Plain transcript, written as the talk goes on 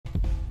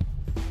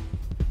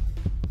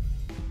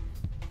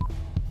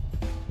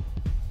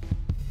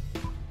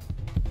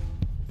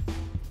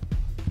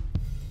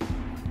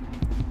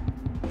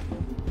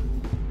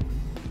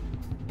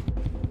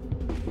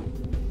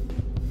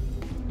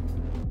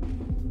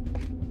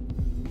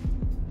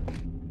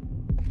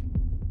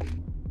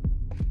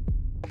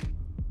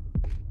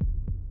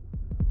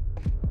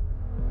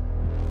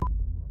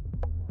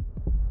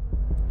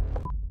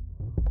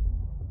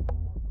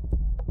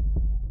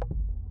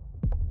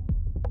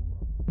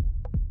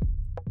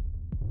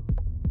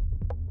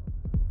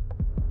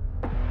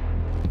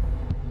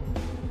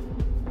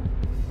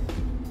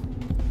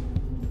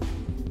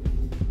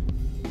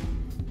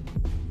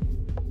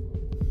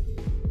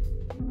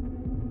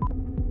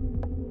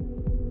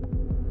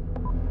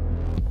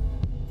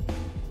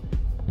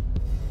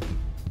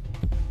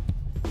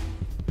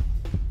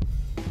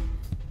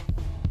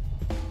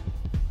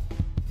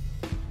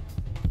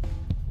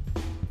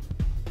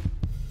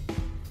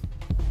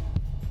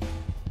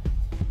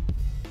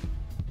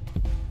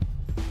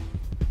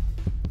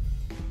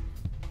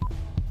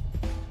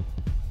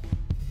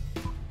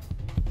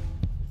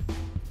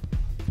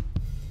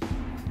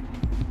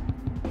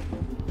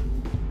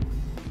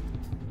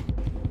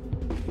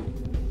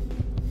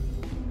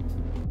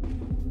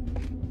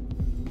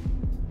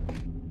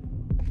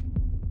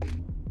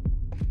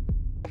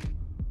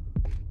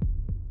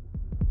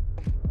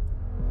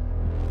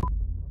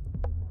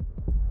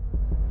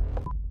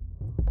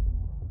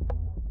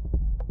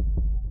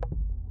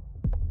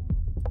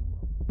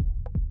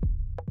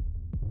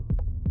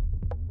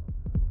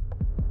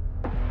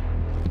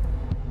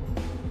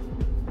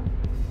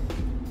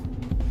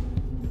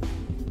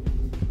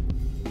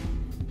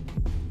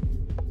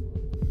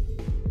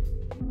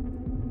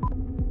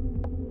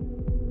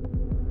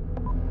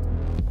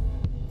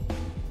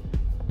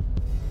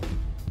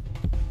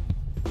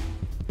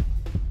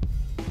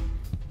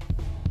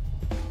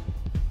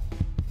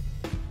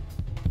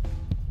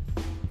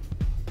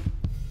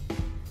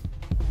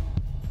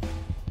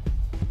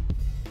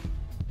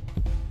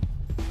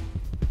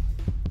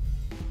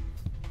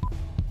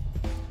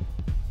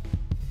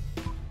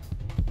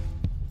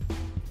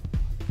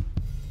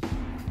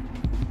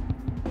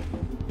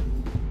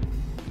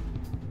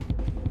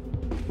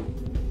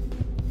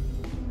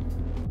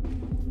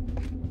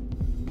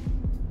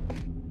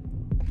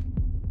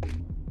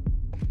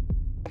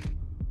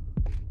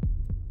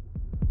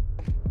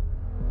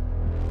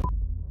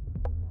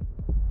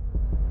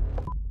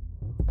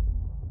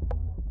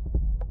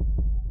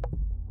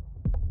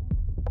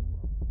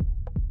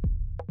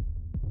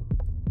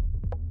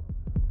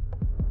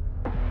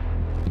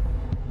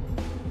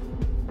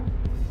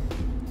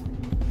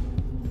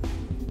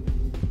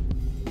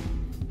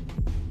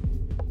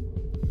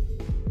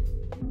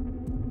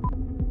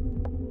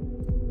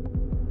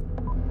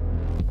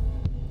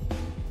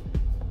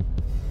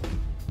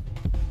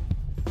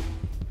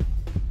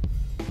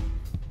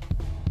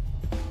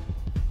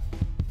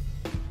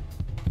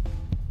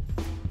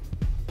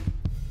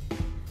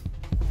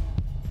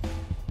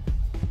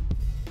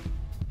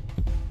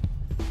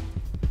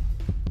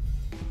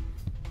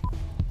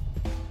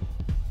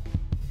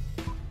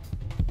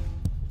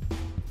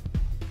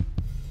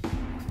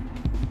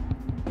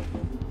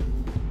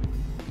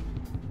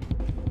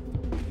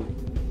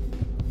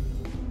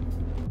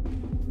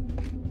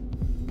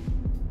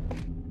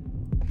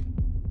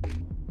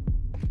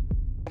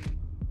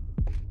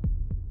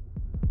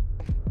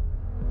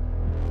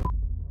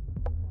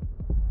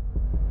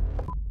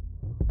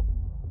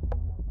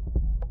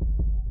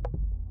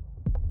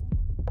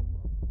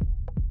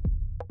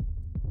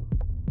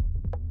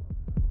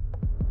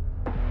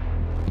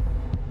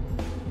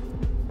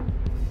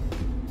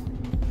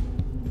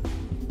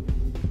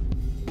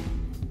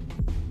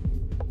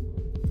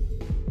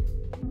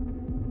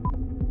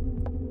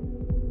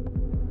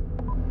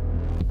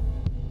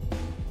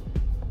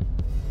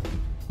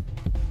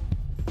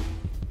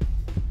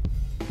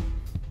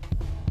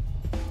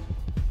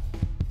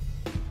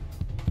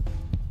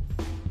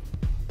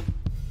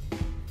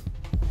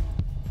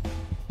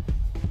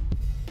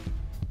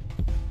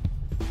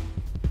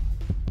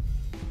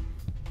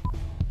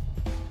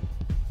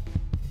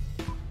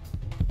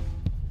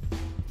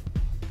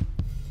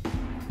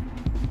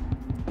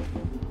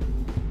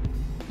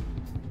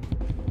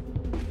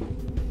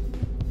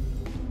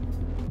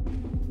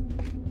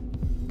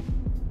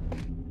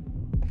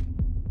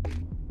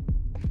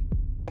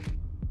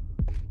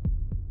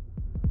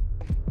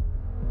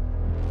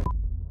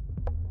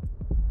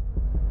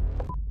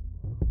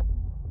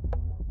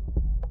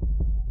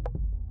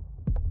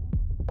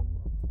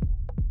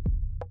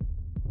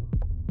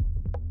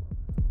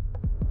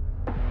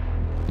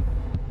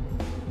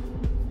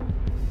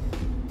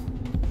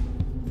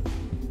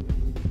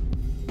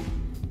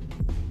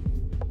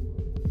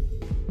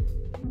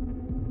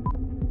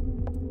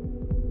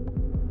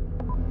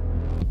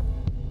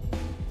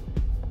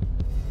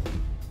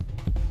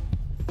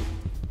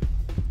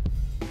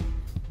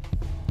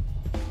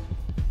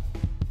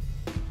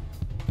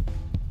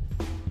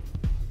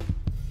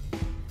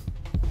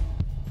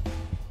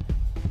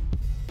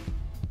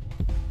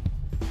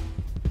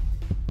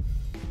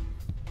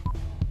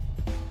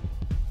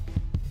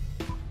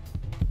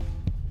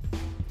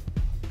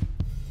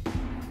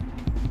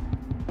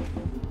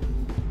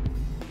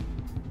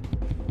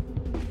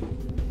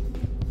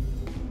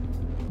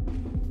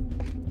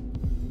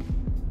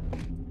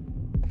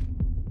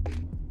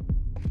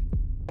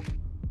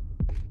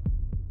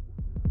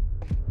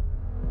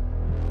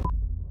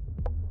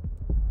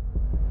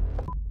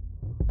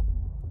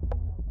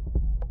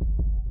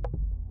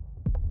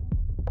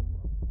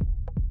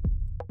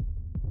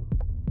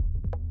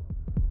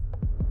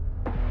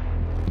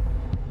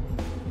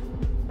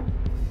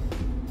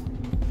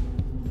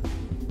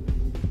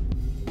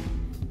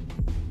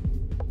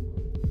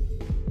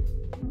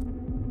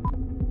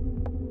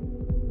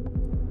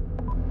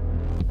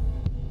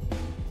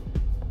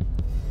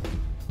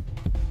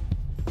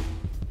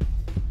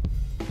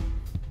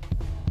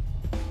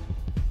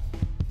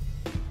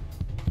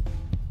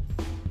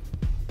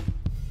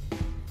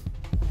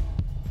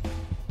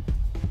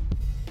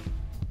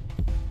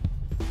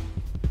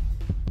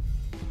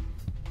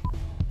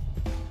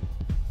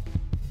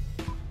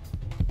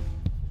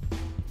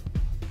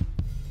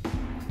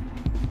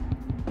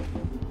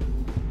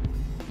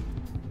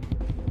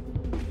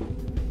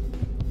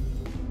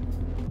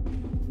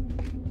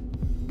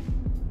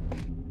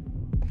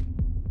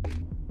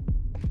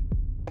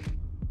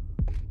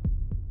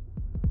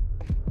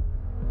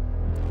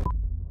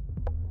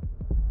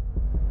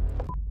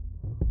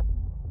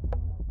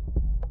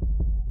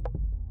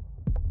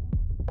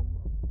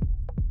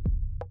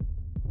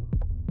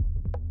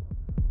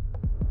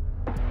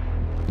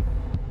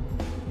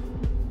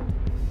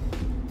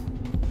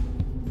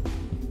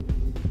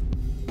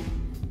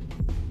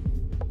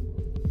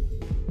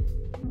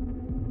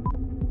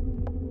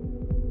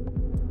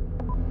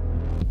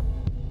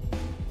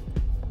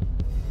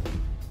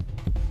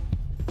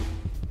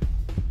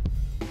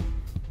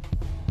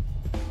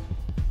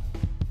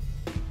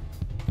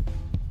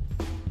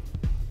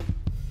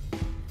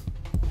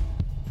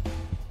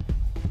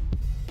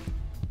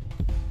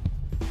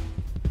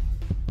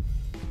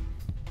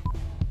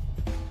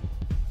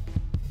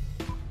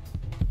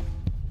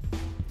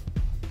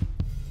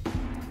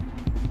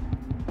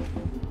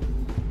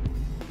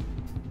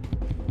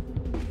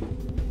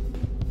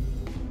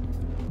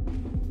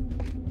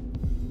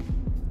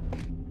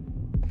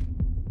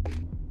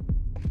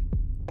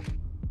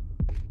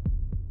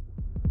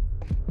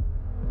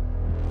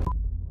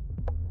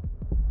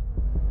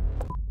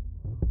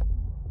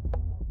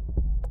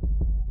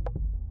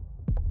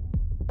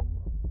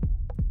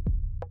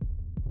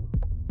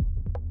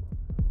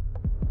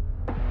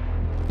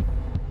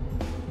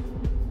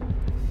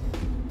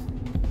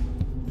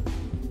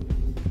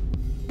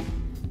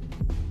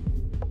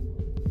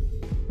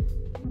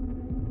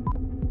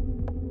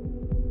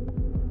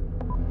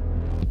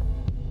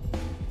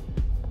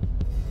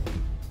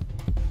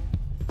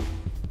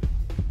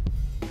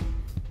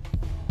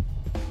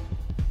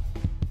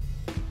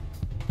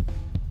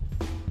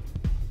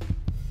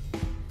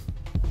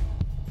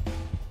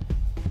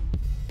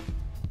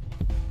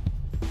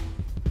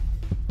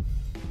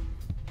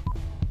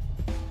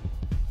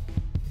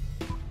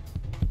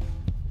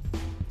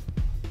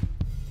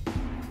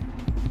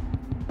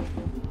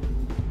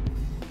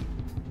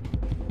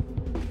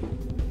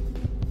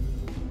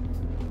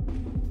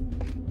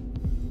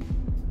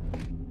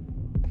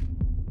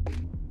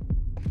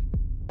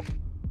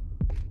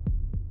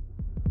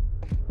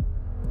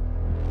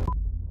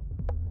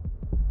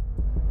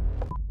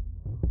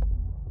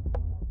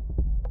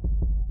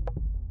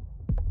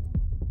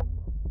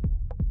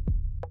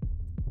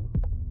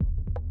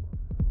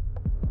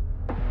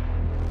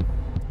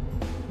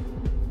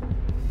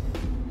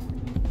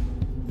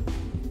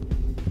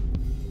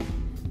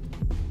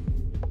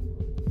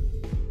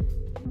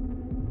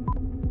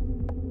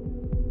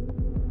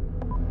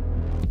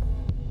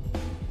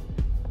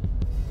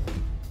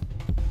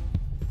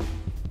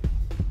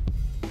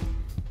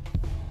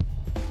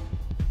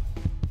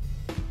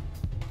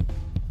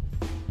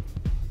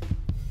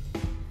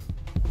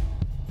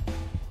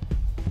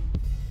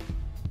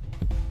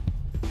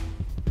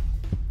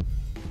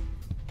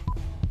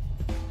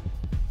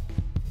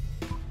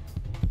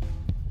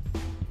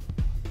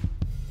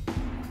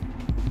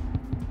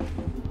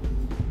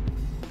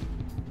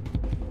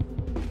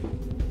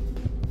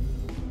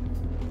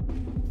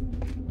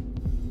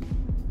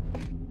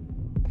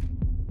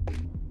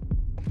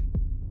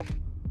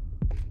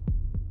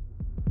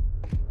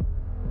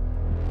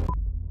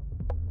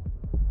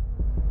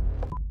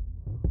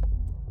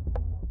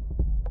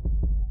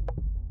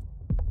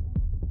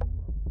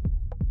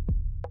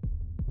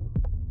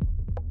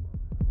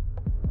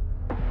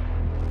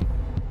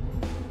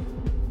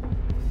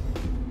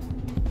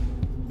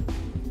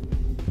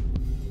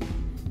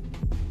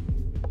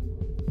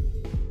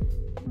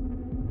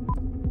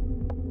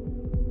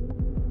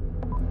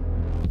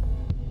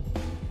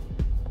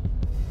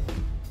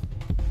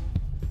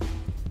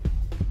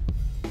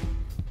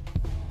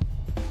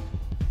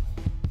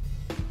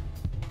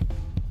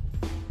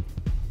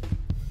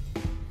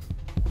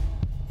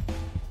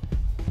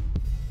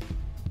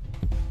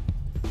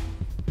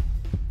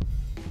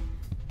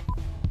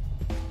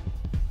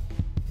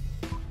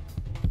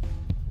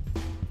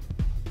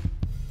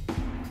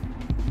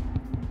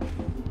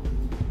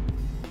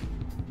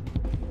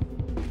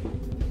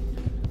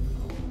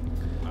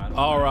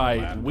All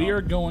right, we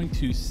are going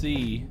to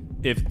see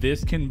if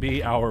this can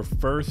be our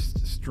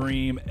first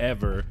stream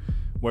ever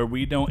where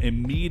we don't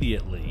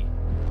immediately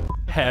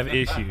have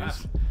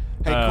issues.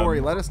 Hey, Corey,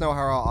 let us know how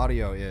our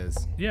audio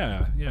is.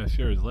 Yeah,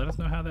 sure. Let us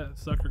know how that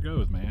sucker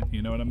goes, man.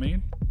 You know what I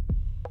mean?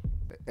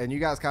 And you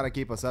guys kind of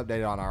keep us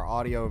updated on our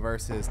audio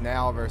versus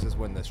now versus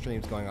when the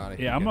stream's going on.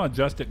 Yeah, I'm going to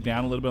adjust it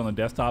down a little bit on the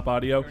desktop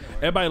audio.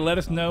 Everybody let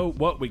us know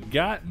what we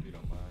got.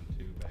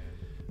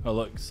 Oh,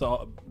 look,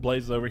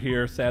 Blaze is over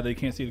here. Sadly, you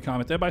can't see the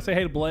comments. Everybody say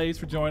hey to Blaze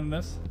for joining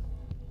us.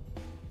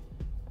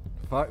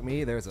 Fuck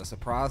me, there's a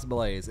surprise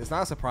Blaze. It's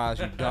not a surprise,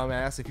 you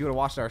dumbass. If you would have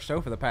watched our show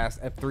for the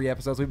past 3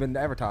 episodes, we've been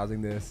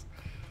advertising this.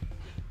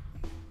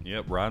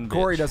 Yep, Ron.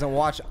 Corey doesn't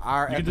watch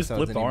our episodes You can just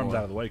flip the anymore. arms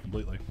out of the way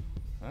completely.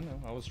 I know.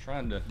 I was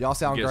trying to. Y'all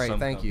sound get great. some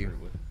Thank you.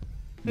 comfort with-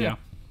 Yeah.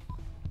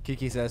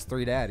 Kiki says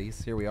 3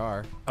 daddies. Here we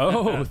are.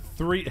 Oh,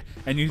 3.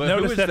 And you But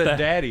notice who is that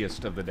the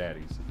daddiest of the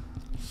daddies?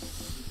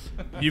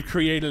 you've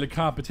created a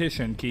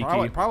competition, Kiki.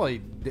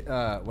 Probably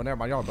well, never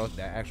mind. Y'all are both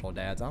actual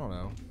dads. I don't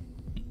know.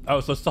 Oh,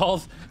 so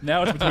Saul's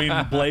now it's between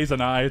Blaze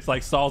and I. It's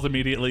like Saul's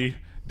immediately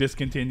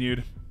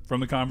discontinued from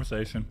the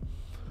conversation.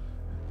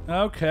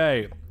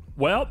 Okay.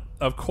 Well,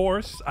 of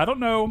course, I don't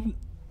know.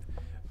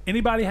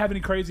 Anybody have any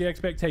crazy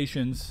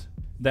expectations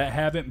that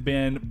haven't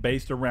been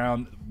based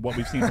around what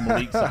we've seen from the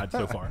league side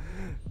so far?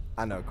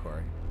 I know,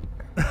 Corey.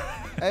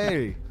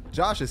 Hey,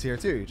 Josh is here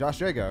too.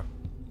 Josh Jago.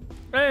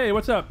 Hey,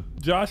 what's up,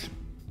 Josh?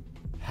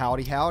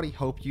 Howdy, howdy.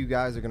 Hope you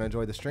guys are going to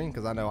enjoy the stream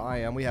because I know I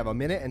am. We have 1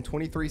 minute and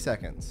 23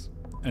 seconds.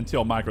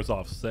 Until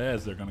Microsoft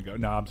says they're going to go.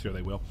 No, I'm sure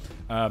they will.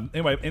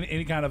 Anyway,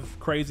 any kind of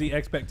crazy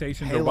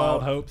expectations or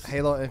wild hopes?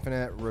 Halo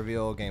Infinite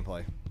reveal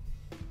gameplay.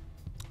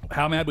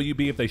 How mad will you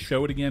be if they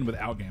show it again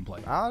without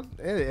gameplay?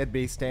 It'd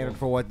be standard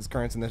for what's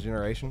current in this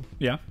generation.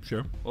 Yeah,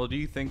 sure. Well, do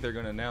you think they're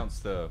going to announce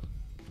the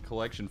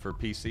collection for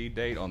PC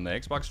date on the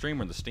Xbox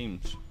stream or the Steam?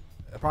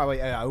 Probably,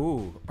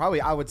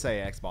 probably I would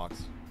say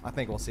Xbox. I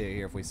think we'll see it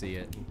here if we see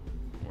it.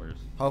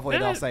 Hopefully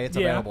they'll say it's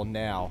available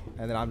now,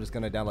 and then I'm just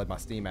going to download my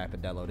Steam app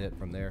and download it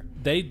from there.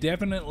 They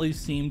definitely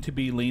seem to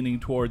be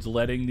leaning towards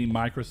letting the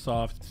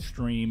Microsoft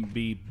stream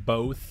be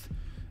both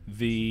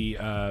the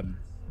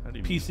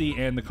PC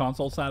and the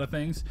console side of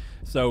things.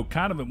 So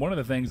kind of one of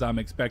the things I'm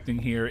expecting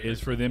here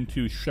is for them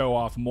to show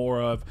off more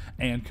of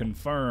and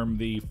confirm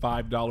the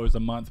 $5 a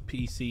month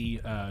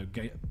PC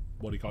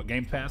what do you call it,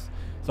 Game Pass.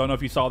 So I don't know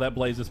if you saw that,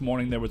 Blaze, this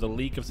morning. There was a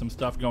leak of some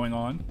stuff going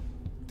on.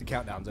 The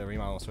countdown's over. You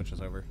might want to switch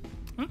us over.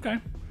 Okay.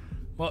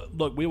 Well,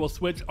 look, we will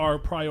switch our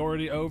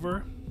priority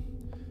over.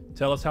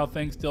 Tell us how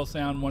things still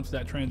sound once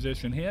that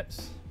transition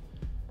hits.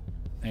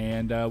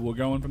 And we'll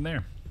go on from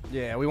there.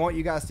 Yeah, we want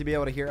you guys to be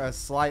able to hear us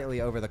slightly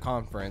over the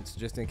conference,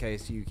 just in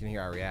case you can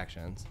hear our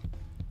reactions.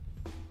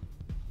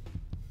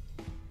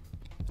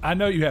 I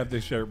know you have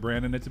this shirt,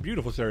 Brandon. It's a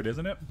beautiful shirt,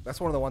 isn't it? That's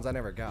one of the ones I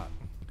never got.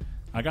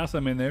 I got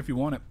some in there if you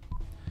want it.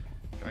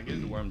 Can I get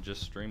it to where I'm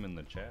just streaming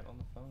the chat on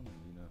the phone?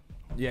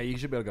 Yeah, you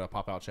should be able to go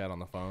pop-out chat on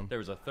the phone. There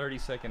was a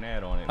 30-second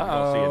ad on it. We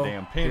don't see a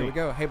damn penny. Here we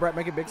go. Hey, Brett,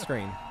 make it big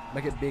screen.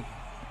 Make it big.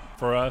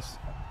 For us?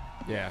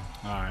 Yeah.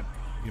 All right.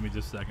 Give me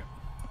just a second.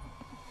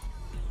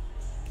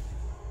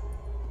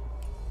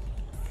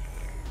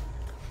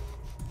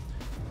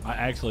 I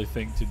actually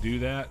think to do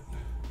that,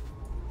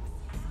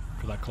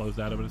 because I closed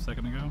out of it a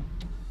second ago,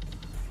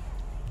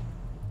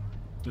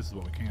 this is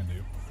what we can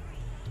do.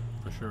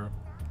 For sure.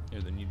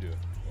 Here, then you do it.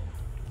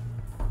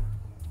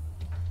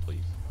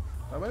 Please.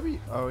 Oh, maybe.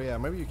 Oh, yeah.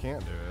 Maybe you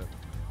can't do it.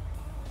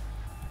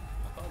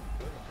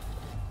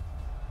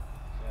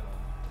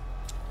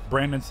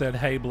 Brandon said,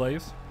 "Hey,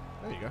 Blaze."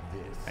 There you go.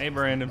 Hey,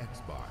 Brandon.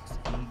 Xbox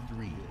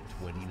E3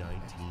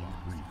 2019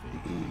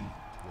 briefing.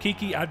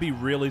 Kiki, I'd be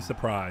really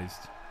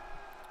surprised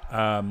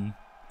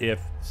if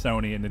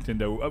Sony and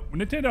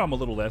Nintendo, I'm a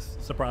little less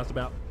surprised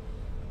about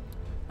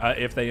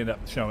if they end up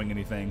showing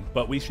anything,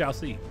 but we shall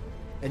see.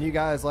 And you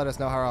guys let us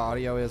know how our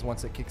audio is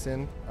once it kicks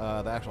in,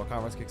 the actual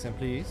conference kicks in,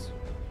 please.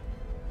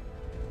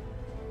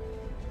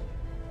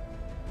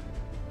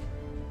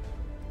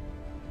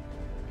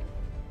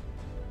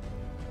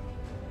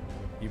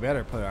 You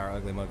better put our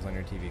ugly mugs on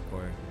your TV,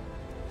 Corey.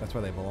 That's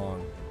where they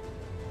belong.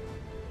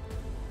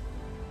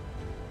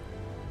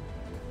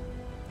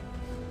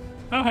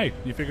 Oh, hey,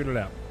 you figured it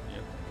out.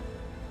 Yep.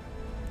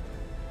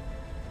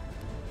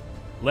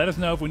 Let us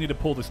know if we need to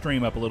pull the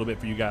stream up a little bit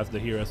for you guys to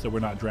hear us so we're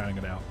not drowning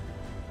it out.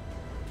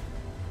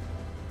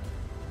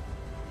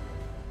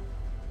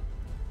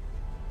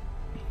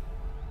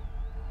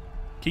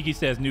 Kiki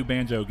says, new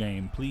Banjo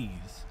game,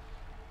 please.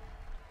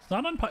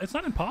 It's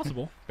not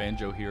impossible.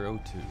 Banjo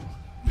Hero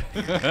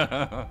 2.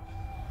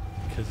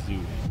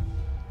 Kazooie.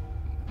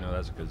 No,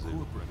 that's a kazoo.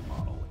 Corporate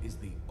model is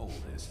the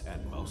oldest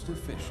and most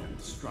efficient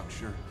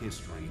structure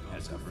history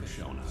has ever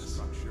shown us.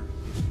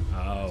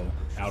 Oh,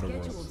 Outer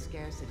Scheduled Worlds.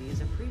 scarcity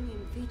is a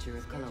premium feature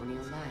of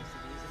colonial life.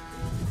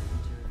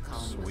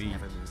 Sweet.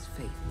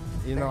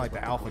 Even though like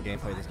the alpha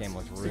gameplay of this game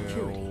looks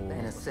real in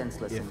a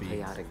senseless and iffy.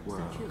 chaotic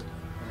world.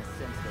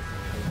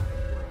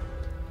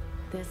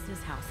 This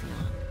is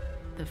Halcyon,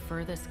 the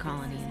furthest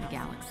colony in the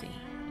galaxy,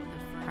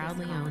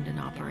 proudly owned and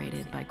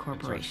operated by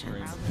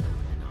corporations.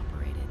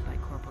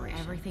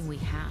 operations. Everything we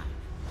have.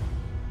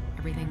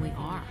 Everything we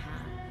are.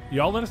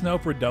 Y'all let us know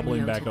if we're doubling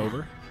We owe back to them. over.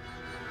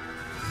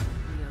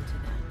 We owe to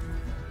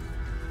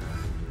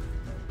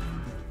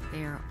them.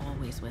 They are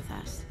always with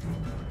us.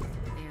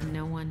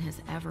 No one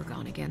has ever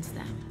gone against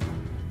them.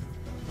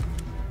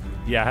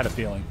 Yeah, I had a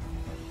feeling.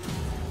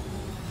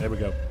 There we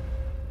go.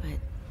 But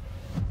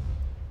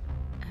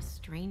a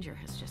stranger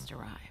has just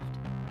arrived.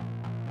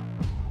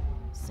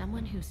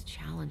 Someone who's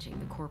challenging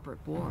the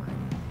corporate board.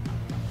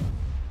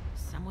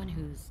 Someone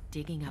who's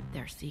digging up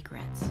their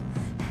secrets.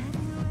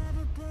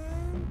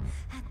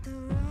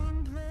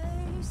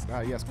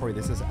 Yes, Corey,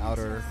 this is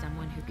Outer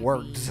Someone who could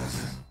Worlds.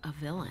 be a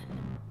villain.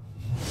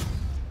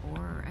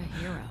 Or a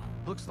hero.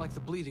 Looks like the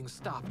bleeding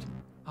stopped.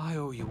 I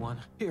owe you one.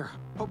 Here,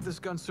 hope this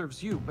gun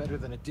serves you better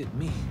than it did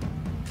me.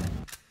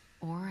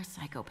 Or a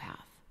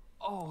psychopath.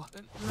 Oh,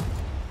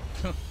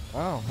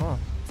 Oh, huh.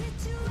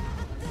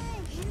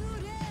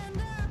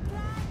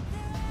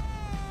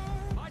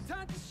 my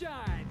time to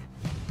shine.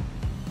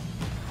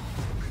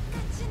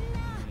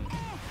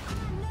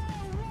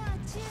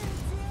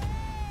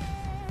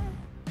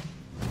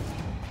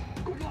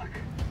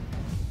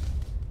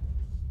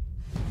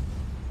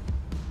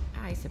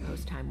 I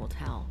suppose time will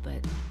tell,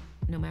 but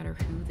no matter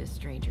who this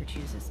stranger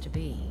chooses to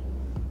be,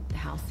 the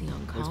Halcyon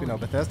At least we know Colony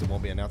Bethesda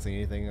won't be announcing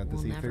anything at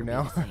this will never E3 be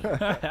now.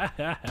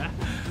 the same.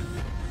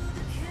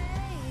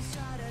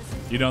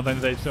 You don't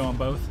think they'd show them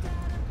both?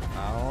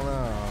 I don't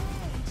know.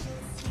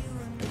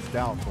 It's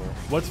doubtful.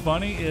 What's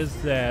funny is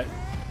that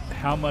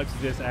how much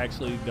this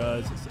actually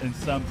does in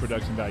some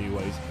production value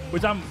ways,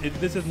 which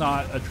this is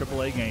not a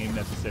AAA game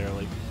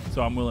necessarily,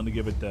 so I'm willing to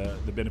give it the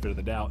benefit of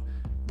the doubt.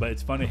 But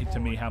it's funny to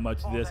me how much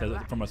this,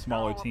 from a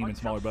smaller team and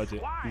smaller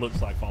budget,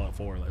 looks like Fallout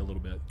 4 a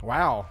little bit.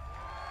 Wow.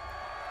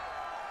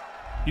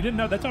 You didn't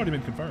know? That's already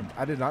been confirmed.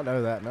 I did not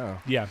know that, no.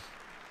 Yeah.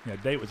 Yeah,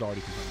 date was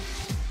already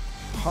confirmed.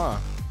 Huh.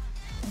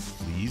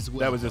 Please welcome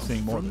That was just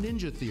seeing more from of it.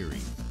 Ninja Theory,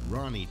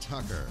 Ronnie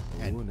Tucker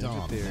Ooh, and Ninja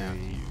Dom Theory.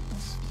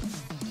 Matthews.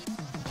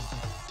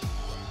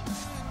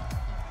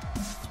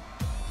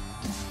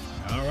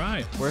 All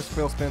right. Where's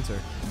Phil Spencer?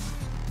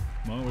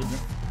 Well,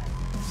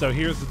 so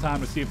here's the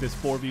time to see if this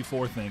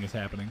 4v4 thing is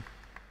happening.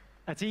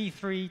 At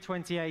E3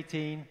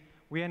 2018,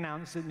 we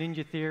announced that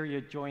Ninja Theory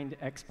had joined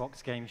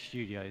Xbox Game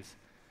Studios,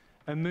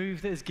 a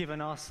move that has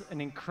given us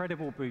an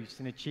incredible boost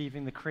in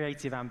achieving the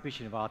creative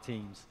ambition of our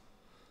teams.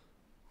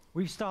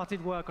 We've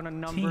started work on a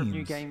number of new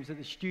Teams. games at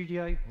the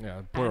studio,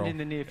 Yeah, plural. and in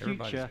the near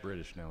Everybody's future,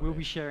 British nowadays. we'll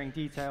be sharing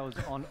details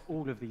on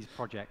all of these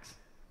projects.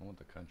 I want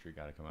the country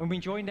guy to come out. When we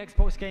joined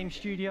Xbox Game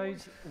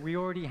Studios, we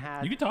already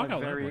had You can talk a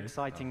out loud, very please.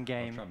 exciting I'm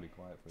game trying to be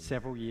quiet for this.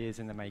 several years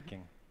in the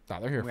making. Nah,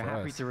 they're here We're for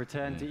happy us. to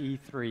return to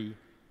E3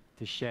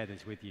 to share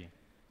this with you.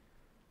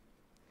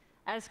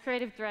 As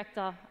creative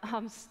director,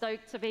 I'm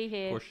stoked to be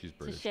here course she's to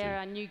British, share too.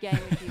 our new game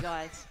with you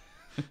guys.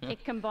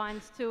 It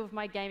combines two of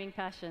my gaming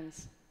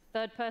passions,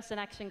 third-person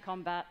action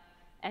combat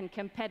and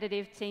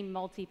competitive team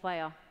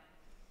multiplayer.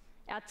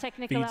 Our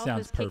technical Feed alpha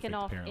sounds is kicking perfect,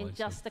 off apparently. in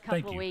just so a couple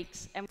thank of you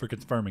weeks, and for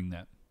confirming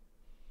that.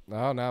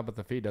 No, but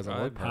the feed doesn't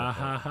look Ha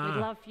perfect. ha we'd ha.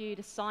 love for you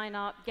to sign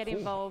up, get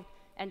involved,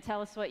 and tell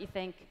us what you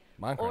think.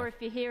 Minecraft. Or if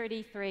you're here at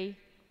E3,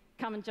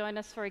 come and join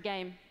us for a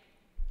game.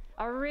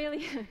 I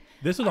really,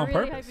 This was I on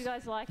really purpose. hope you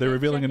guys like They're it.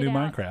 revealing Check a new it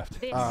out. Minecraft.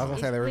 This I was going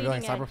to say is they're revealing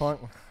Bleeding Edge.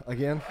 Cyberpunk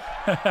again.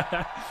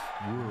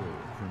 World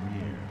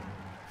premiere.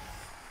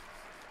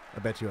 I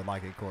bet you would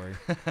like it, Corey.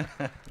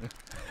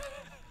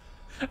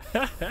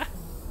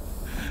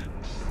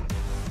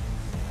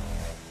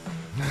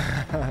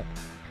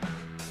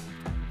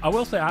 I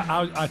will say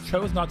I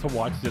chose not to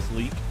watch this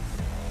leak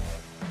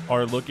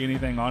or look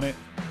anything on it.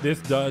 This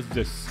does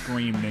just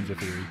scream Ninja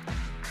Theory.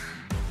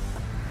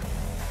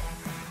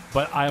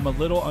 But I am a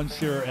little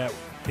unsure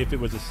if it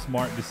was a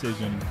smart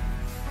decision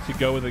to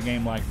go with a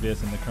game like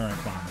this in the current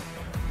climate.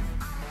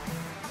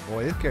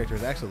 Boy, these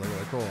characters actually look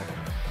really cool.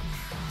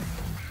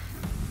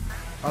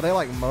 Are they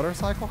like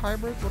motorcycle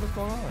hybrids? What is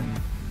going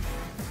on?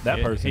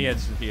 That person. He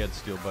had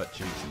steel butt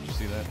cheeks. Did you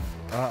see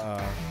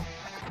that?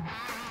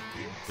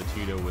 The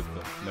Tito with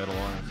the metal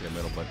arms. Yeah,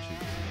 metal butt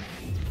cheeks.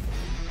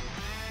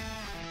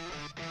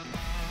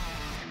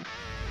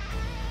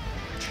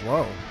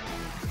 Whoa.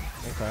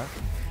 Okay.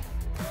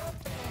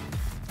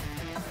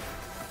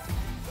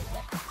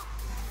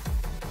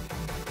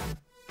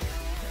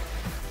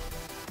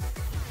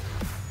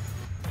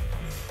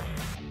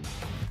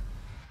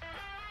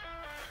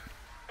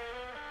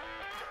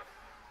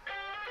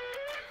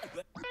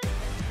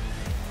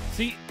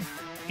 See,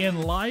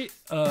 in light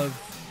of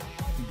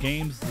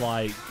games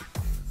like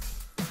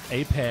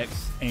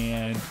Apex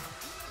and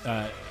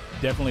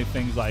definitely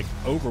things like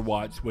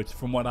Overwatch, which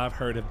from what I've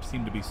heard have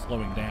seemed to be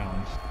slowing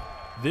down,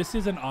 this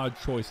is an odd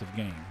choice of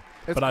game.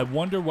 But I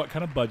wonder what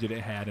kind of budget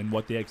it had and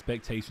what the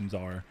expectations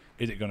are.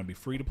 Is it going to be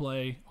free to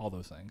play? All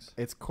those things.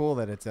 It's cool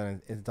that it's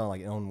done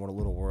like its own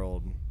little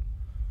world.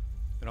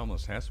 It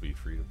almost has to be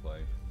free to play.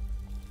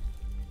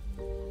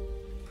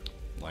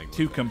 Like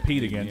To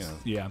compete against,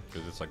 yeah.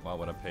 Because it's like, why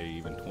would I pay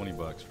even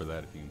 $20 for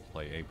that if you can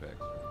play Apex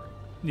for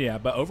free? Yeah,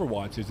 but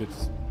Overwatch is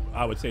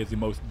I would say, it's the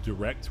most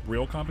direct,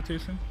 real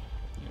competition.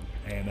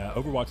 And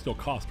Overwatch still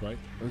cost, right?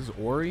 This is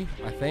Ori,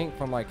 I think,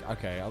 from like,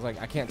 okay, I was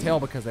like, I can't tell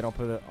because they don't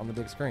put it on the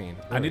big screen.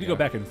 I need to go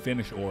back and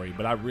finish Ori,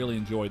 but I really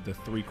enjoyed the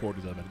 3/4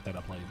 of it that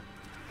I played.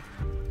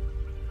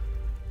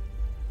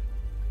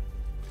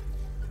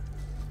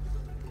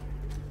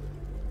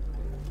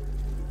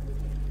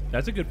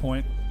 That's a good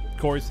point.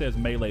 Corey says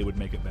Melee would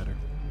make it better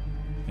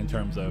in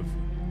terms of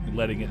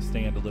letting it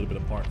stand a little bit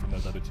apart from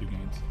those other two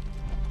games.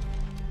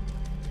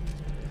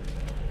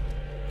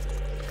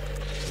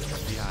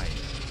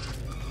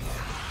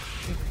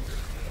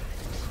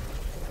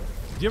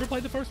 Did you ever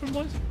play the first one,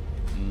 Blaze?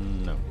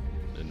 No,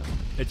 did not.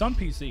 It's on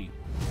PC.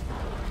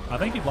 I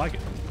think you'd like it.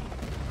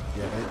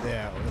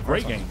 Yeah.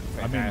 Great game.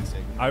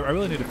 Fantastic. I mean, I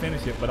really need to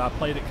finish it, but I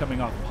played it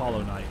coming off of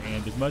Hollow Knight,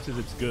 and as much as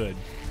it's good,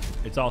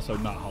 it's also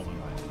not Hollow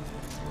Knight.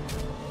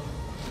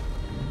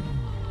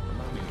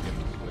 Remind me to give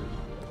me Switch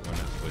when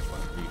I switch my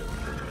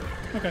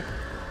Vita. Okay,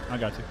 I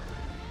got you.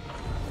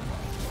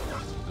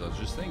 I was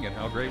just thinking,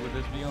 how great would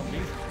this be on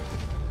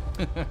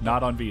Vita?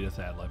 Not on Vita,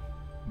 sadly.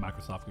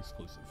 Microsoft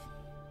exclusive.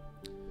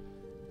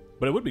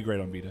 But it would be great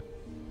on Vita.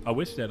 I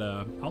wish that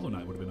Hollow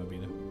Knight would have been on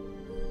Vita.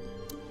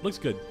 Looks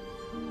good.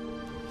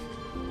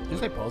 Did you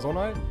say Puzzle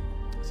Night?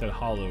 I said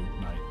Hollow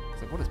Knight.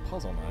 It's like, what is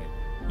Puzzle Night?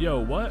 Yo,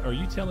 what? Are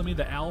you telling me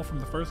the owl from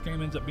the first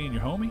game ends up being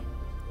your homie?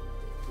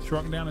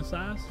 Shrunk down in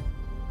size?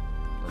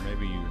 Or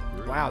maybe you...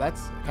 Wow,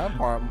 that's kind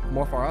of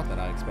more far out than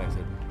I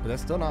expected. But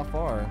that's still not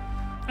far.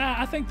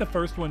 I think the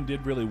first one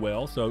did really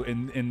well. So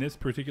in this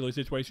particular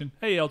situation...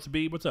 Hey,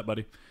 LTB, what's up,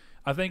 buddy?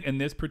 I think in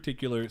this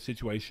particular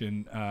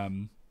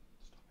situation...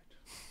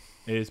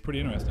 is pretty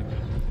interesting.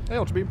 Hey,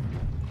 LTB.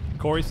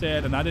 Corey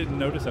said, and I didn't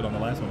notice it on the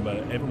last one, but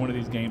every one of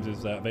these games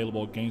is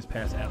available Games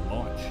Pass at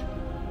launch,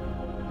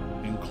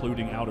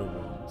 including Outer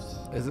Worlds.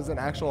 Is this an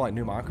actual like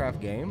new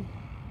Minecraft game?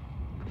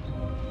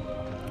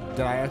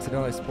 Did I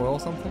accidentally spoil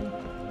something?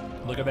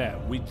 Look at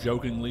that. We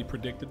jokingly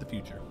predicted the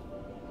future.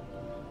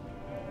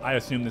 I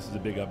assume this is a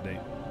big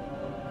update.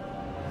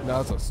 No,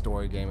 it's a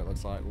story game, it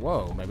looks like.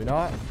 Whoa, maybe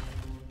not.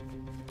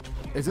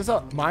 Is this a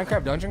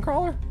Minecraft dungeon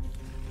crawler?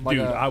 Like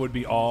Dude, I would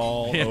be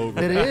all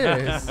over it. It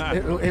is.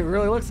 It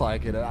really looks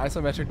like it. An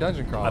isometric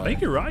dungeon crawler. I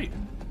think you're right.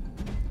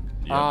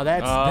 Oh,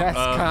 that's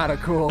kind of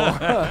cool.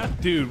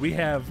 Dude, we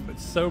have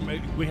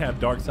we have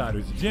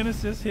Darksiders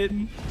Genesis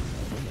hidden.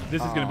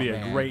 This is going to be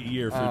a great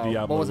year for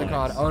Diablo. What was it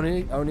called?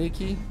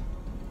 Oniki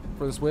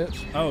for the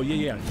Switch? Oh,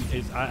 yeah.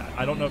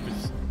 I don't know if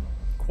it's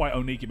quite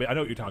Oniki, but I know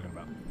what you're talking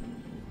about.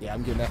 Yeah,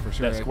 I'm getting that for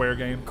sure. That Square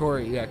game?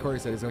 Corey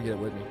said he's going to get it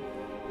with me.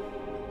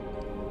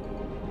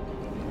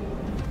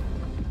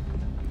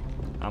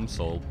 I'm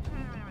sold.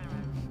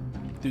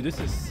 Dude, this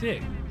is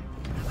sick.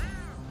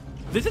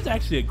 This is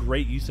actually a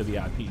great use of the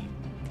IP,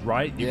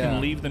 right? You can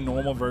leave the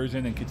normal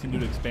version and continue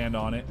to expand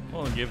on it.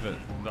 Well, and give it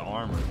the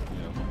armor,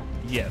 you know.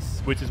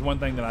 Yes, which is one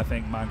thing that I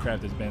think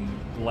Minecraft has been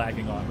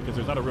lacking on because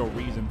there's not a real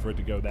reason for it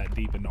to go that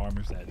deep into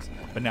armor sets,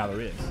 but now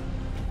there is.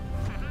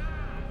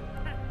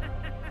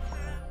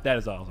 That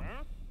is awesome.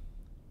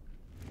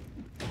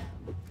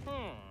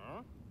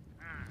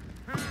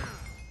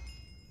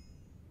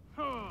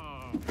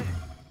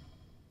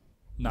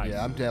 Nice.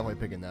 Yeah, I'm definitely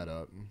picking that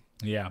up.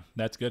 Yeah,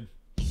 that's good.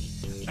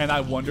 And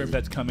I wonder if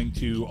that's coming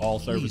to all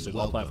services,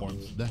 all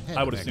platforms.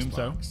 I would assume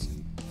so.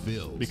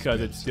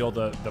 Because it's still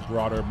the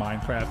broader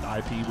Minecraft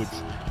IP, which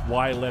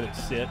why let it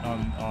sit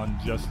on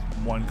just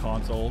one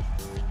console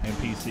and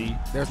PC?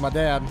 There's my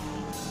dad.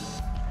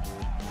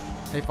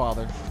 Hey,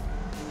 Father.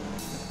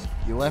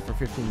 You left for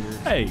 15 years.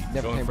 Hey,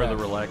 never going came for back.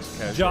 the relaxed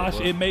casual Josh,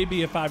 look. it may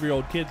be a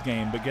 5-year-old kid's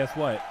game, but guess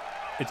what?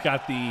 It's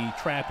got the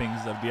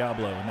trappings of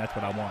Diablo, and that's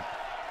what I want.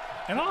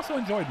 And I also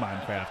enjoyed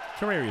Minecraft.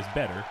 Terraria is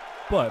better,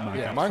 but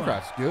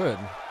Minecraft's good.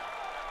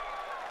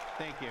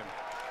 Thank you.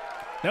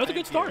 That was a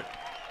good start.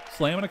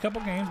 Slamming a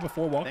couple games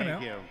before walking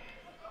out. Thank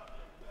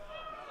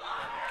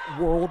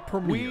you. World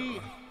premiere.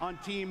 We on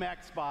Team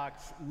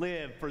Xbox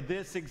live for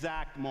this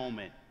exact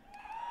moment.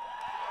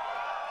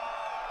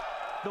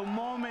 The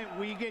moment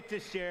we get to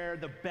share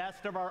the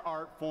best of our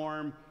art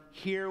form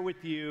here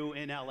with you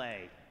in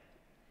LA.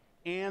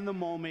 And the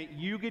moment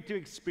you get to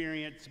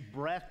experience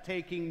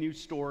breathtaking new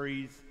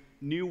stories,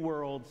 new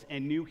worlds,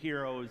 and new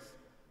heroes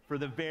for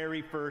the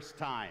very first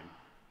time.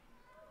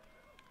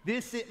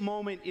 This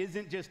moment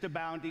isn't just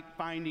about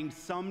finding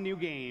some new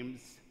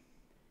games,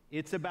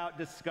 it's about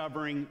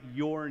discovering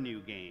your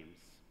new games.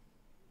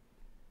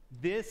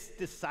 This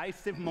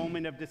decisive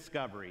moment of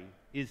discovery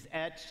is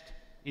etched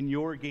in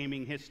your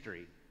gaming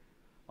history,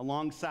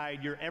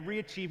 alongside your every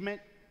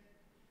achievement,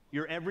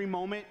 your every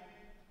moment,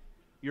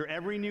 your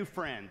every new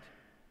friend.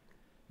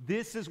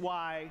 This is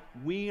why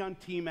we on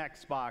Team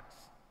Xbox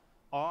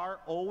are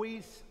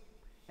always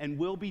and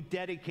will be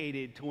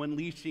dedicated to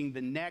unleashing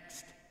the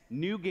next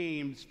new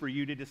games for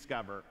you to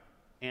discover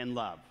and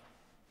love.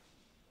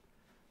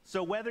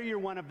 So whether you're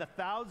one of the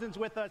thousands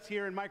with us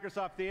here in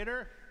Microsoft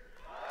Theater,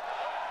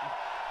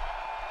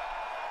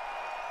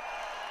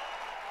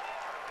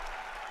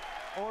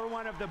 or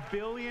one of the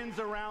billions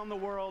around the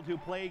world who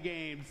play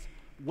games,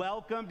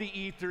 welcome to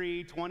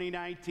E3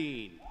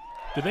 2019.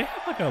 Do they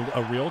have like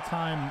a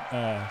real-time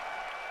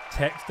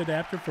text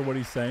adapter for what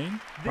he's saying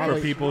This for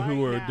people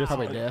who are right now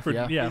Probably deaf, for,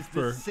 yeah. is the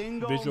for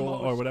single visual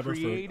or most whatever,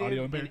 for creative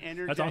audio and impaired.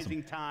 That's awesome.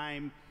 energizing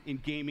time in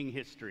gaming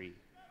history.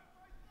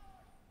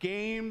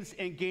 Games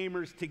and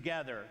gamers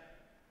together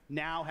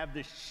now have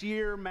the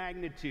sheer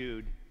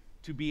magnitude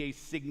to be a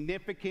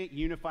significant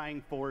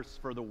unifying force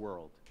for the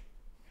world.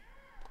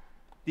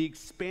 The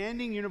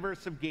expanding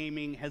universe of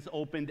gaming has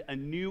opened a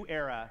new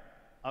era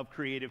of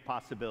creative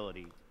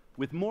possibility,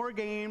 with more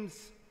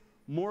games,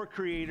 more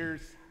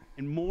creators,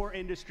 and more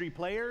industry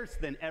players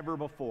than ever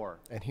before.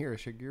 And here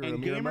is Shigeru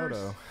And Miyamoto.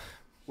 gamers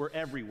were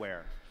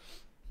everywhere.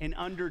 In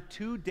under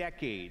 2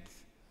 decades,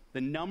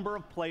 the number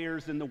of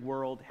players in the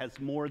world has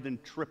more than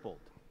tripled.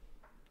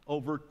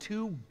 Over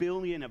 2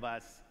 billion of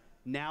us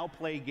now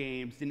play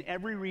games in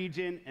every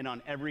region and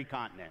on every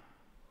continent.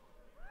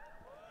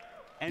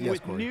 And Yes,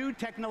 with Corey. new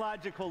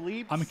technological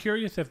leaps, I'm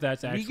curious if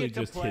that's we actually get to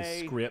just his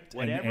play script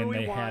whatever and we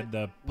they want, had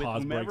the with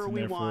pause breaks whomever in we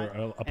there for want,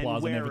 applause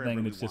and wherever everything,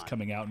 and we it's just want.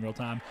 coming out in real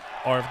time,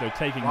 or if they're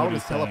taking Why what would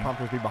his he's saying.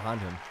 teleprompters be behind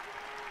him?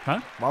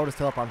 Huh? Why would his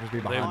teleprompters be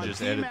They behind would him?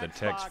 just edit the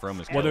text from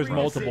his Well, there's every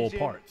multiple decision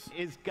parts.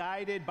 Is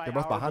guided by They're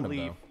both our behind him,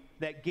 belief though.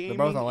 that They're gaming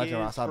both on left and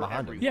is right side for behind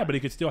him. everyone. Yeah, but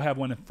he could still have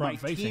one My front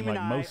facing team like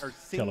and I most are teleprompters are,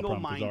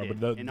 single-minded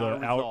but in the our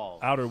resolve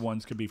outer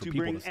ones could be for to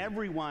people bring to see.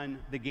 everyone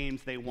the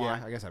games they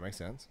want, Yeah, I guess that makes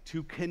sense.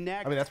 to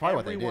connect I mean, that's probably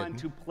what they everyone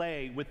did. to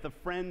play with the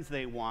friends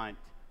they want,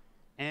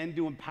 and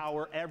to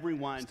empower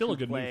everyone Still a to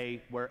good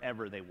play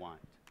wherever they want.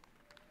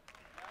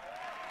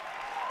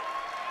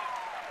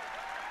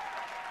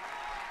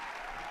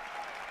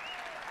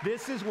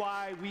 This is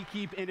why we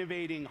keep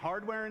innovating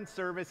hardware and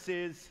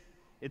services.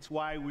 It's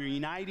why we're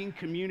uniting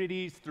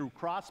communities through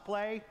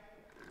crossplay,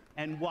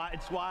 and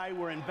it's why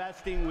we're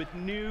investing with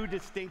new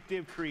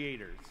distinctive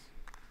creators.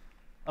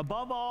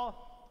 Above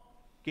all,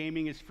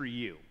 gaming is for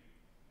you.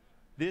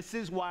 This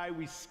is why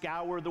we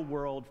scour the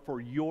world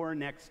for your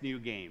next new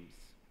games.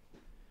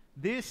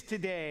 This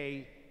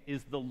today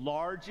is the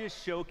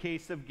largest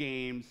showcase of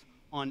games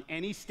on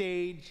any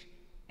stage,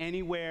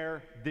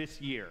 anywhere this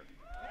year.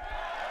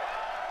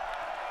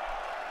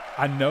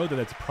 I know that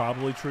that's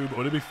probably true, but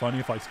would it be funny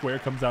if like Square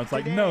comes out and it's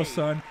like, Today, no,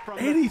 son, from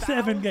the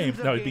 87 thousands games.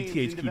 of No, it'd be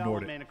games in THQ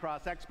Nordic. development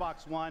across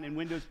Xbox One and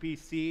Windows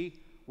PC,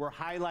 we're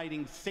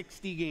highlighting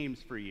 60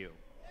 games for you,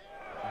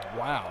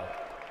 Wow.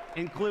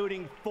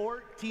 including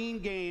 14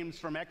 games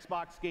from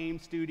Xbox Game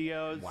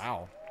Studios.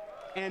 Wow.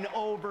 And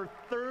over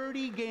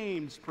 30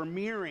 games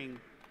premiering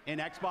in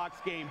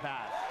Xbox Game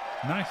Pass.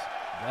 Nice.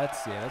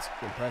 That's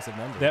impressive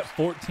numbers. That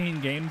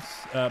 14 games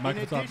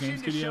Microsoft addition Game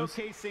to Studios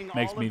showcasing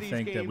makes all me of these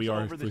think that we games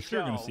are over the for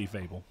sure going to show, see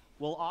Fable.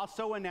 We'll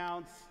also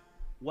announce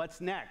what's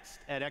next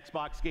at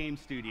Xbox Game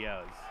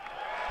Studios.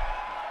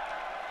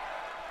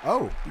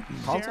 Oh,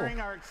 console. Sharing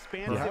our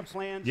expansive Perhaps.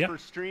 plans Yeah. for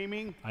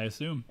streaming, I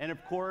assume. and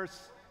of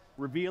course,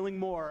 revealing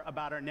more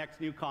about our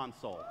next new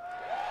console.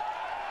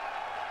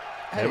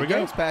 Hey, There we go.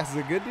 Games Pass is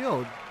a good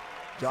deal,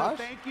 Josh.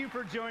 So thank you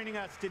for joining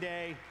us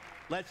today.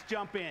 Let's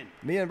jump in.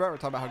 Me and Brett were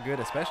talking about how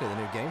good, especially the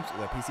new games,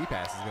 the PC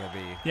Pass is going to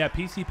be. Yeah,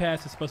 PC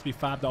Pass is supposed to be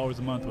 $5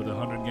 a month with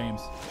 100 games.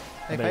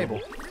 Hey, available.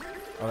 Fable.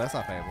 Oh, that's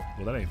not Fable.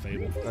 Well, that ain't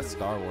Fable. That's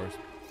Star Wars.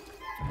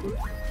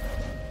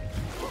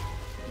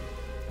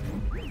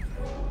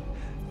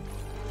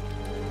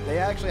 They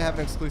actually have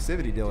an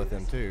exclusivity deal with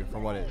them too,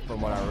 from what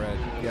I read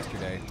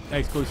yesterday.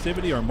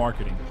 Exclusivity or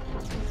marketing?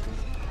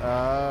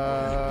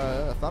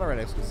 I thought I read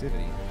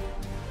exclusivity,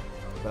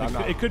 but I'm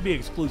not. It could be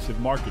exclusive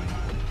marketing.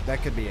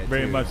 That could be it.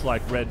 Very too. much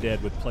like Red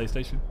Dead with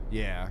PlayStation.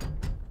 Yeah.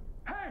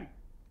 Hey,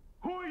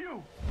 who are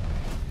you?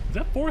 Is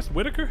that Forrest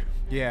Whitaker?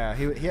 Yeah,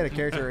 he had a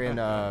character in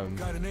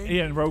Got a name?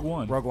 Yeah, in Rogue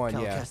One. Rogue One.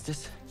 Cal Yeah.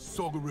 Kestis.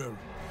 Saw Guerrero.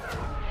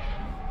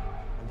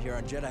 I'm here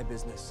on Jedi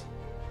business.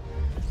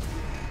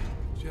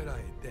 Jedi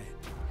are dead.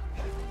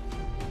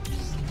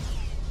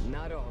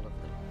 Not all of them.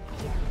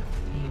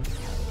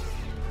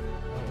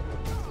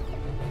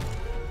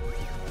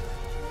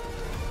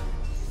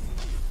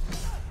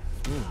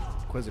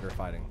 Inquisitor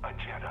fighting. A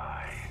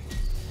Jedi.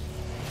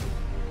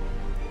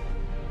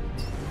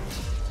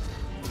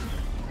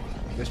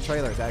 This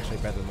trailer is actually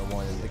better than the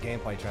one in the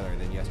gameplay trailer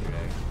than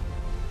yesterday.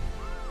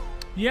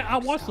 Yeah, I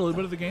watched a little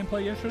bit of the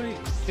gameplay yesterday.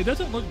 It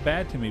doesn't look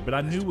bad to me, but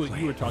I knew what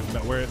you were talking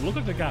about, where it looked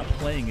like the guy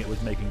playing it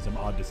was making some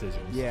odd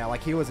decisions. Yeah,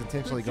 like he was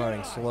intentionally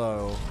going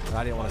slow, and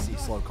I didn't want to see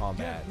slow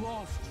combat.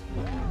 Lost.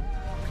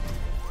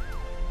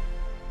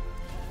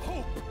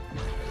 Hope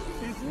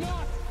is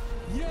not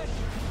yet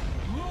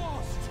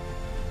lost.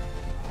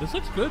 This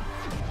looks good.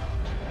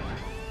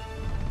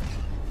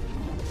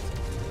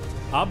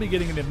 I'll be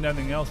getting it, if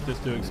nothing else,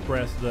 just to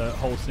express the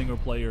whole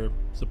single-player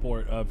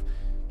support of...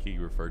 Key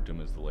referred to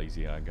him as the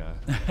lazy eye guy.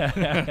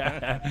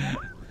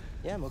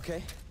 Yeah, I'm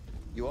okay.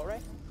 You all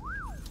right?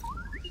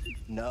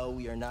 No,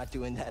 we are not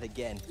doing that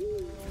again.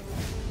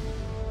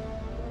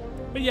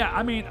 But yeah,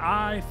 I mean,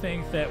 I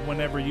think that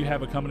whenever you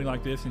have a company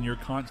like this and you're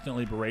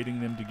constantly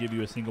berating them to give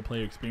you a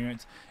single-player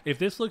experience, if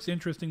this looks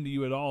interesting to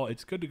you at all,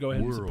 it's good to go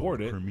ahead and support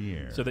it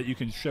so that you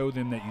can show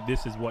them that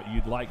this is what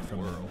you'd like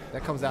from them.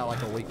 That comes out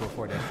like a week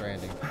before Death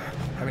Stranding.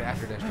 I mean,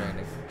 after Death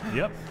Stranding.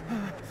 Yep.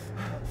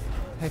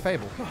 Hey,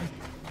 Fable.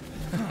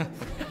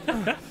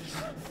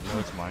 No,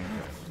 it's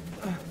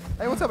Minecraft.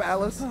 Hey, what's up,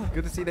 Atlas?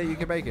 Good to see that you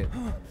can make it.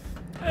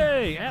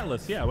 Hey,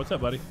 Atlas. Yeah, what's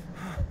up, buddy?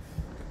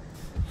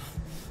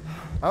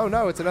 Oh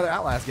no, it's another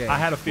Outlast game. I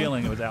had a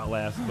feeling it was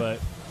Outlast, but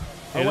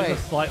it is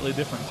a slightly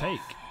different take.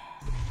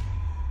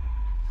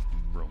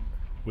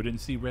 We didn't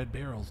see red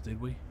barrels,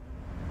 did we?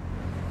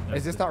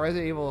 Is this not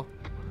Resident Evil?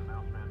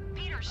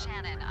 Peter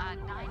Shannon, a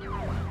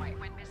 9-year-old boy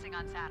went missing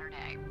on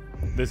Saturday.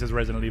 This is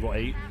Resident Evil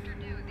 8?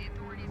 Afternoon, the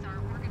authorities are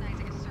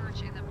organizing a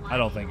search in the I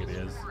don't think it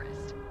is.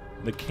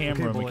 The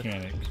camera Okay,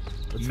 mechanic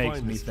let's makes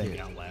find me this think kid.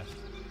 Outlast.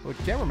 Well,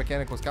 the camera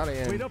mechanic was kind of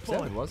in Wait up,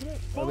 7, boy. wasn't it?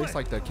 Or at Boy. least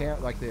like the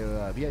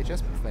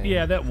VHS thing.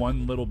 Yeah, that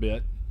one little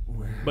bit,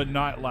 but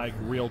not like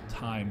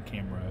real-time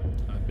camera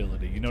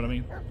ability. You know what I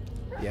mean?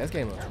 Yeah, this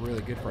game looks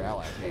really good for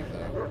Outlast game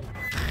though.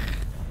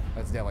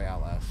 That's definitely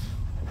Outlast.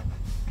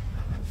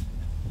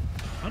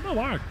 I don't know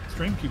why our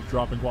stream keeps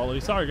dropping quality.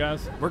 Sorry,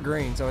 guys. We're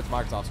green, so it's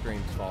Microsoft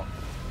Screen's fault.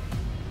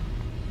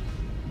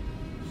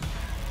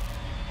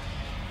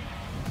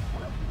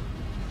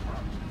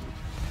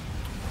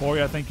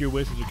 Corey, I think your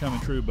wishes are coming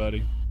true,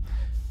 buddy.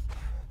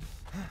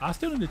 I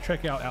still need to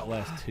check out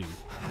Outlast 2.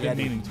 I've Yeah, been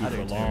meaning to I for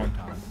do a too. long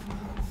time.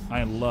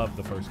 I love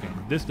the first game.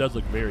 This does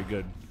look very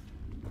good.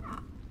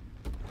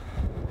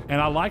 And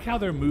I like how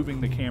they're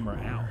moving the camera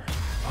out.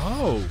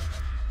 Oh.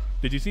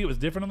 Did you see it was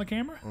different on the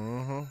camera?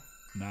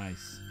 Mm-hmm.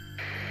 Nice.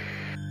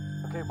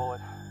 Okay, Bullet.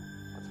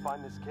 Let's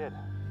find this kid.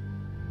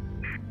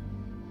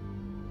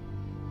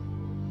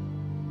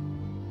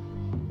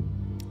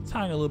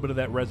 Tying a little bit of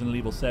that Resident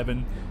Evil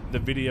 7. The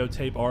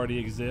videotape already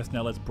exists.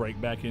 Now let's break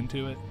back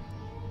into it.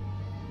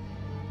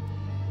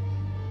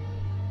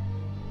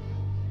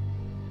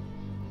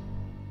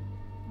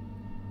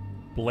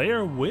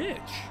 Blair Witch.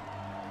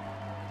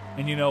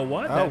 And you know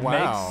what? Oh, That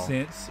wow. makes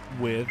sense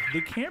with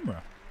the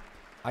camera.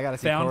 I gotta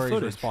see Found Corey's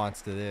footage.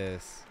 response to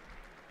this.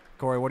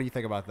 Corey, what do you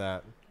think about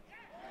that?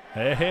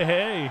 Hey, hey,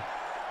 hey.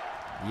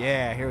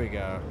 Yeah, here we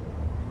go.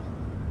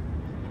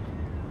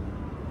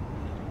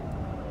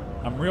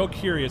 I'm real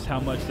curious how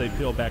much they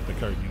peel back the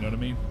curtain. You know what I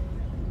mean?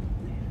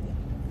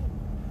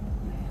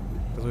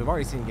 Because we've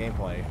already seen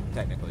gameplay,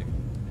 technically.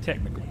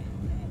 Technically.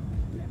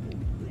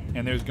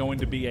 And there's going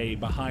to be a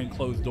behind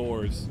closed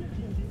doors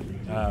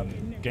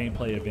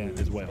gameplay event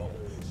as well.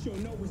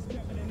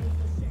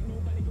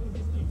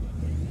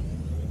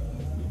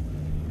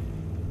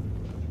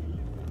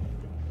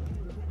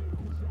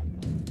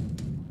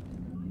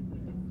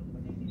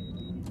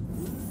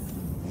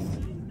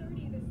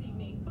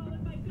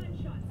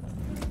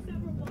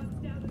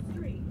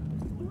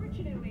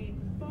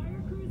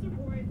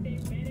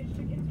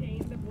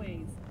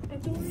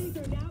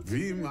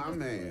 V, my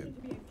man,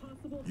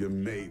 you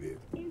made it.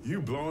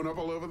 You blowing up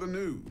all over the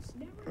news.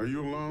 Are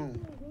you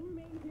alone?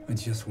 I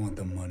just want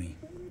the money.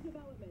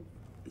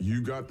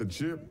 You got the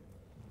chip?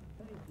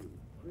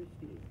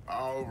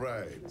 All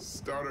right,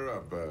 start her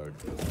up, Bug.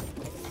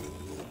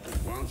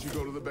 Why don't you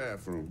go to the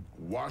bathroom,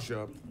 wash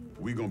up.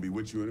 We gonna be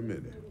with you in a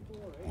minute.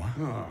 What?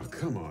 Oh,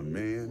 come on,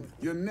 man.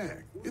 Your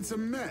neck, it's a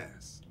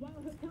mess. While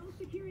hotel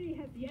security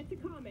has yet to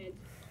comment,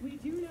 we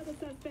do know the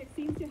suspect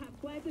seems to have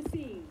fled the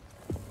scene.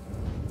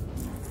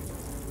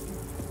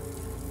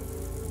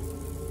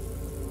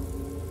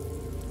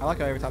 I like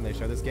how every time they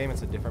show this game,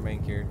 it's a different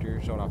main character,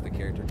 showing off the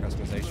character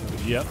customization.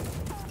 Yep.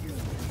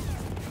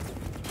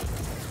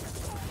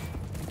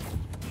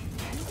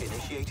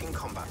 Initiating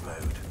combat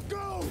mode.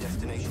 Go!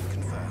 Destination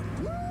confirmed.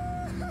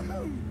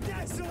 Woo!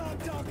 That's what I'm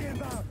talking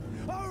about!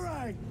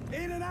 Alright,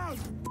 in and out!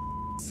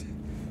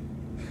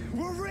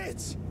 We're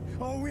rich!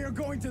 Oh, we are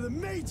going to the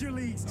major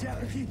leagues,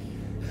 Jackie!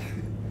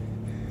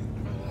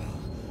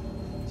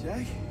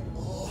 Jack?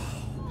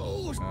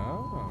 Oh.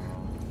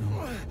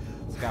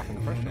 It's got from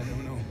the first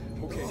one. No.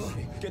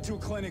 Okay, get to a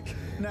clinic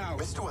now.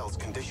 Mr. Wells'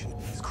 condition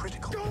is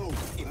critical. Go!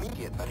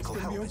 Immediate medical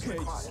It's gonna help be is okay.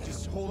 required.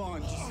 Just hold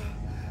on.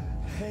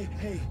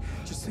 Hey,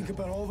 just think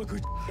about all the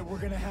good that we're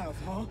gonna have,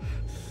 huh?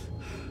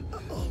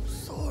 I'm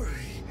sorry.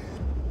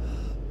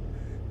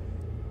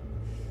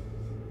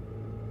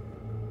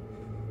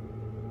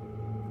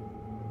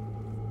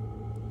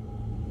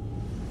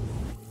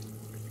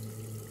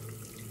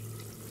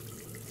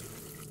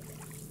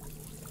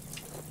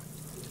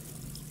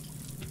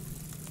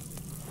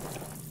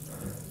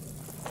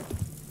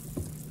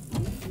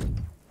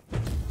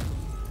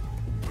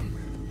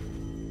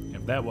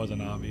 If that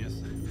wasn't obvious.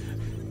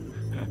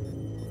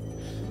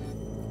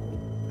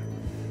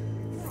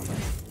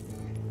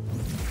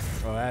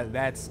 Oh,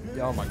 that's,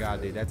 oh my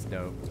god, dude, that's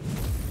dope.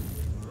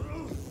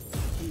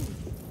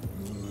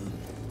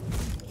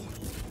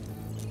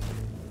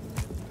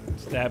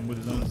 Stab him with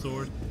his own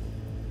sword.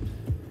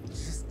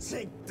 Just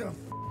take the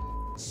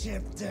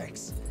chip,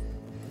 Dex.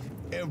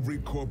 Every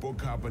corporal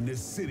cop in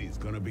this city's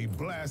gonna be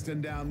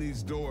blasting down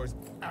these doors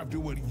after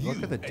what you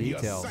Look at the and your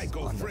details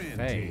psycho on the friend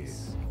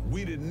face. did.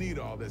 We didn't need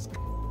all this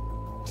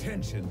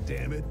tension,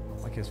 damn it.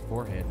 Like his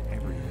forehead and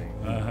everything.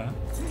 Uh-huh.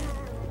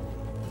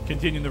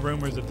 Continuing the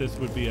rumors that this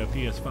would be a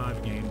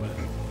PS5 game,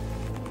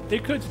 but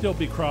it could still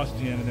be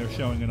cross-gen and they're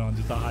showing it on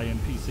just a high-end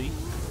PC.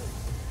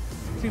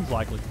 Seems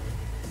likely.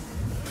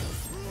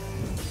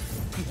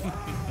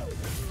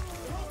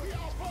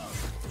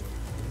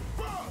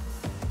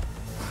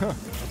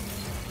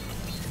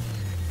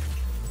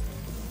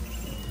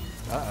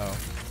 Uh-oh.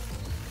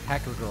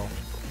 Hacker Girl.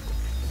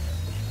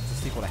 It's a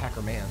sequel to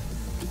Hacker Man.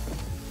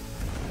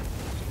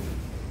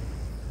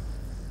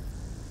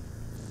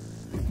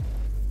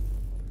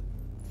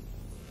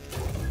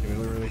 Give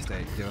me a release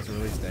date. Give us a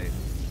release date.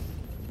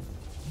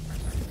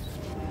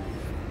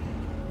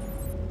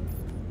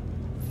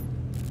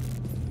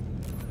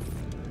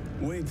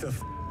 Wake the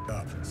f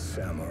up,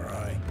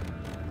 samurai.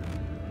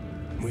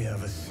 We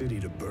have a city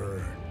to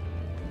burn.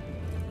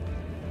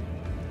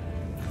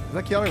 Is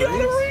that Keanu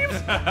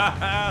Reeves?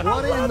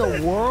 What in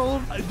the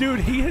world? Dude,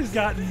 he has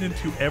gotten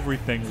into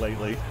everything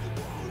lately.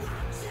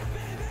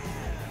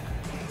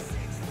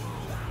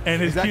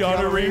 And his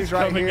Keanu Reeves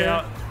right coming here?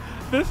 out.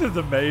 This is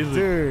amazing.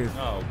 Dude.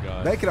 Oh,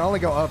 God. They can only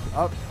go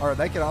up, or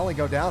they can only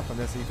go down from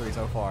this E3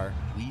 so far.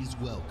 Please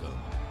welcome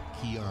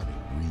Keanu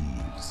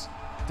Reeves.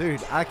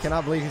 Dude, I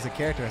cannot believe he's a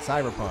character in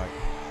Cyberpunk.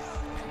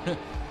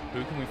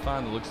 Who can we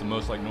find that looks the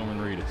most like Norman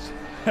Reedus?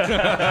 How's it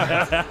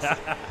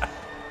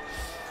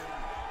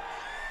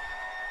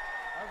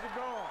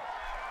going?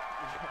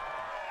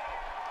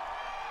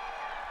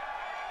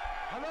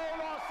 Hello,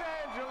 Los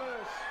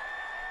Angeles.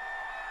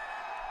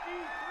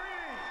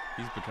 E3.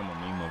 He's become a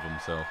meme of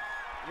himself.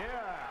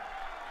 Yeah.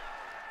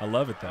 I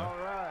love it, though. All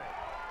right.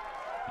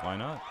 Why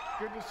not?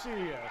 Good to see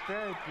you.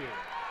 Thank you.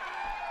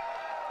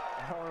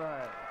 All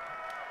right.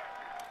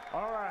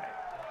 All right.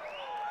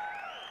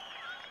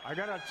 I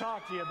gotta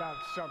talk to you about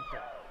something.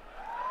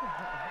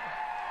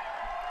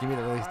 Give me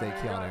the release date,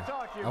 I gotta Keanu.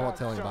 talk to you I won't about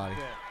tell anybody.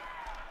 something.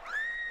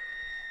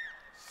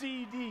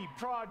 CD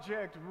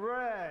Projekt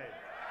Red.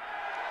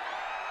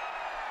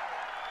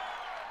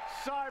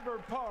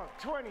 Cyberpunk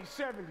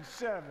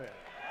 2077.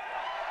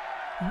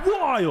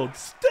 Wild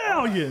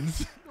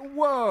Stallions!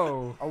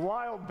 Whoa! A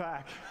while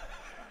back,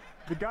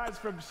 the guys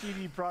from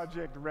CD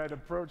Projekt Red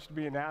approached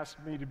me and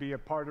asked me to be a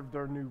part of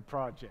their new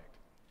project,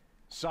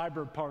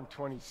 Cyberpunk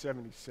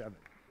 2077.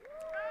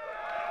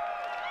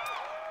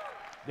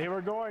 They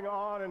were going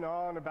on and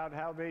on about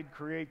how they'd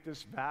create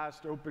this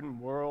vast open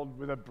world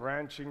with a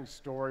branching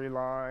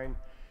storyline,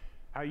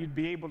 how you'd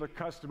be able to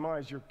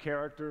customize your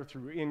character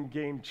through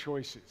in-game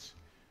choices.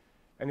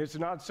 And it's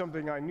not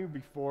something I knew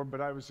before, but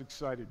I was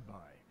excited by.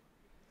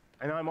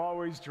 And I'm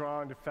always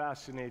drawn to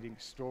fascinating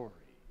stories.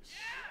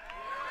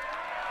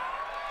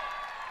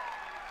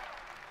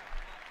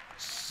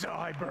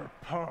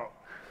 Cyberpunk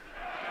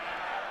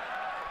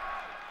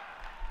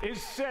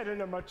is set in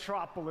a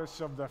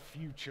metropolis of the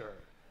future,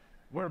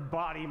 where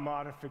body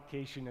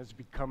modification has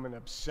become an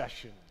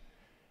obsession.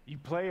 You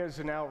play as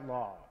an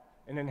outlaw,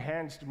 an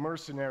enhanced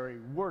mercenary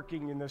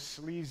working in the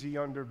sleazy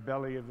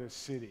underbelly of the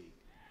city.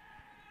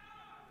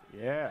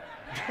 Yeah.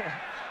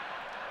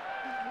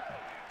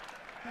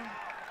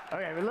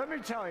 Okay, but let me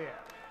tell you,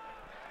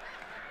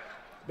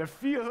 the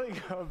feeling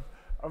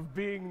of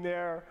being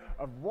there,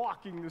 of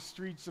walking the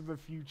streets of the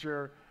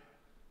future,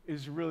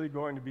 is really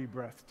going to be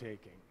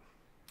breathtaking.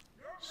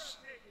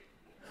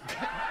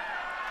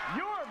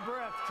 You're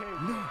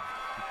breathtaking.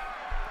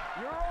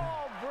 You're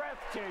all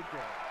breathtaking.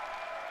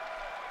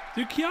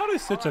 Dude,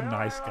 Keanu's such a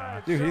nice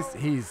guy. Dude,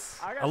 he's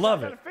I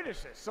love I it. gotta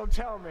finish this, so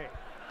tell me.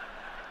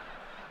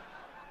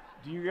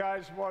 Do you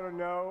guys want to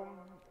know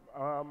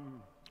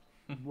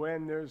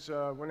when there's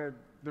the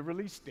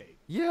release date?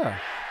 Yeah,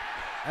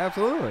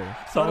 absolutely.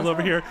 Saul's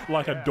over here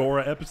like a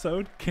Dora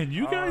episode. Can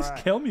you guys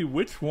tell me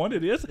which one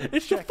it is?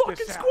 It's the Check fucking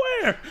this out.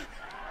 square.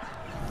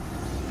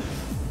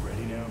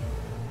 Ready now?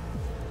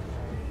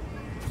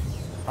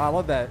 I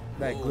love that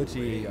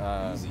glitchy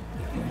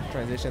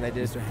transition they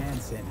did. Mr.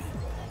 Hand sent me.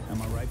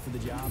 Am I right for the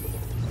job?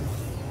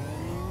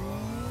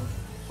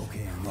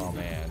 Okay, Oh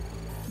man.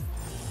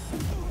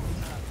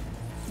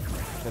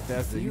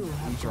 Bethesda, you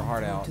eat your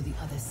heart out. to the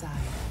other side.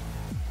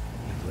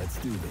 Let's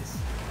do this.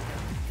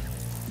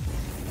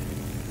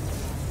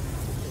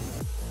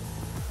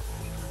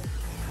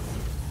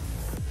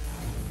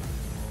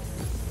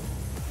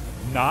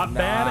 Not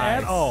bad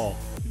at Nice. all.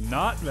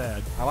 Not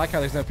bad. I like how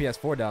there's no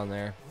PS4 down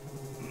there.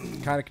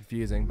 Kind of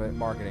confusing, but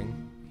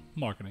marketing.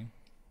 Marketing.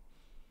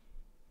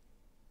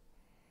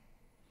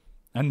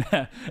 And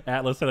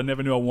Atlas said, I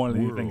never knew I wanted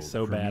anything World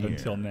so bad premiere.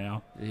 until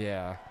now.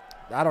 Yeah.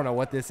 I don't know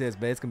what this is,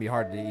 but it's going to be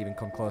hard to even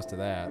come close to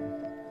that.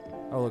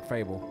 Oh, look,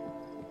 Fable.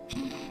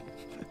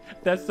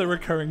 That's the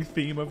recurring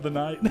theme of the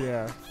night.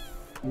 Yeah.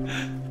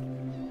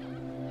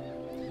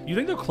 You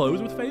think they'll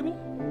close with Fable?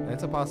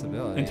 That's a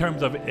possibility. In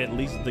terms of at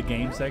least the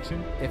game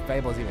section? If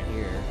Fable's even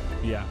here.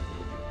 Yeah.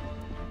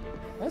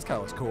 That's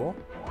kind of looks cool.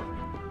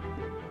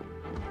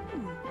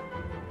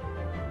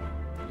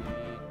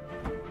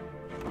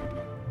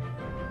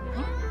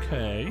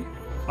 Okay.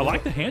 I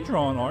like the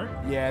hand-drawn art.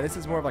 Yeah, this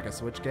is more of like a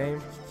Switch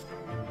game.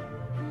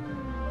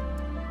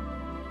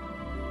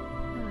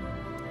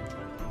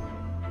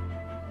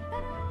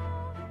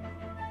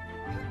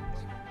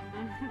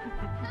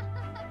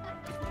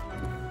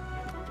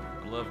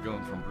 I love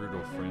going from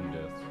brutal friend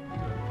deaths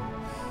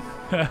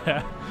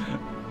to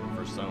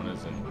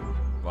personas and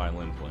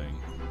violin playing.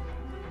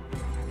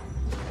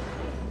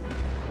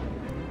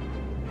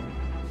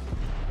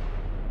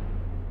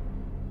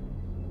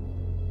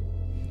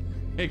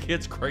 It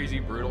gets crazy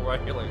brutal right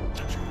here. Like,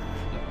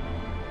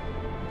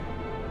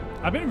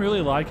 I've been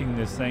really liking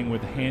this thing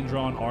with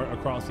hand-drawn art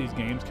across these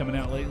games coming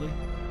out lately.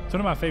 It's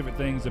one of my favorite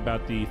things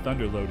about the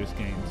Thunder Lotus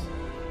games.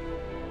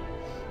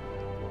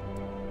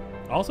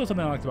 Also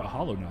something I liked about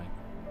Hollow Knight.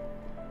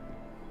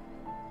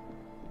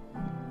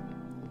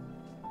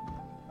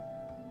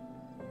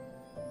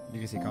 You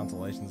can see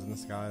constellations in the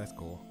sky. That's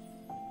cool.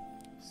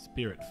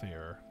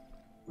 Spiritfarer.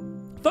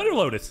 Thunder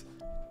Lotus.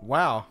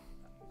 Wow.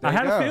 I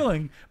had a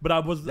feeling, but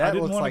I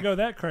didn't want to go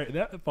that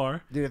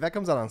far. Dude, if that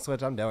comes out on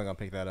Switch, I'm definitely gonna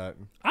pick that up.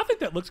 I think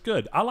that looks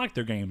good. I like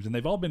their games, and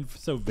they've all been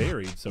so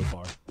varied so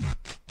far.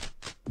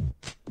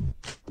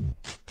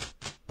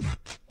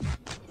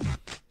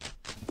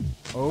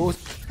 Oh,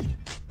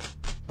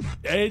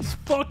 it's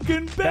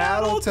fucking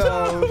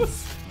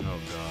Battletoads! Oh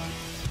god.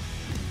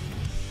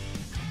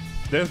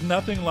 There's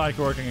nothing like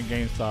working at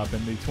GameStop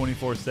and the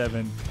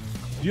 24/7.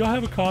 Do y'all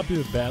have a copy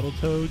of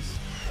Battletoads?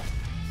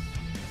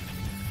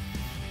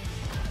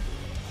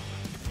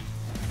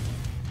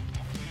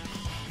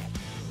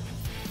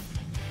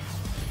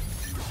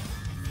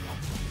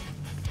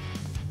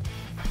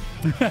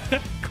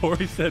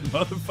 Corey said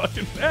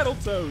motherfucking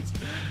Battletoads.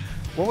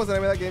 What was the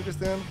name of that game just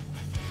then?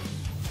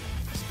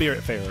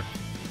 Spiritfarer.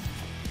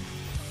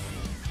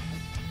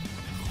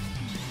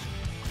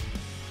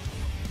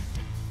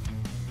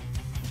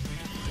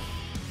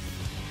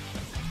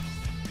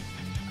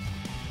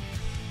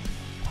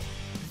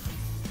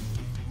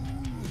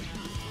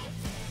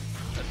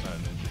 That's not a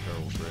Ninja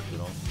Turtles rip at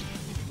all.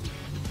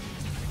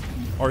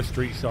 Or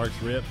Street Sharks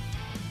rip.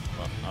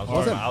 I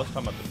was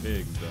talking about the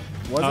pigs,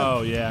 though.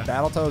 Wasn't yeah.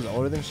 Battletoads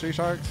older than Street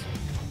Sharks?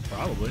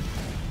 Probably.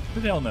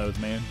 Who the hell knows,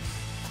 man?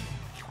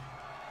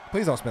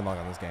 Please don't spend long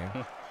on this game.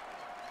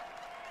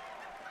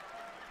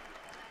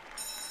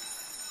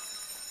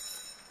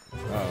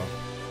 Oh.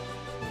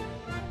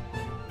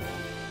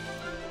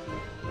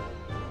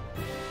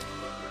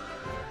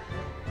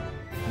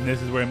 And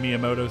this is where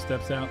Miyamoto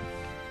steps out.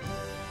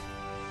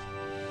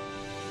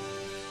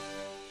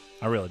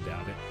 I really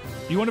doubt it.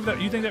 You wonder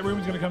if you think that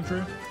rumor's gonna come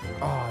true?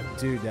 Oh,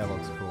 dude, that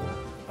looks cool.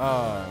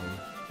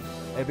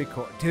 It'd be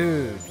cool,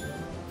 dude.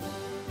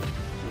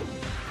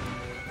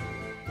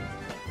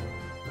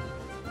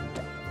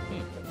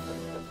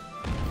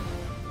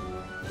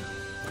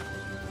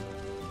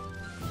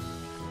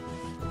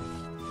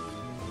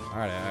 All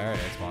right,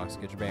 Xbox,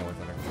 get your bandwidth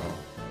under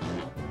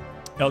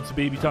control.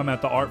 LTB, you talking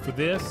about the art for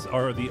this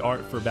or the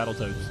art for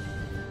Battletoads?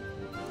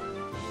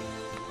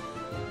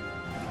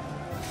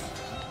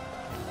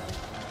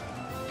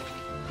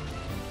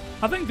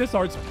 I think this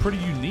art's pretty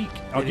unique.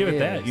 I'll give it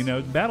that. You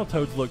know,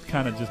 Battletoads looked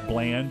kind of just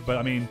bland, but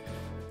I mean,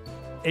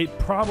 it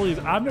probably is.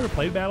 I've never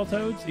played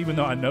Battletoads, even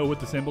though I know what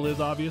the symbol is,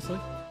 obviously.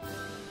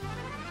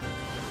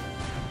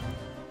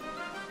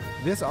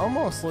 This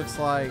almost looks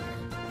like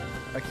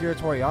Akira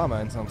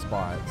Toriyama in some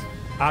spots.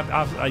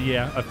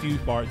 Yeah, a few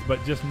parts,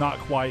 but just not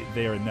quite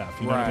there enough.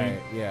 You know what I mean?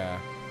 Yeah.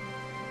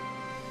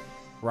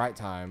 Right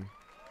time.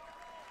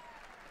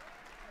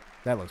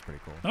 That looks pretty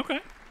cool. Okay.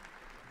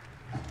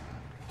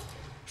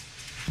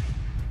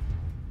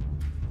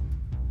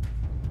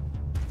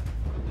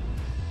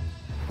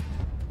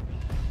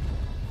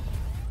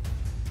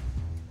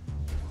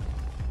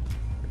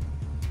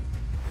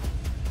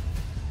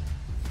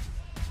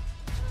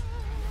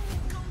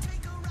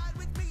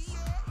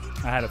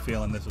 I had a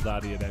feeling this was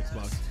ID at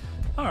Xbox.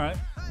 All right.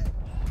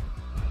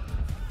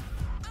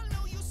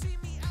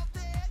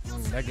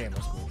 That game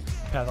was cool.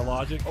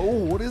 Pathologic.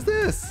 Oh, what is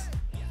this?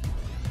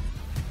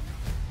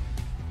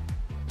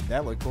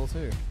 That looked cool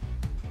too.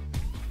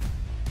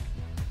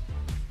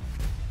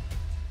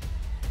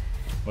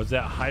 Was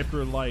that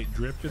Hyperlight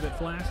Drifter that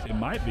flashed? It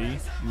might be.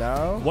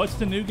 No. What's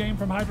the new game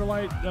from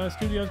Hyperlight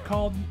Studios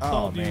called?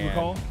 Oh, Do you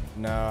recall?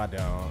 No, I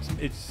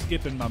don't. It's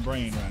skipping my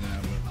brain right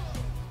now. But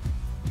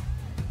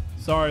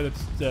sorry that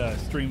the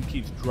stream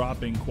keeps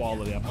dropping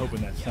quality. I'm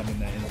hoping that's something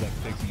that ends up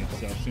fixing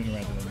itself sooner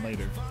rather than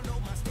later.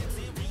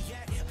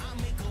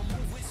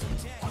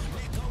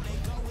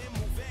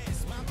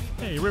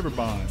 Hey,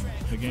 Riverbond,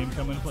 the game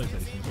coming to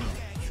PlayStation as well.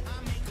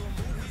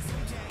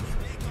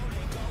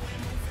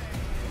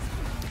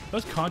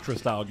 Those Contra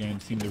style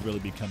games seem to really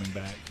be coming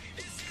back.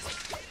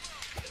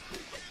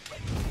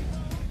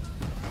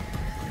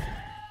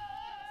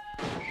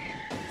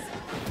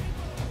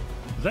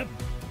 Is that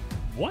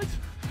what?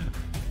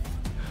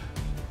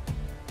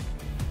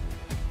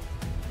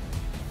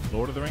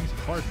 Lord of the Rings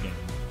card game.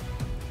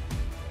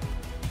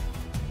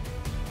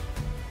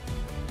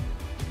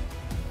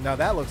 Now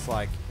that looks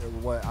like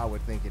what I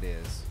would think it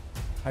is.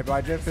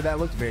 Hyperlight Drifter, that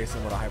looks very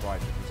similar to Hyperlight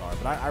Drifters are,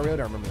 but I really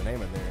don't remember the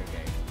name of their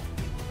game.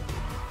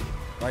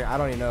 Like, I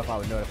don't even know if I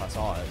would know it if I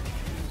saw it.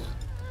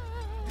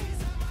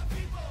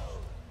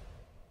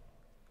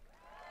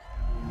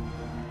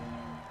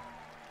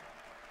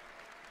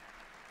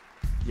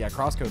 Yeah,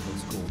 Crosscode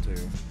looks cool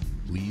too.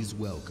 Please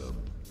welcome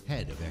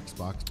head of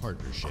Xbox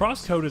Partnership.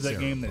 Crosscode is that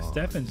game that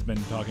Stefan's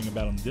been talking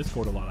about on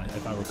Discord a lot,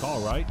 if I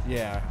recall, right?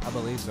 Yeah, I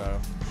believe so.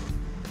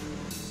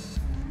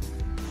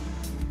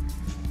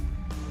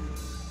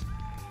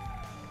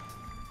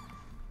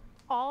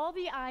 All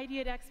the ID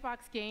at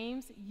Xbox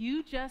games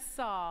you just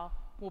saw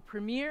will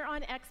premiere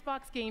on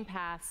Xbox Game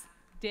Pass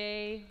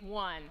day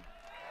 1.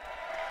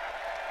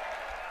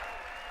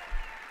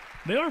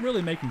 They are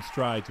really making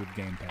strides with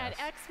Game Pass.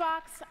 At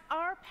Xbox,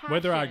 our passion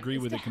Whether I agree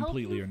is with to it help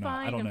completely you or not,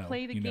 I find don't and know.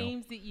 play the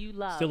games that you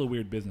love. Still a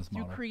weird business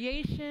model. Through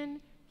creation,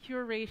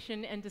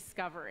 curation, and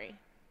discovery.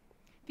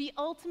 The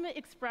ultimate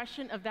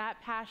expression of that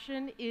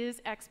passion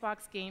is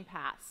Xbox Game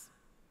Pass.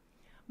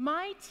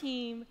 My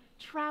team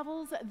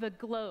travels the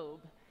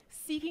globe,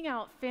 seeking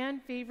out fan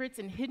favorites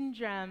and hidden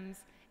gems,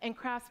 and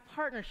crafts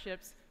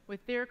partnerships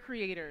with their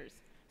creators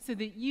so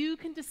that you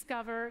can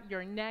discover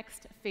your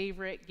next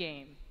favorite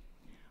game.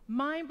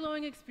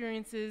 Mind-blowing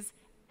experiences,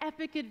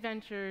 epic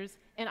adventures,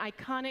 and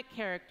iconic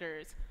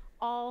characters,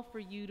 all for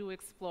you to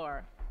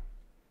explore.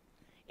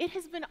 It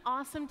has been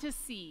awesome to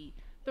see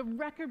the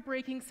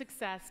record-breaking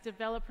success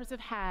developers have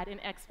had in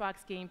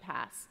Xbox Game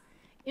Pass,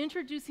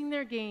 introducing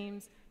their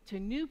games to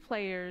new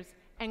players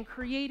and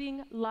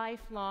creating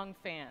lifelong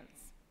fans.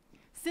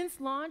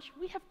 Since launch,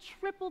 we have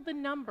tripled the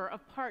number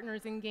of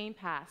partners in Game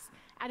Pass,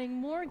 adding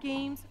more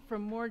games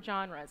from more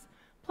genres,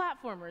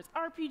 platformers,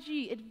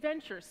 RPG,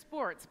 adventure,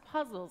 sports,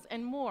 puzzles,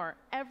 and more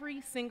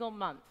every single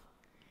month.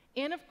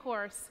 And of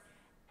course,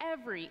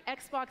 every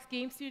Xbox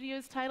Game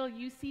Studios title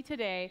you see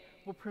today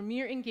will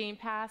premiere in Game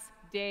Pass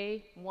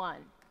day 1.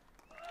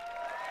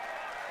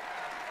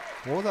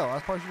 What was that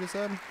last part you just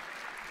said?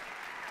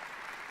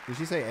 Did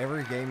she say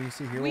every game you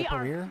see here will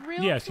premiere?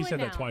 Yeah, she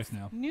said that twice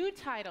now. New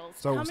titles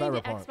So coming to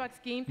Cyberpunk.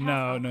 Xbox Game Pass No,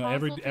 on no,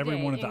 console every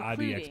today, one at the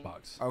ID including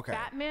Xbox. Okay.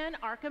 Batman: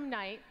 Arkham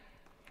Knight,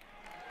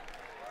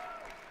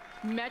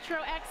 Metro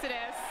Exodus,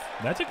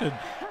 That's a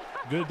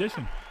good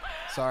addition.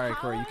 Sorry,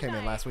 Corey, you came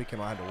in last week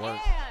and I had to work.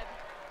 and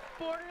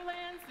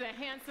Borderlands: The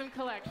Handsome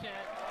Collection.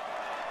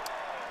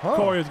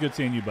 Corey, it was good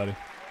seeing you, buddy.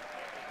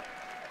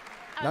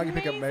 Now you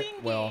can pick up, Amazing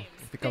well, games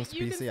if it comes that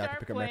to you PC, I can start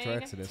pick up Metro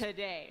playing Exodus.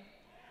 today.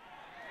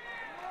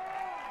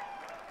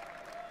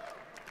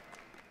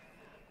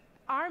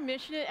 Our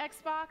mission at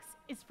Xbox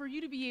is for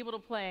you to be able to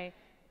play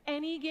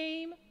any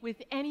game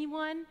with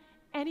anyone,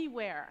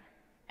 anywhere.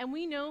 And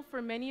we know for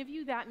many of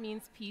you that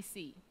means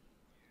PC.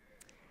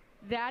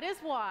 That is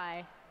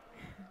why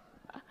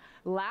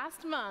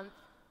last month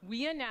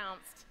we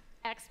announced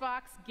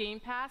Xbox Game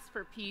Pass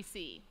for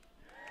PC.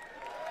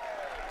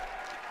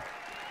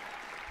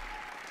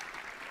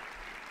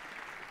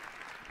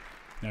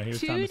 Now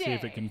here's time to see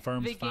if it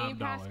confirms the Game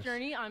Pass $5.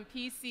 journey on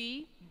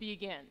PC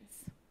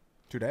begins.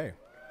 Today.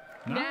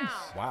 Now,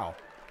 Wow.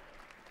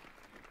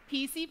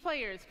 PC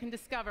players can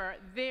discover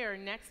their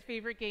next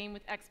favorite game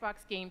with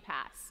Xbox Game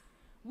Pass.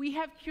 We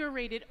have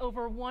curated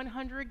over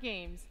 100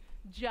 games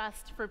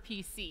just for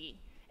PC,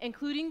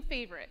 including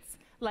favorites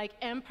like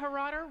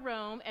Imperator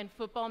Rome and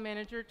Football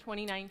Manager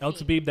 2019.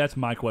 L2B, that's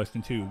my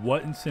question too.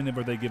 What incentive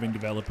are they giving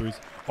developers?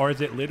 Or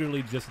is it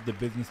literally just the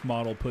business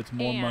model puts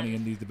more And money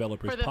in these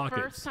developers' for the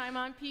pockets? first time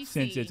on PC,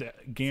 since it's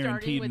guaranteed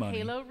starting with money.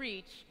 Halo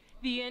Reach,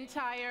 the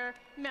entire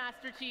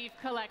Master Chief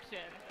Collection.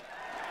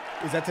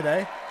 Is that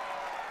today?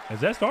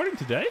 Is that starting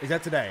today? Is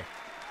that today?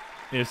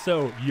 If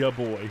so, yeah,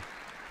 boy.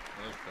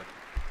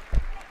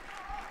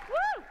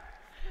 Woo!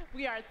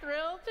 We are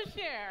thrilled to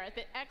share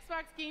the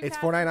Xbox Game It's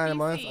Pass $4.99 a PC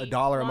month,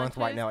 $1 a month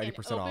right now, launches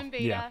 80% in off. open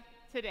beta Yeah.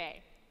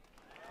 today.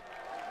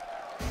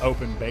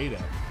 Open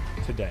beta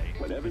today.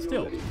 But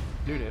still.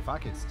 Dude, if I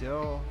could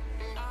still...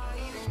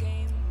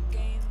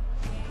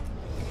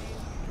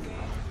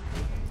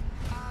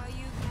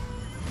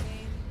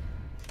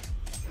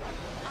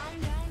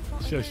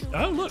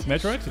 Oh, look,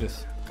 Metro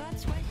Exodus.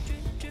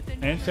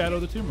 And Shadow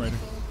of the Tomb Raider.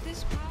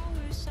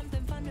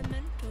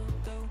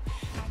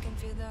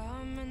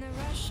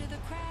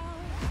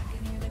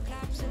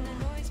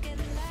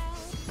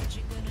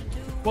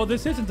 Well,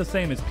 this isn't the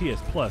same as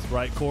PS Plus,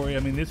 right, Corey? I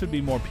mean, this would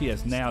be more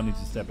PS Now needs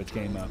to step its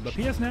game up. But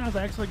PS Now has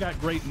actually got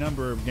great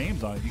number of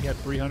games on it. You got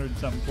 300 and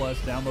something plus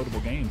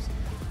downloadable games.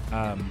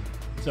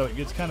 So it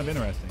gets kind of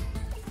interesting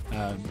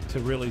to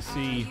really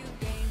see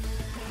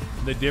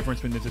the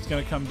difference in this. It's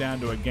going to come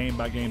down to a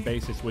game-by-game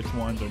basis, which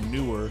ones are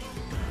newer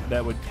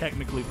that would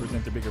technically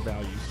present the bigger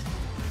values.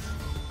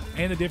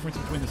 And the difference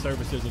between the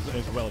services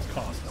as well as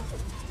cost.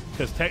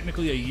 Because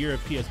technically a year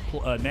of PS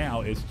Now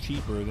is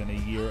cheaper than a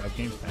year of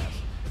Game Pass.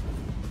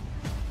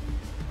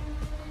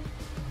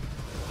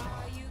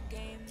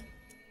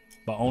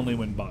 But only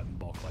when bought in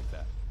bulk like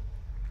that.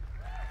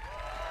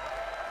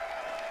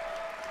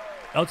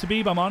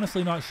 L2B, I'm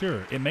honestly not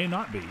sure. It may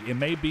not be. It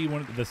may be one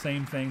of the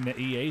same thing that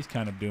EA's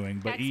kind of doing,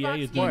 but Xbox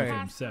EA is doing it Game for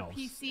Pass for themselves,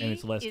 PC and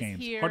it's less is games.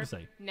 here Hard to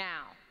say.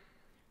 Now.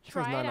 It says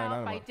Try it out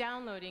 $9.99 by a month.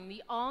 downloading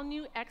the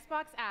all-new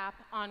Xbox app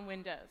on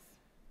Windows.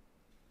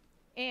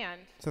 And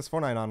It says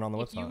 $4.99 on the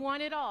if you website.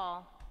 want it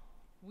all,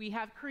 we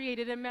have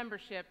created a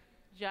membership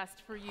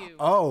just for you.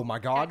 Oh my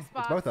God. It's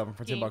Xbox both of them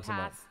for $10 Game a month.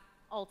 Pass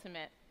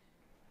Ultimate.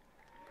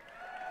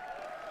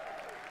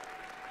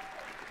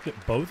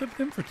 Get both of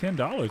them for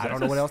 $10. I don't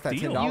know what else that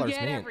 $10 You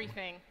get meant.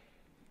 everything.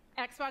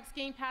 Xbox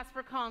Game Pass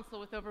for console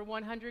with over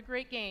 100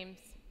 great games,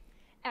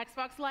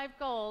 Xbox Live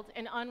Gold,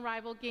 an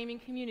unrivaled gaming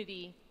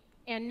community,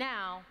 and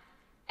now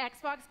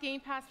Xbox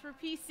Game Pass for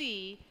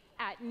PC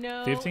at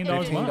no $15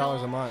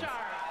 $15 a month.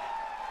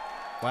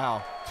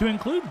 Wow. To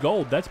include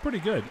gold, that's pretty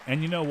good.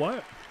 And you know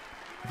what?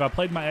 If I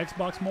played my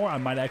Xbox more, I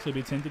might actually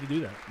be tempted to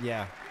do that.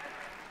 Yeah.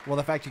 Well,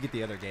 the fact you get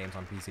the other games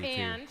on PC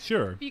and too.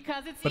 Sure.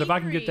 Because it's but if I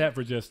can get that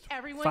for just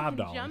everyone $5,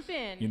 can jump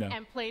in you know.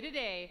 and play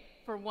today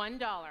for $1.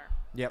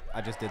 Yep,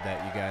 I just did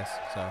that, you guys.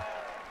 So,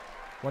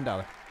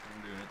 $1.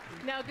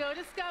 Now go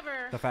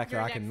discover The fact that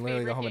your I can next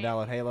literally go favorite home and game.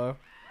 download Halo.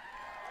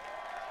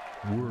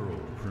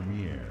 World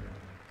premiere.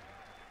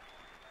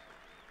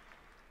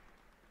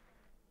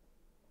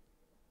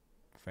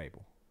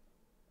 Fable.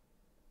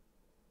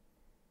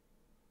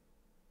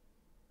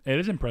 It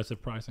is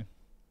impressive pricing.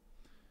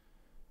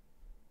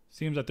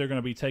 Seems like they're going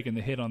to be taking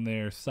the hit on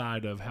their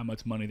side of how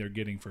much money they're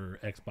getting for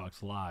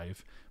Xbox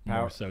Live,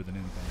 more so than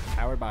anything.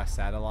 Powered by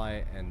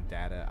satellite and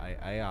data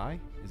AI?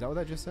 Is that what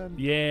that just said?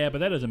 Yeah, but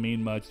that doesn't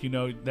mean much. You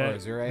know, that,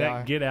 Azure AI?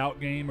 that Get Out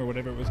game or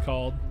whatever it was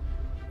called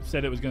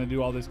said it was going to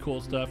do all this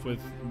cool stuff with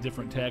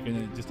different tech, and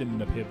it just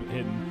ended up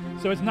hidden.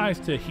 So it's nice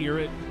to hear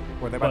it.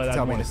 Were they about to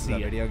tell me this is a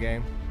it. video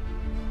game?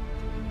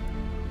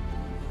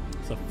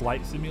 It's a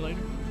flight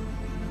simulator.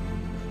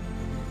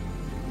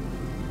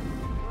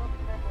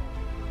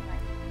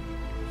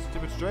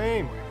 Stupid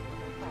stream.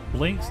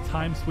 Blink's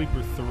Time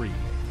Sweeper 3.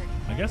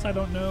 I guess I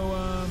don't know.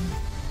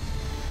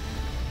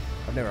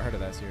 I've never heard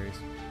of that series.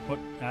 What?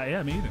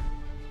 Yeah, me either.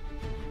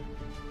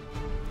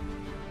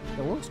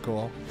 It looks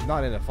cool.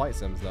 Not into flight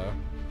sims though.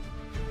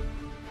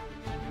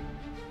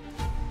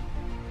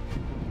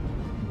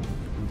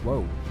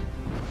 Whoa.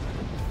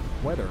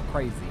 Weather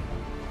crazy.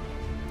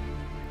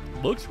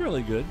 Looks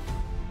really good.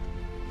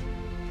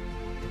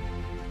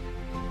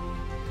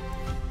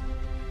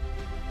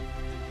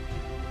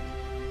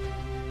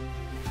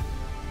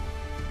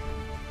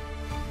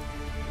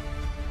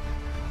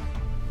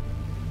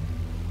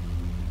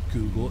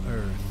 Google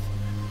Earth.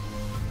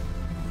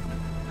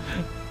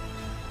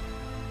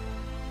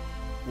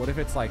 What if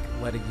it's like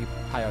letting you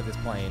pilot this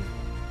plane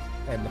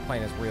and the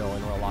plane is real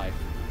in real life?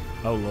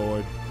 Oh,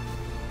 Lord.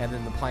 And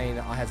then the plane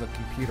has a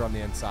computer on the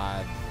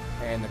inside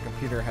and the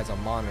computer has a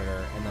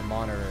monitor and the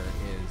monitor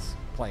is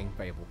playing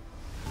Fable.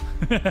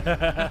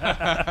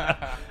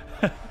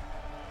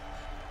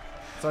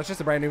 So it's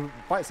just a brand new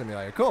flight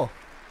simulator. Cool.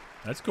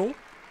 That's cool.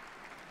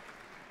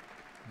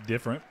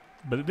 Different,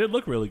 but it did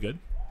look really good.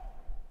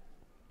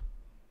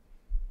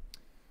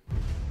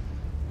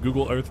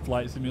 Google Earth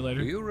Flight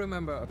Simulator. Do you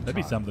remember a That'd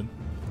be time something.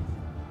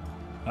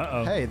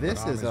 Uh-oh. Hey,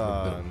 this when is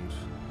armies were built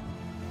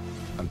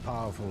and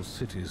powerful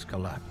cities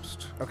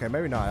collapsed? Okay,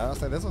 maybe not. I'll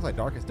say this looks like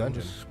Darkest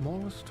Dungeon. The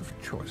smallest of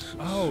choices.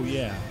 Oh,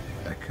 yeah.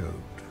 Echoed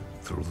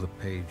through the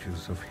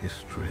pages of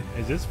history.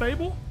 Is this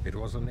Fable? It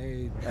was an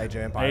age of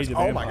Empires. Age of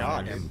Oh my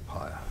Empires. God.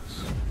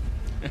 Empires.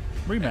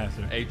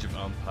 Remaster. Age of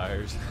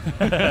Umpires.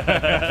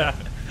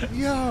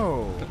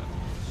 Yo.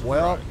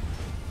 Well,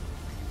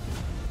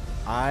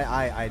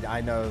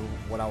 I know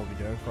what I will be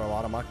doing for a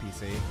lot of my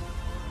PC.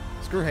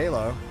 Screw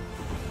Halo.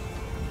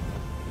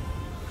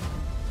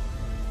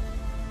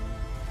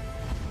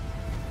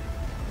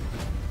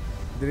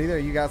 Did either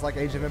of you guys like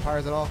Age of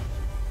Empires at all?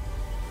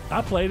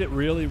 I played it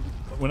really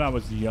when I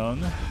was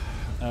young,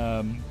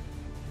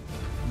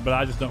 but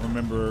I just don't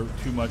remember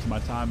too much of my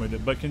time with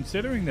it. But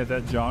considering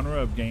that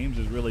genre of games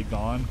is really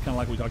gone, kind of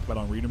like we talked about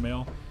on Reader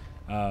Mail,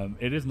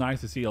 it is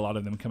nice to see a lot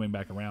of them coming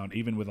back around,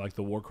 even with like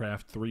the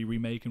Warcraft 3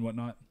 remake and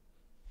whatnot.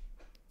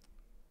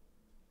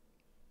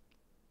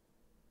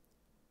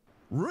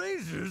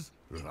 Razors?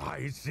 I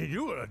ain't seen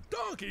you in a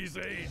donkey's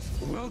age.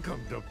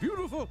 Welcome to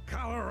beautiful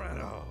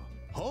Colorado.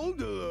 Home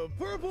to the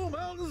Purple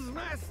Mountains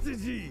Master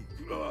G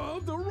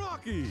of the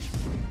Rockies.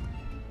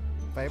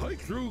 Hike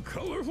through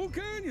colorful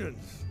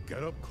canyons.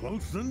 Get up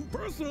close and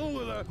personal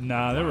with a...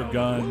 Nah, there were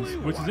guns,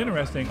 which is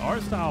interesting.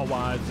 Art style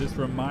wise, this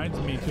reminds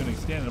me to an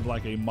extent of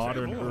like a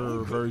modern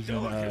version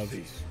of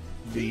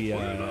the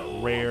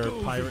Rare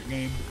pirate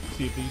game,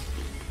 Sea of Thieves.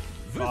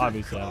 Well,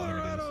 obviously, I don't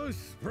know what it Colorado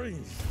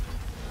Springs.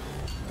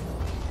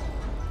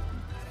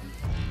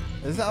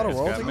 Is this Outer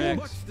Worlds again?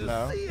 Much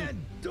to see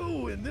and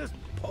do in this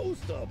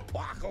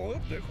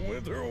post-apocalyptic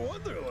winter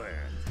wonderland.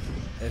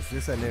 Is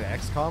this a new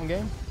XCOM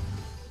game?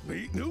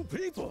 Meet new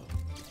people.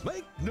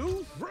 Make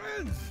new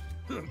friends.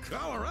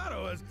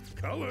 Colorado has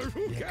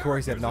colorful Yeah,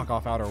 Corey said knock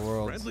off Outer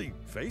Worlds. friendly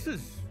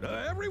faces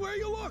everywhere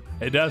you look.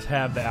 It does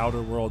have the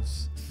Outer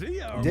Worlds.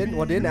 Didn't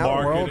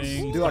Outer Worlds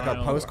marketing do like a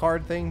style.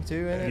 postcard thing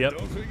too in it? Yep.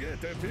 Don't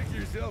forget to pick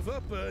yourself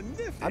up a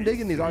nifty I'm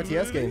digging these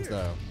RTS souvenir. games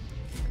though.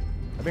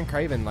 I've been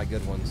craving like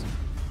good ones.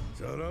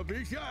 So don't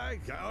be shy.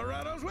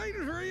 Colorado's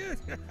waiting for you.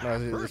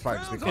 No, it's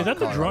probably just Is that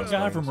the drunk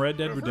guy from Red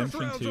Dead First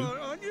Redemption round's 2?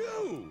 on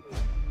you.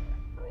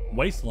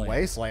 Wasteland.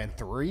 Wasteland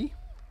 3?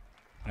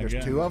 There's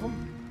guess. 2 of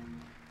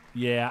them?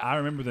 Yeah, I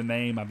remember the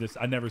name.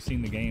 I've never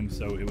seen the game,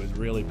 so it was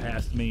really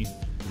past me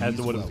as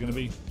to what it was going to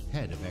be.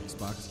 Head of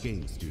Xbox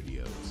Game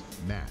Studios,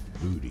 Matt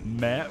Booty.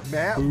 Matt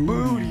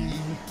Booty.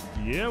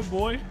 Yeah,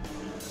 boy.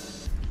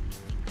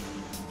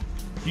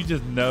 You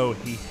just know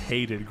he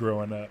hated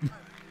growing up.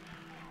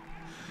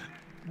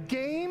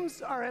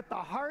 Games are at the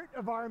heart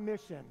of our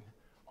mission.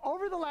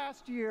 Over the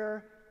last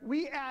year,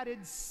 we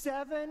added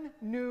 7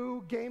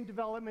 new game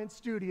development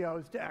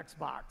studios to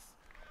Xbox.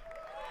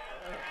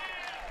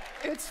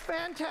 It's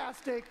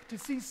fantastic to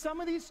see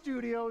some of these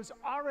studios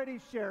already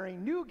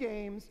sharing new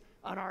games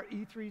on our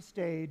E3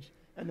 stage,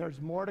 and there's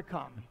more to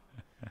come.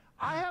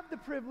 I have the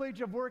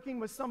privilege of working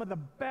with some of the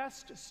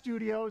best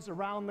studios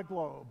around the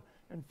globe.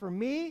 And for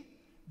me,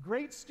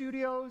 great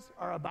studios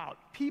are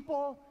about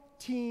people,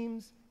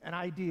 teams, and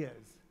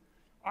ideas.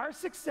 Our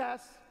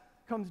success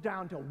comes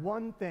down to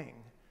one thing: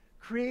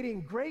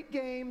 creating great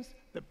games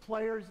that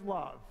players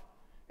love.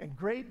 And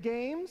great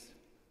games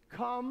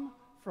come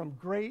from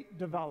great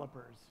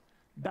developers.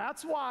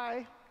 That's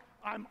why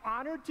I'm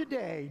honored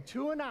today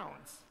to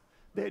announce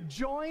that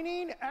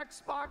joining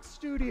Xbox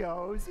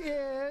Studios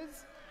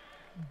is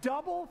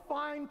Double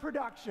Fine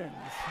Productions.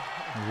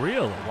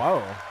 Really?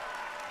 Whoa.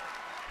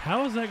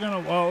 How is that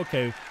going to... Oh,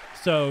 okay.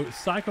 So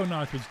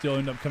Psychonauts would still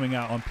end up coming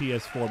out on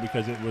PS4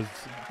 because it was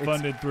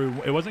funded through...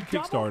 It wasn't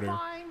Kickstarter,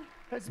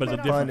 but it's a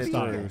different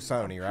style. Through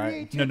Sony,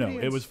 right? No,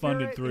 it was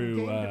funded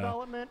through...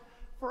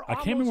 I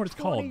can't remember what it's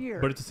called,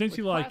 but it's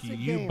essentially like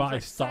you buy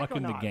stock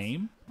in the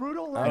game,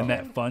 and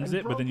that funds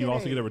it, but then you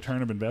also get a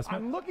return of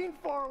investment. I'm looking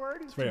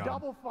forward to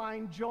Double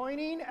Fine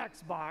joining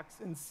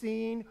Xbox and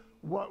seeing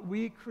what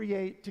we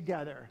create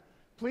together.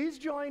 Please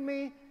join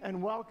me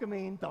in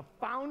welcoming the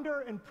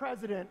founder and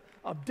president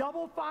of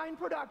Double Fine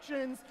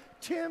Productions,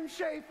 Tim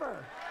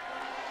Schafer.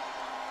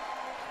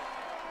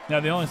 Now,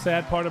 the only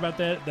sad part about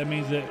that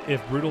means that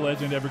if Brutal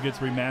Legend ever gets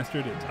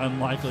remastered, it's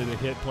unlikely to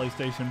hit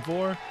PlayStation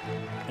 4.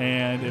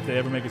 And if they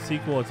ever make a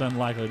sequel, it's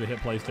unlikely to hit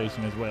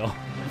PlayStation as well.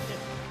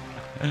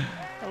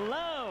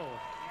 Hello.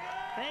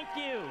 Thank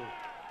you.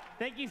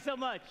 Thank you so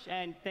much.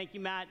 And thank you,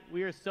 Matt.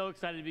 We are so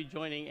excited to be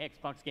joining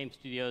Xbox Game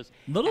Studios.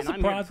 Little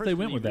surprised they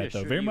went with that,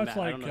 though. Very much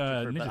like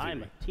Ninja Theory.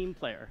 I'm a team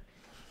player.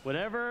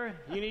 Whatever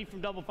you need from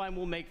Double Fine,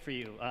 we'll make for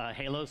you.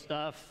 Halo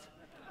stuff,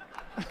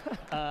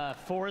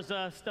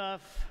 Forza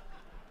stuff,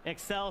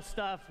 Excel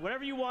stuff,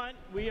 whatever you want,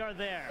 we are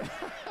there.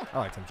 I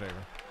like Tim Schafer.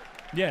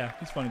 Yeah,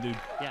 he's a funny dude.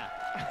 Yeah.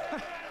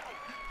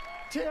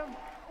 Tim,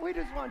 we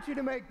just want you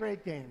to make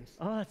great games.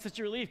 Oh, that's such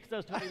a relief because I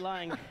was totally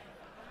lying.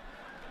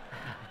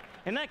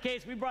 In that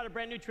case, we brought a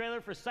brand new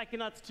trailer for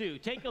Psychonauts 2.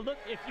 Take a look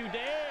if you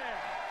dare.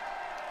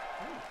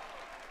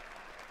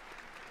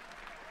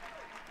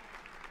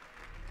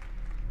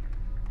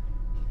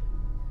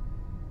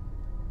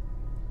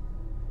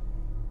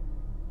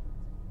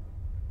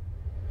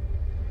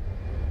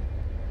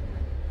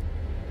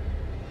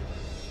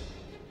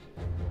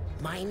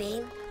 My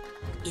name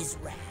is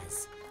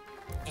Raz,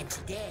 and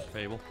today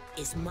Fable.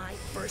 is my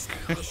first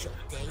official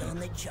day on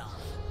the job.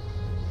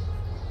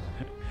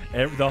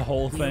 The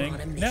whole thing.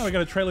 Now we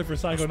got a trailer for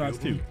Psychonauts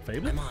 2.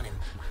 Fable?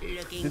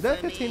 Did that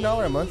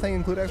 $15 a month thing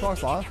include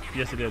Xbox Live?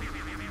 Yes, it did.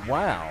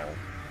 Wow.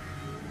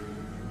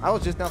 I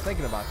was just now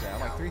thinking about that.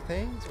 I'm like, 3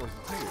 things or is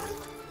it 2?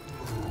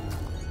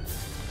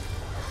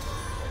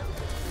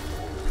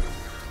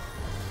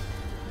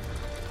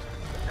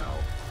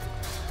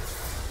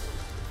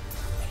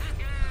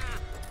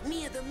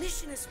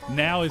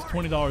 Now it's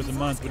 $20 a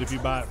month, but if you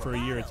buy it for a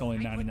year, it's only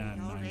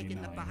 $99.99.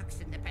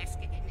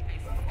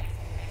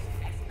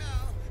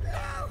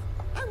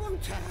 I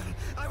won't tell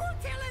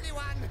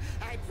anyone.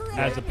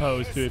 As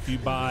opposed to if you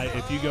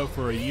go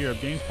for a year of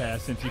Game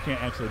Pass, since you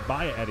can't actually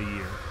buy it at a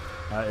year,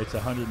 it's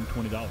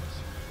 $120.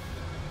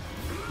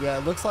 Yeah,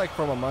 it looks like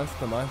from a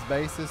month-to-month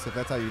basis, if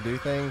that's how you do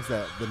things,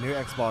 that the new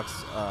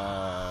Xbox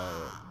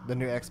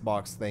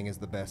thing is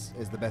the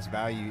best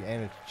value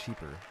and it's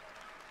cheaper.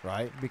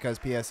 Right? Because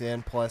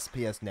PSN plus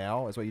PS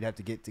Now is what you'd have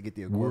to get the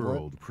equivalent.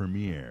 World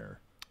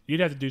premiere. You'd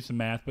have to do some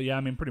math, but yeah,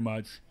 I mean, pretty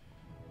much.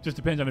 Just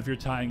depends on if you're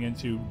tying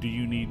into, do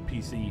you need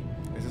PC?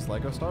 Is this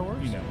Lego Star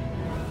Wars? You know.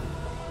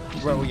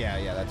 Well,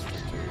 yeah, that's true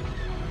too.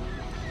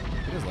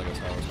 It is Lego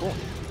Star Wars. Cool.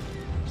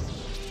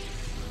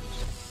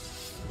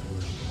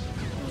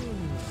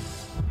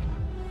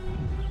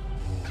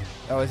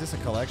 Oh, is this a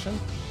collection?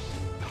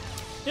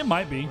 It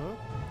might be.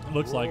 It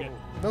looks like it.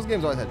 Those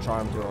games always had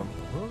charm to them.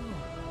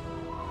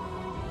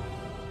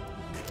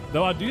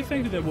 Though I do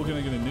think that we're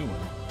going to get a new one.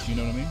 You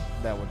know what I mean?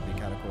 That would be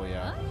kind of cool,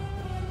 yeah.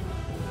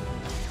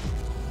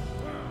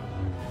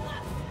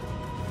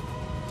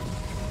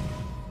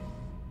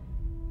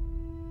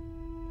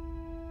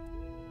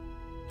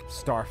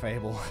 Star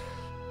Fable.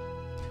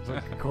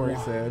 Like Corey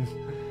said.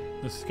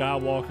 The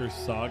Skywalker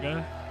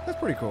Saga. That's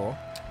pretty cool.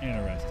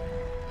 Interesting.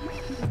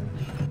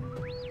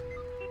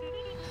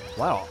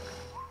 Wow.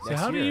 So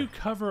how do you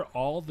cover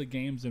all the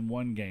games in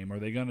one game? Are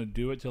they going to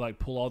do it to like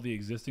pull all the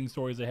existing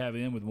stories they have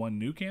in with one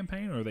new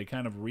campaign, or are they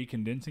kind of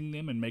recondensing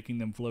them and making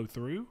them flow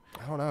through?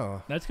 I don't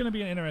know. That's going to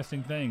be an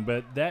interesting thing,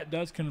 but that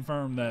does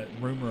confirm that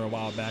rumor a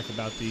while back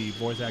about the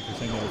voice actor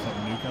saying there was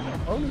something new coming.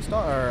 Oh, new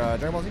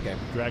Dragon Ball Z game.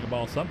 Dragon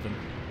Ball something.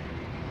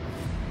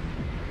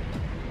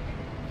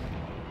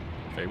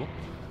 Fable?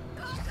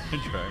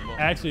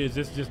 Actually, is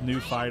this just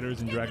new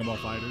fighters and Dragon Ball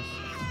Fighters?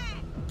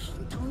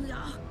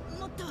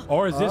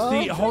 Or is this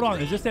the? Hold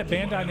on, is this that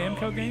Bandai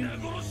Namco game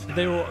that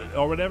they were,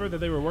 or whatever that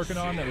they were working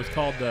on that was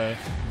called the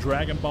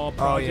Dragon Ball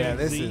Project Oh yeah,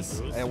 this Z?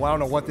 is. Well, I don't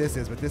know what this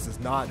is, but this is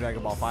not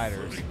Dragon Ball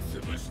Fighters.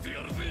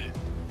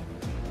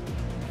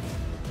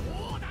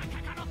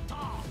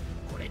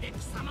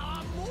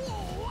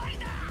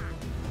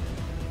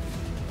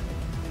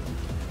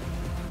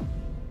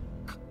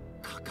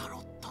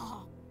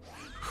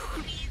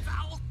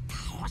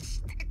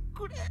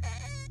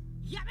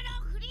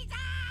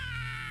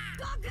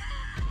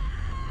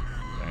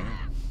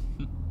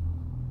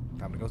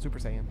 Time to go Super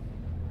Saiyan.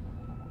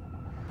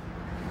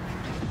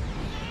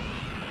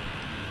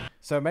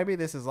 So maybe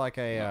this is like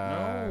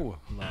a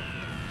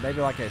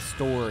maybe like a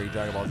story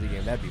Dragon Ball Z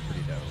game. That'd be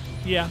pretty dope.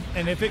 Yeah,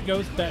 and if it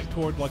goes back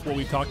toward like what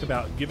we talked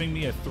about, giving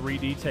me a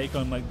 3D take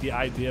on like the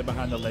idea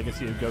behind the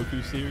Legacy of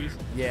Goku series.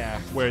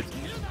 Yeah. Where it's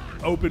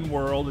open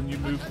world and you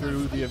move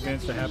through the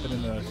events that happen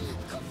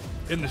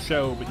in the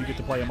show, but you get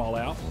to play them all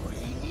out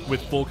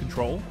with full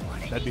control.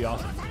 That'd be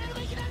awesome.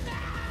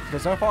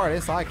 But so far it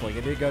is cycling.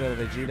 It did go to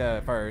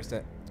Vegeta first.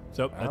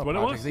 So that's what it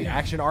was. Z,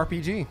 action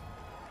RPG.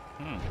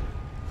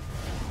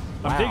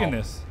 I'm digging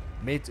this.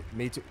 Me too.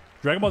 Me too.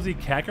 Dragon Ball Z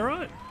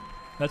Kakarot?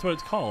 That's what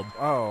it's called.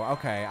 Oh,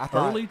 okay. I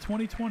thought early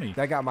 2020.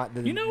 That got my.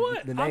 You know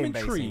what? The I'm name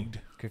intrigued.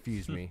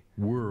 Confused me.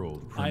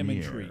 World premiere. I'm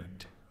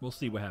intrigued. We'll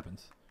see what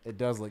happens. It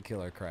does look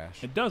killer,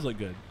 Crash. It does look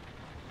good.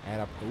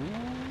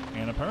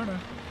 Annapurna.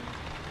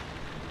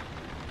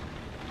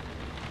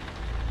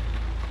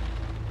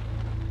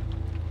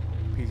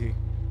 PT.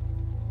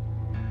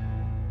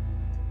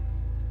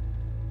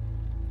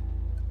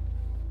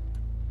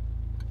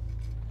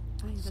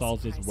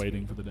 Saul's just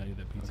waiting for the day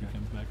that PC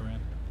comes back around.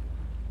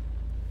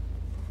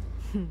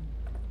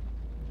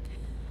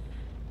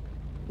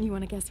 You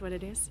want to guess what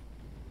it is?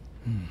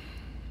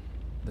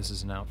 This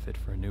is an outfit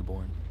for a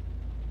newborn.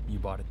 You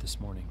bought it this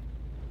morning.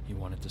 You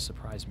wanted to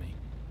surprise me.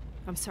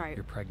 I'm sorry.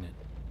 You're pregnant.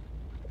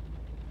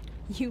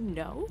 You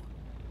know?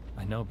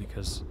 I know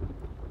because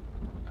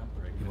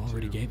you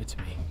already gave it to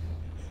me.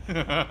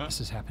 This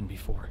has happened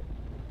before.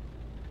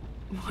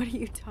 What are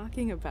you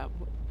talking about?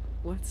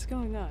 What's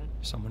going on?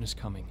 Someone is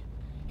coming.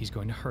 He's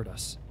going to hurt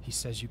us. He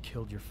says you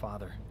killed your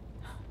father.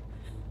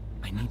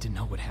 I need to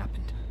know what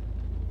happened.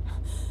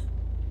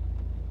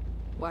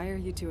 Why are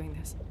you doing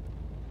this?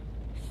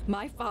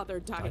 My father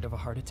died of a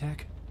heart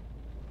attack?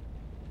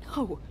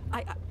 No,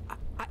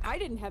 I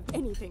didn't have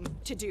anything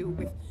to do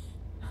with...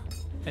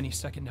 Any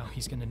second now,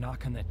 he's gonna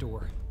knock on that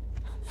door.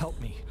 Help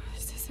me.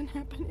 This isn't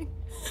happening.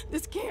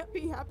 This can't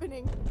be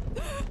happening.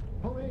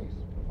 Police,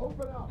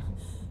 open up.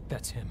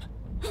 That's him.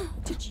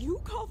 Did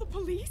you call the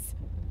police?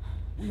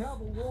 We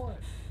have a warrant.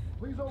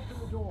 Please open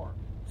the door.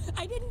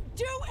 I didn't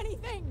do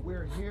anything.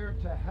 We're here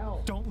to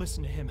help. Don't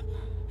listen to him.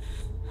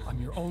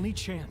 I'm your only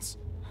chance.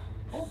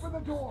 Open the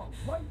door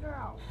right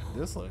now.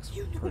 This looks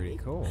pretty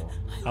cool.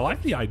 I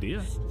like the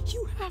idea.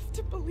 You have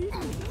to believe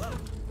me.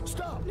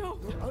 Stop. No.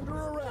 You're under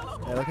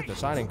arrest. Hey, look at the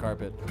shining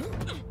carpet.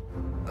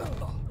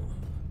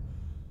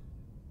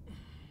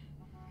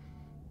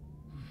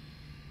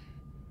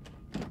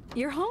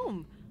 You're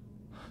home.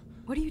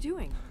 What are you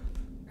doing?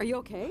 Are you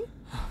okay?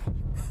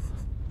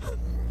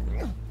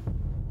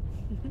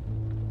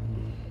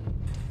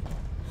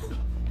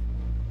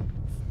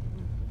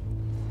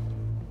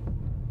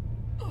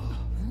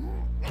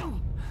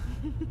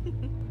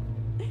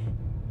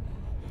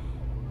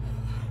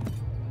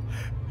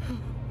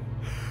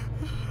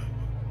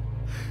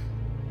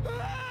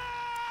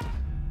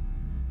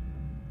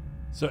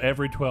 So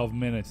every 12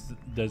 minutes,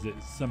 does it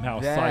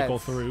somehow cycle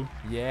through?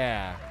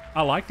 Yeah.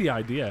 I like the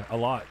idea a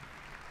lot.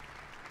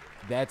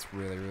 That's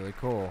really, really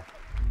cool.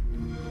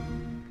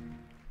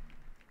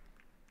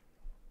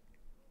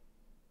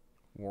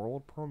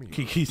 World premiere.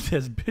 Kiki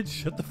says, bitch,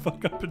 shut the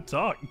fuck up and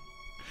talk.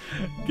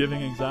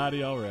 Giving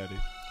anxiety already.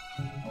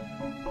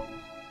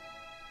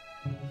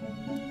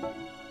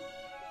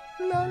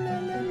 La, la,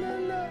 la, la,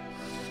 la.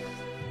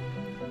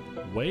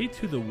 Way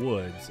to the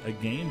Woods, a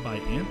game by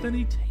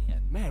Anthony Tan.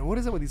 Man, what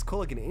is it with these cool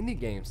looking indie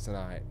games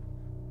tonight?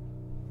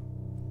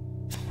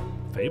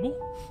 Fable?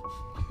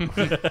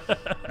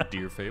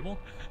 Dear Fable?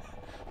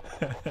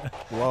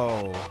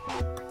 Whoa.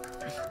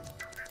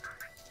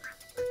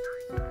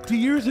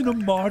 Deers in a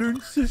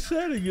modern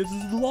setting. This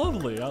is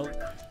lovely. Now,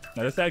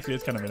 this actually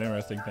is kind of an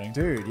interesting thing.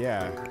 Dude,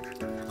 yeah.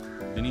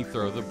 Then you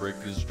throw the brick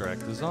to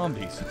distract the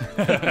zombies.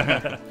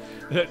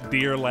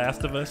 Dear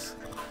Last of Us.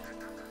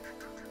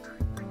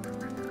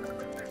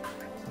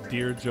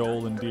 Dear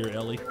Joel and Dear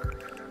Ellie.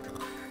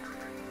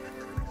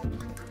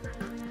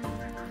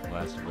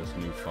 Last of Us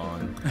New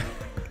Fawn.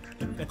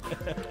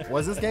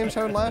 Was this game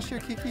shown last year,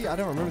 Kiki? I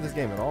don't remember this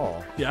game at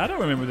all. Yeah, I don't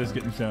remember this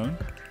getting shown.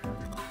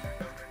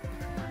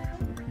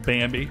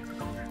 Bambi.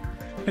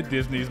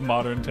 Disney's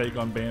modern take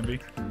on Bambi.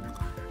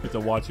 Get to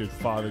watch your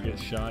father get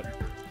shot.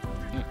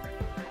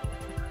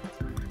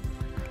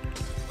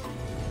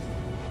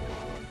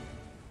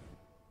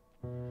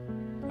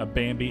 A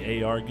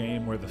Bambi AR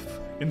game where the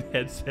fucking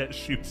headset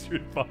shoots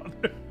your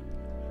father.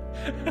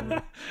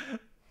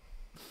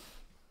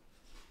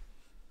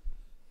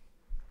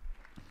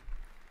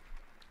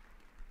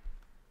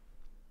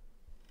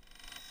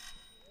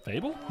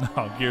 Fable?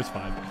 No, Gears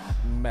 5.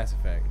 Mass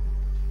Effect.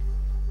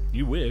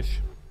 You wish.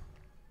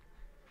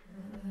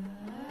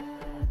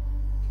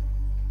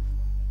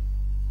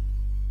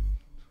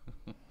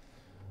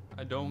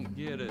 I don't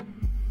get it.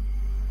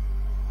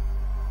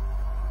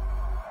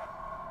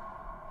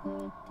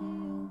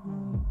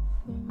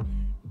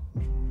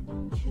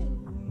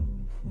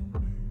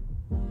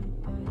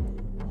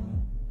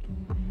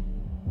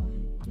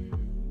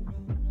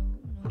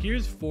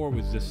 Gears 4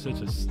 was just such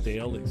a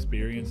stale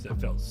experience that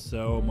felt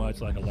so much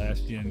like a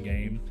last-gen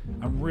game.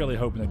 I'm really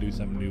hoping they do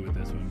something new with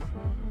this one.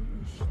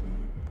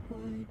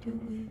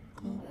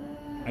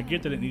 I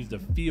get that it needs to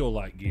feel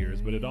like Gears,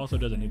 but it also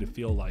doesn't need to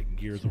feel like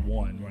Gears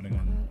 1 running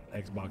on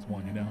Xbox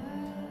One, you know?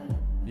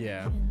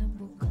 Yeah.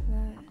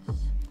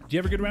 Did you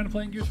ever get around to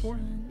playing Gears 4?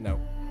 No.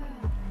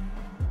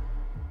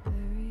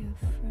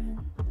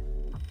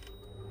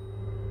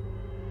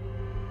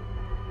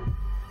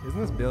 Isn't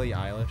this Billie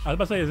Eilish? I was about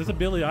to say, is this a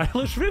Billie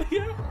Eilish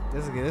video?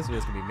 This is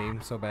just gonna be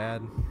memed so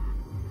bad.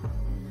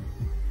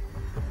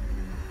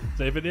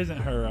 So if it isn't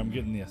her, I'm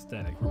getting the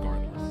aesthetic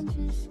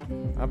regardless.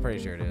 I'm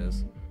pretty sure it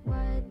is.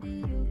 Why do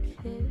you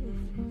care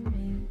for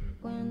me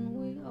when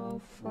we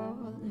all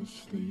fall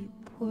asleep?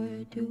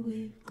 Where do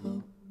we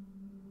go?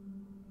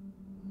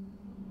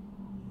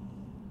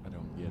 I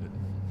don't get it.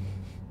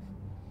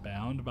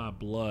 Bound by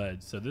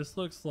Blood. So this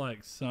looks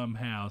like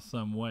somehow,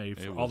 some way,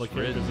 for all the was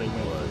characters they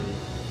went through.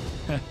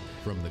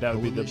 From the that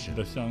would be Coalition,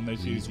 the song they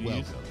choose to use.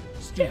 welcome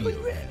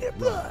Studio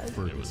Head Rob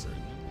Ferguson.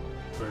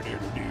 Is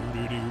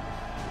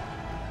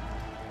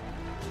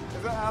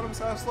that Adam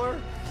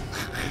Sessler?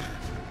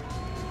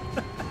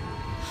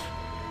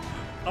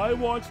 I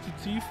watched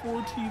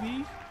T4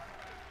 TV.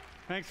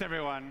 Thanks,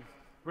 everyone.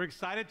 We're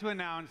excited to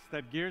announce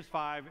that Gears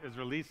 5 is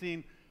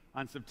releasing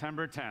on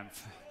September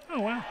 10th. Oh,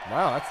 wow.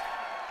 Wow, that's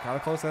kind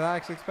of closer than I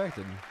actually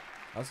expected.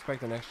 I was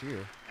expecting next year.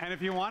 And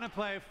if you want to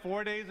play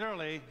 4 days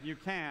early, you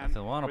can. If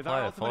you want to with play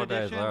our it Ultimate 4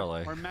 days Edition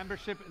early. Or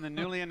membership in the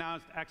newly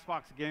announced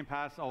Xbox Game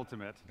Pass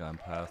Ultimate. Game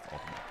Pass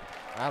Ultimate.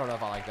 I don't know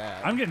if I like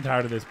that. I'm getting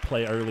tired of this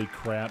play early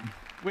crap.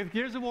 With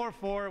Gears of War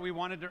 4, we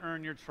wanted to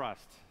earn your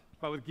trust.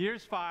 But with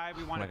Gears 5,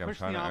 we want Like to I'm push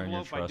the trying to earn your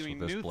envelope by trust doing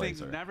with this new things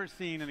blazer. never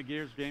seen in a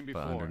Gears game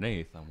before. But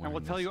underneath, I'm and wearing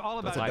we'll tell this- you all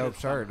about That's it. a dope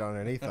shirt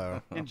underneath, though.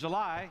 In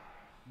July,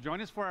 join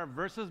us for our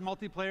Versus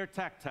multiplayer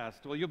tech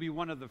test, where you'll be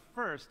one of the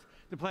first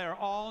to play our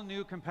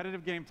all-new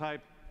competitive game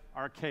type,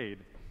 Arcade.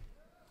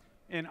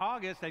 In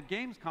August, at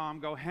Gamescom,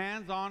 go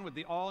hands-on with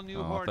the all-new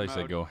Oh, I Horde thought you said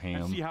mode go and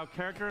ham. see how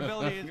character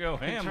abilities Go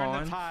can ham turn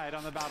on. the tide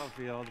on the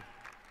battlefield.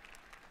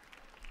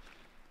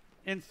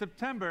 In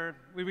September,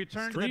 we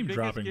return to the Stream biggest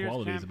dropping Gears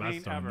quality is about to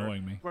campaign start ever,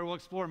 annoying me. where we'll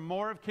explore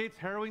more of Kate's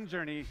harrowing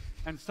journey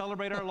and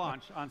celebrate our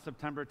launch on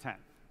September 10th.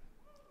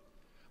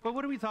 But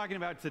what are we talking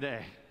about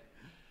today?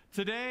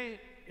 Today,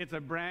 it's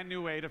a brand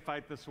new way to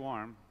fight the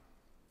swarm.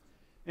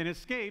 In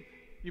Escape,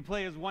 you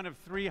play as one of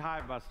 3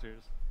 hive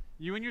busters.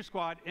 You and your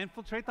squad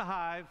infiltrate the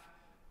hive,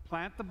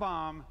 plant the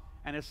bomb,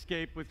 and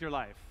escape with your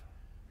life.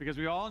 Because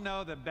we all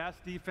know that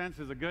best defense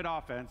is a good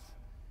offense.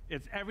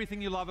 It's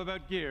everything you love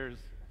about Gears,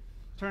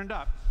 turned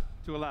up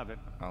to 11.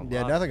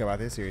 Yeah, nothing about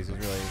this series has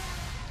really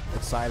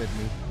excited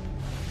me.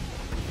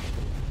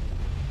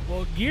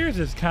 Well, Gears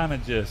has kind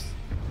of just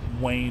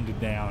waned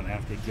down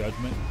after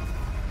Judgment,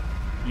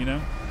 you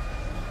know?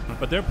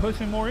 But they're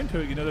pushing more into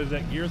it. You know, there's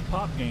that Gears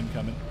Pop game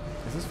coming.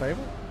 Is this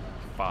Fable?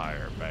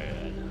 Fire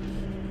bad.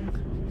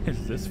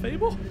 Is this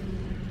Fable?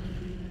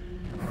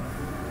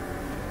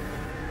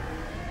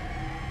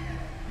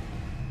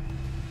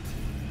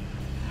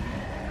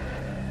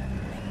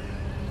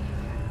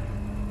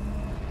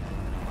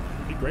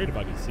 It'd be great if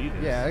I could see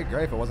this. Yeah, it'd be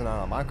great if it wasn't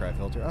on a Minecraft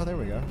filter. Oh, there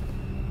we go.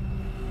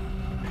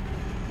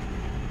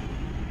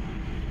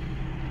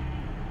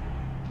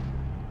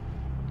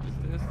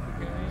 Is this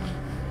the game?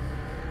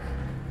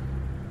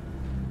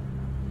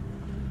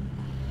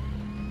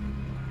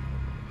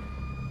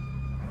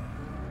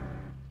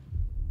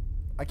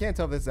 I can't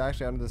tell if this is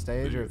actually under the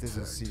stage or if this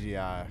is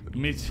CGI.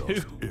 Me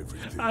too.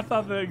 I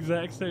thought the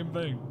exact same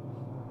thing.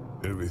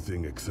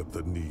 Everything except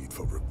the need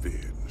for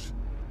revenge.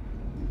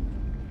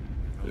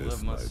 I This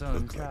love my might son,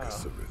 look like Kyle. a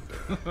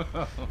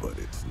surrender, but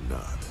it's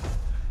not.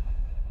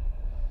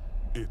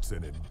 It's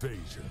an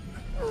invasion.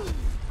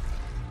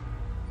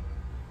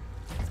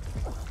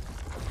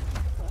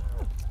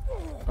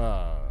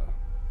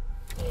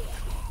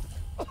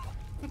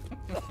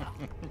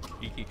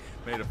 He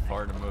made a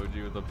fart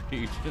emoji with a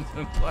peach and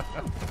then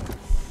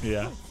laughed.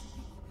 Yeah.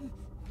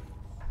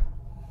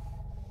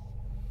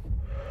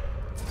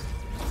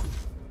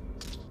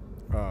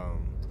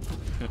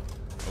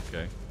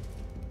 Okay.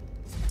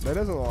 That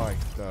doesn't look like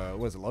the,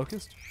 was it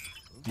Locust?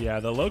 Yeah,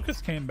 the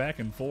Locust came back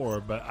in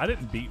 4, but I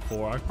didn't beat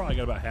 4. I probably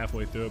got about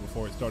halfway through it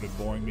before it started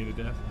boring me to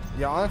death.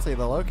 Yeah, honestly,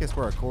 the Locusts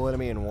were a cool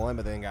enemy in 1,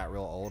 but then got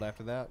real old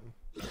after that.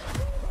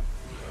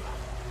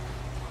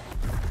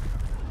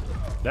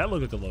 That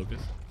looked at the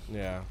Locust.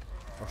 Yeah,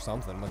 or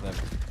something with it.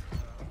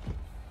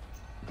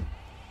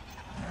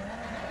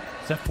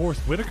 Is that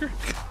Forrest Whitaker?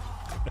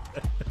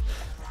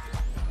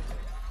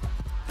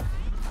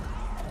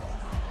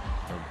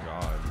 Oh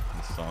God,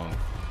 the song.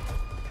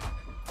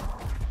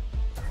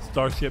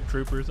 Starship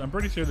Troopers. I'm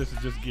pretty sure this is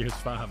just Gears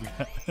 5.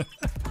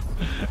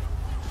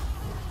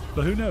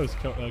 But who knows?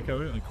 Corey.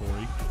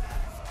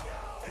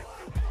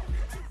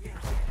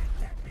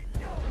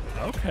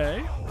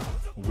 Okay.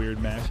 Weird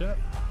mashup.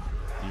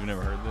 You've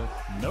never heard this?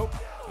 Nope.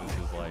 This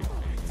is like 8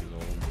 years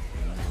old,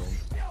 9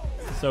 years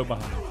old. So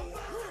behind.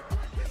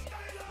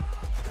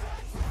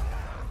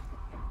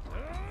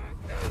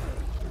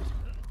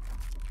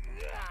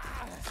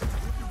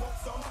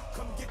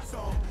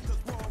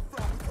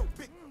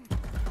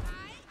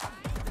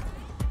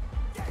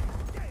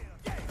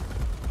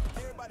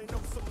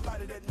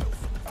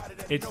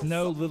 It's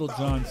no Little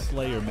John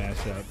Slayer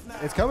mashup.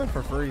 It's coming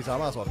for free, so I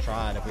might as well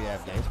try it if we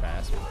have Games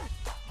Pass.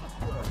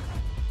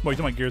 What, you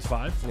talking about Gears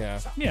 5?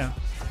 Yeah. Yeah.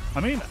 I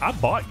mean, I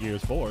bought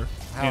Gears 4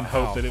 in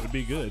hope that it would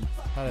be good.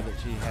 How did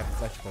she have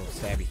electrical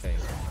stabby thing?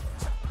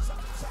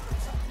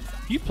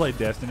 You played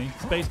Destiny,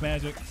 Space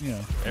Magic, you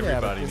know.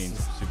 Everybody needs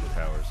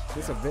superpowers.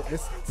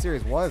 This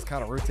series was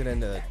kind of rooted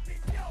into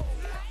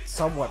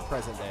somewhat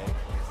present day.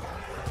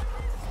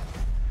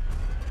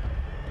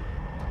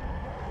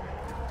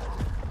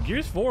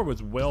 Gears 4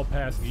 was well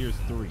past Gears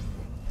 3.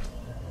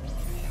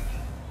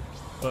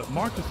 But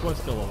Marcus was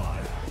still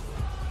alive.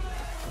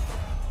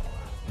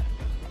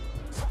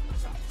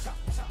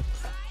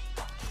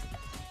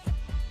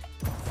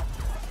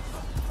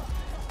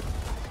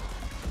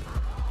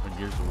 Or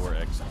Gears of War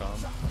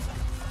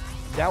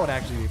XCOM. That would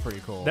actually be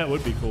pretty cool. That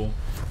would be cool.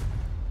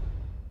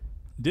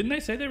 Didn't they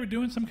say they were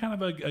doing some kind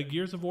of a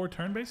Gears of War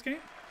turn-based game?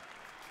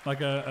 Like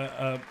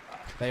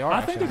They are.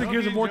 I think there's a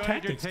Gears of War Hope you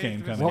enjoyed Tactics your game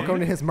taste of coming. this Welcome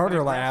to his murder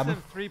An lab.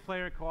 aggressive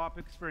 3-player co-op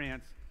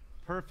experience,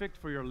 perfect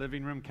for your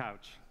living room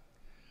couch.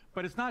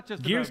 But it's not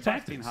just Gears about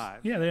busting Tactics.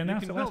 hives. Yeah, they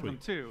announced you it can last build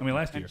week. them too. I mean,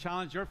 last year. And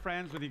challenge your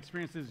friends with the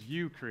experiences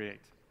you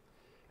create.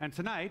 And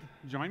tonight,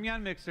 join me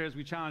on Mixer as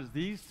we challenge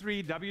these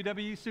 3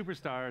 WWE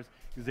superstars,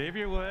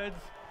 Xavier Woods,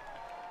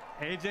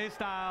 AJ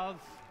Styles,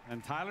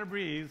 and Tyler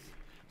Breeze,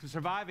 to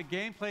survive a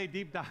gameplay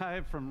deep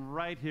dive from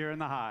right here in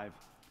the Hive.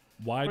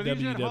 Why For those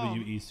of you at home,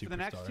 WWE Superstars? For the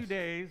next 2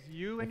 days,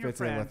 you and It your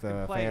fits in friends with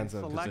can the play fans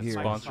of select Gears.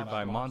 Sponsored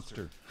by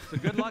Monster. So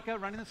good luck out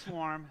running the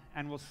swarm,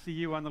 and we'll see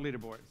you on the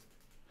leaderboards.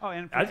 Oh,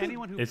 and for I just-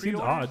 anyone who it seems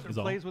pre-orders odd, or is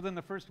all. plays within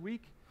the first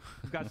week,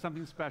 we've got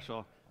something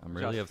special. I'm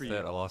really just for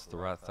upset you. I lost the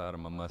right side of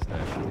my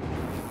mustache.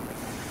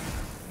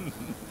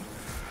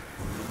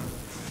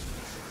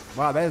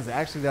 Wow, that is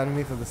actually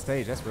underneath of the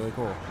stage. That's really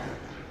cool.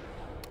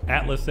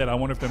 Atlas said, I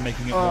wonder if they're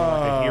making it more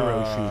like a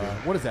hero shooter.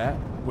 What is that?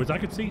 Which I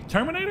could see.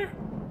 Terminator?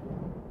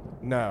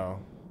 No.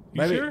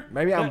 You Maybe, sure?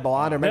 Maybe I'm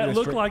blind or maybe that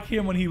looked like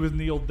him when he was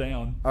kneeled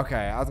down. Okay,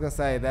 I was gonna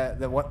say that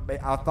what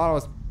I thought it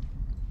was.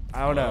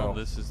 I don't know.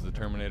 This is the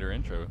Terminator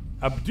intro.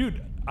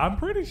 Dude, I'm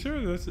pretty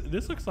sure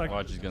this looks like.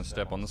 Watch, he's gonna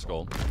step on the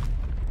skull.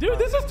 Dude,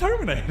 this is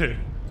Terminator.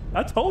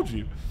 I told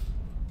you.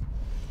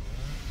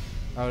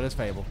 Oh, it is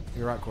Fable.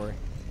 You're right, Corey.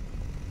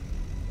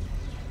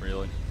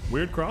 Really?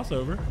 Weird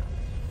crossover.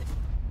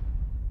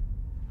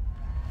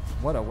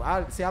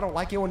 See, I don't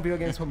like it when video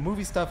games put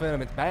movie stuff in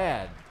them. It's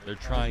bad. They're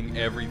trying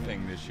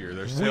everything this year.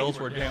 Their sales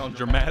were down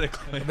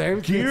dramatically.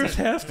 Gears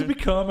has to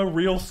become a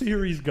real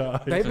series,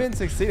 guys. They've been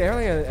succeeding.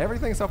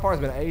 Everything so far has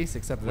been ace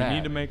except We that.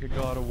 need to make a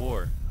God of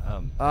War.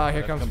 Here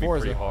That's comes gonna be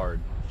Forza. pretty hard.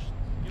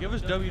 Give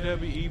us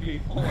WWE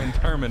people and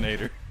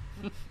Terminator.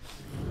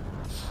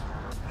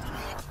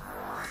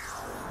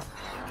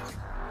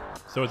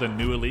 So it's a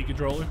new Elite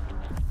controller?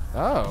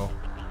 Oh.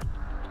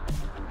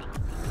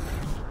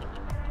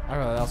 I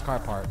remember that was car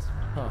parts.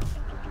 Huh.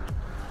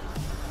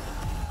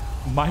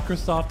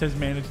 Microsoft has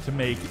managed to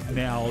make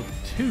now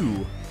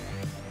 2.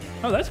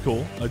 Oh, that's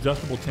cool.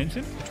 Adjustable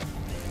tension?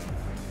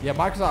 Yeah,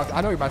 Microsoft,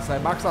 I know what you're about to say.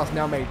 Microsoft's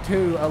now made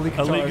 2 Elite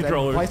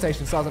controllers. And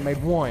PlayStation still hasn't made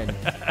 1.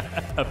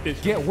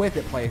 Get with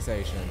it,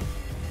 PlayStation.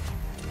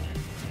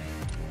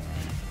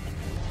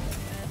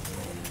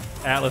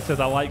 Atlas says,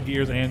 I like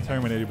Gears and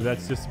Terminator, but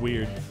that's just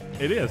weird.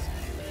 It is.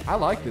 I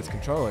like this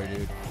controller,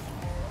 dude.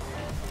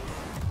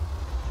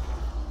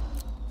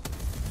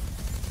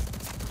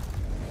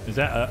 Is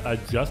that a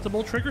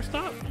adjustable trigger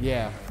stop?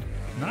 Yeah.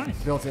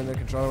 Nice. Built in the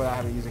controller without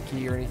having to use a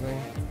key or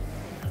anything.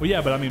 Well,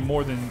 yeah, but I mean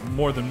more than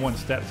one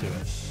step to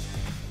it.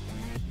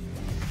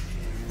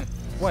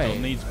 Wait.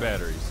 Still needs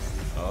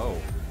batteries. Oh.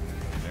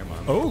 Never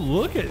mind. Oh,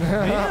 look at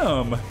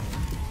him.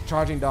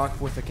 Charging dock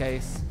with the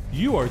case.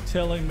 You are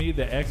telling me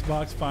the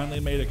Xbox finally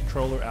made a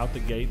controller out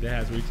the gate that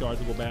has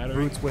rechargeable battery?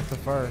 Roots with the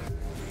fur.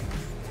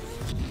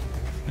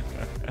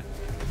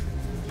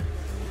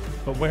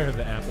 But where are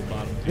the Apple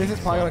bottom? This is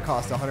probably going to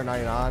cost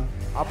 $199.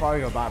 I'll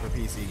probably go buy it for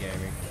PC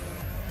gaming.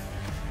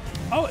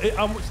 Oh,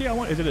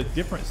 is it a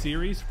different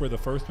series where the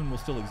first one will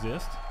still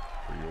exist?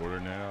 Pre-order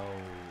now.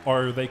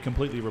 Or are they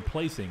completely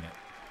replacing it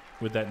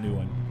with that new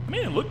one? I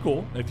mean, it looked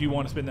cool if you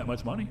want to spend that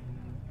much money.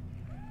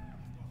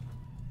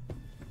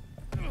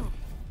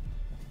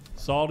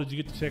 Saul, did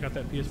you get to check out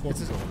that PS4 It's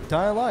controller?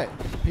 Dying Light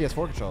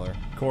PS4 controller.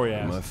 Corey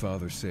asked. My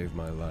father saved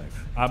my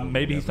life.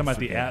 Maybe he's talking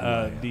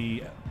about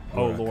the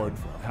oh Lord,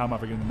 how am I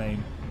forgetting the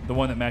name? The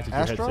one that matches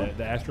Astro? your headset.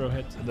 The Astro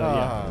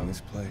headset. In this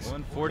place.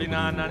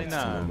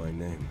 $149.99. My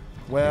name.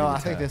 Well, I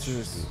think this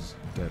is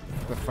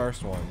the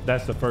first one.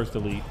 That's the first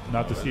Elite,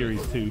 not the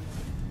Series 2.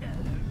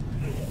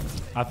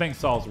 I think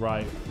Saul's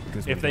right.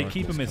 If they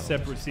keep them as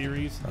separate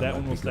series, that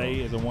one will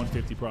stay as a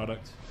 150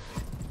 product.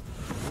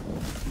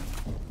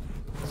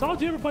 Saul,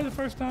 did you ever play the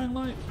first Dying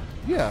Light?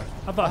 Yeah,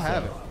 I thought I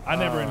have it. I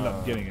never ended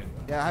up getting it.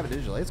 Yeah, I have it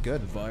digitally. It's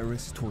good. The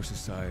virus tore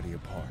society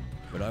apart,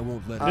 but I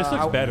won't let This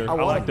looks better. I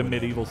like the wanna-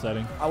 medieval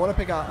setting. I want to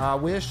pick out. I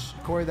wish,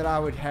 Corey, that I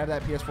would have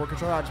that PS4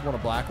 controller. I just want a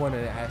black one,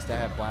 and it has to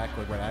have black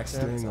with red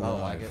accents. Staying I alive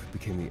don't like it.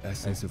 became the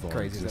essence of our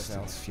crazy as that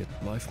sounds. existence.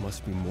 Yet life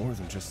must be more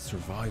than just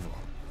survival.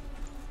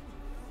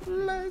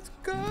 Let's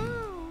go.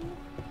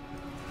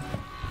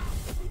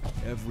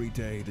 Every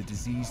day, the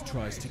disease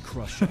tries to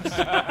crush us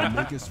and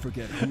make us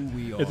forget who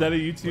we are. Is that a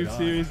YouTube But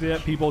series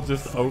yet? People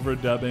just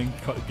overdubbing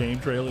game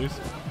trailers?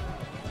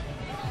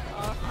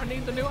 I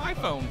need the new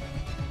iPhone.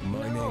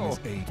 My name is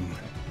Aiden,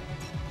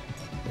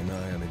 and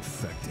I am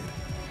infected.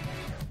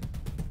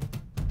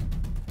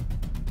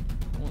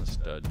 What a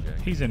stud,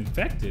 Jack. He's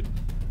infected.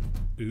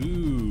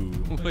 Ooh.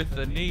 With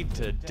the need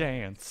to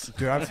dance.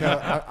 Dude, I'm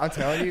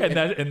telling you.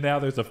 And now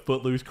there's a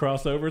Footloose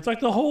crossover. It's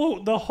like the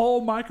whole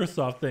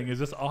Microsoft thing is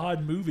just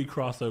odd movie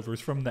crossovers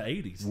from the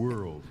 80s.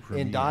 World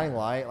In Dying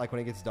Light, like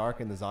when it gets dark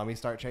and the zombies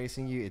start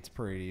chasing you, it's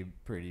pretty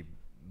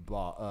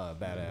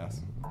badass.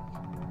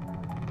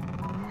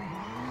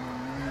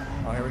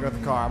 Oh, here we go with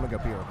the car. I'm gonna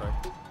go pee real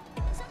quick.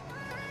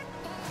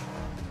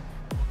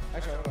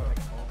 Actually, I'm gonna make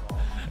a phone call.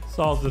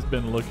 Saul's just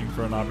been looking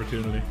for an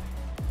opportunity.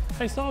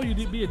 Hey, Saul,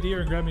 you be a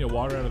deer and grab me a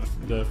water out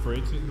of the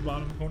fridge in the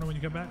bottom corner when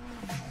you come back?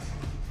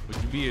 Would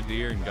you be a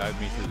deer and guide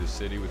me through the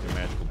city with your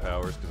magical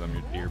powers because I'm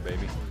your deer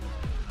baby?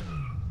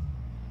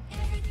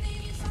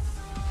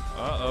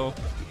 Uh-oh.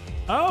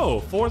 Oh,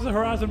 Forza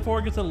Horizon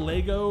 4 gets a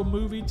Lego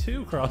Movie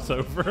 2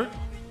 crossover.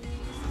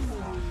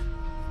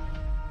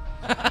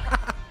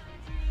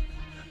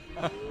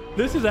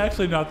 This is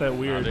actually not that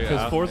weird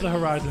because Forza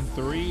Horizon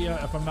 3,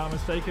 if I'm not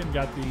mistaken,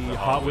 got the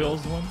Hot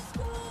Wheels one.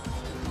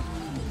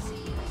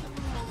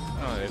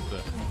 Oh, if the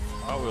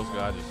Hot Wheels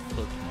guy just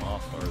flipped them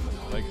off, or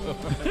the Lego.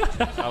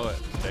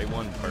 Day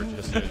one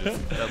purchase. It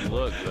just doesn't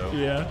look, though.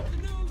 Yeah.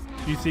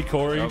 You see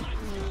Corey? Nope.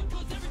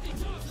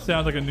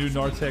 Sounds like a new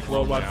Nartec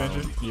Worldwide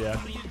Venture. Yeah.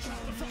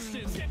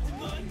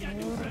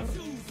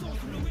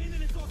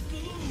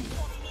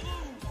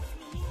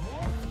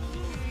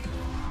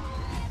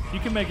 You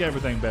can make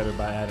everything better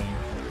by adding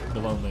the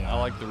Lonely I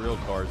Island. like the real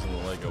cars in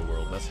the Lego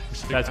world.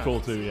 That's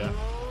cool too, yeah.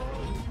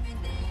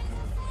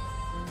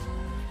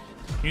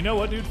 You know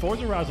what, dude?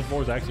 Forza Horizon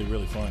 4 is actually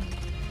really fun.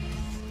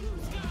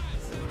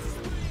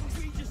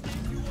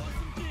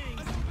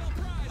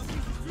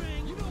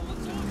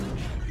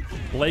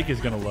 Blake is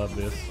gonna love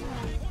this.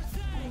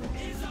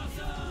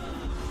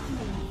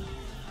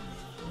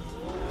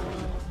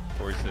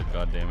 Corey said,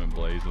 "God damn it,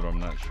 Blaze," but I'm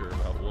not sure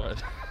about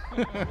what.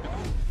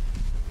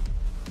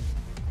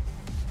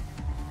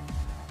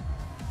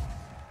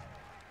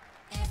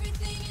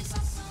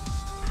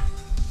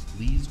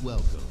 Please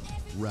welcome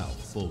Ralph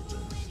Fulton.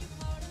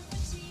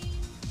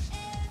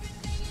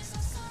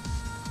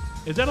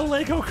 Is that a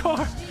Lego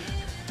car?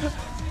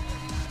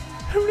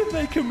 Who did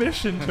they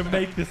commission to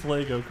make this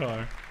Lego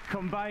car?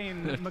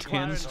 Combine 10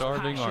 McLaren's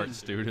starving art passion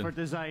student. for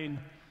design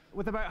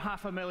with about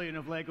 500,000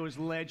 of Lego's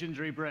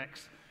legendary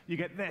bricks. You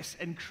get this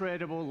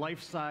incredible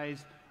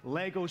life-size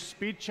Lego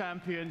Speed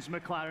Champions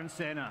McLaren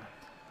Senna.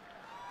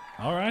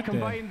 All right, then.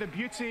 Combine the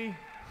beauty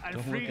and Don't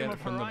look freedom at it of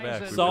from the back.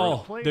 Horizon. Saul,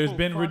 with playful there's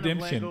been fun of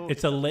redemption. Lego.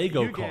 It's a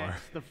Lego You car. get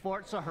the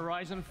Forza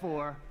Horizon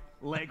 4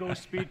 Lego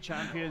Speed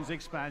Champions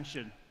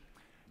expansion.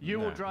 You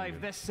will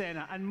drive this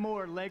Senna and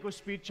more Lego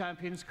Speed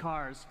Champions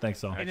cars Thanks,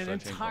 Saul. in an Actually, I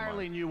changed my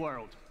entirely mind. new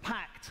world,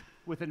 packed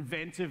with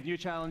inventive new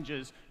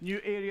challenges, new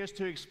areas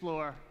to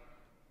explore,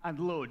 and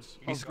loads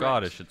He's of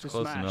Scottish, bricks it's to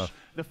close smash. enough.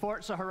 The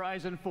Forza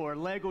Horizon 4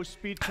 Lego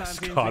Speed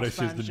Champions Scottish is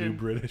the expansion new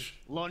British.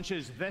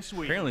 launches this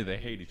week. Apparently they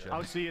hate each other.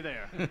 I'll see you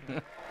there.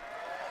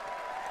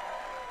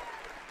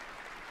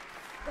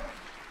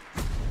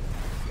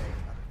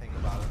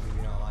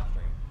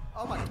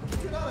 Oh my!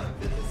 Did you not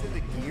fit this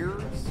into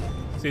Gears?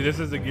 See, this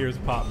is the Gears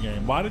pop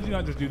game. Why did you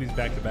not just do these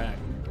back to back?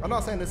 I'm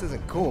not saying this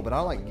isn't cool, but I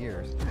like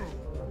Gears.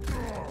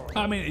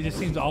 I mean, it just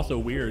seems also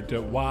weird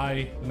to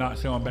why not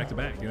show them back to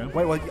back, you know?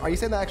 Wait, are you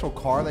saying the actual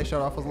car they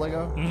showed off was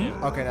Lego?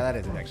 Mhm. Okay, now that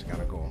is actually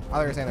kind of cool. I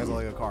thought you were saying there's a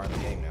Lego car in the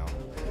game now.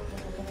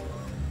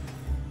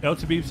 El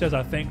Tabib says,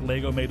 I think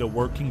Lego made a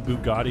working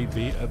Bugatti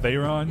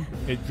Veyron.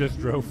 It just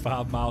drove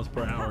 5 miles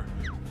per hour.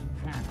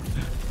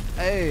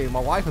 Hey, my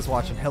wife is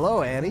watching.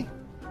 Hello, Annie.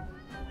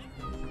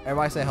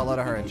 Everybody say hello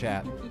to her in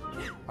chat.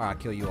 All right,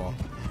 kill you all.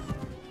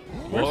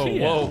 Where's Whoa, she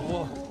whoa, at?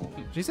 whoa.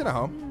 She's at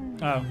home.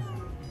 Oh.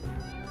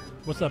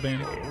 What's up,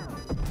 Andy?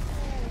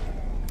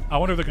 I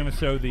wonder if they're going to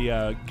show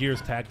the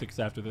Gears tactics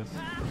after this.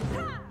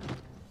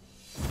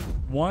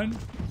 One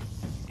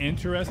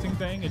interesting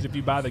thing is if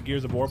you buy the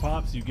Gears of War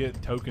Pops, you get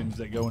tokens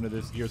that go into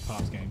this Gears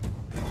Pops game.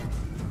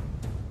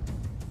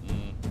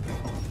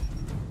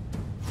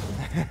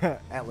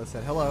 Atlas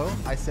said hello.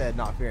 I said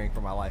not fearing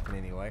for my life in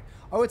any way.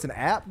 Oh, it's an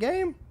app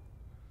game?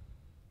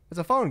 It's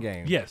a phone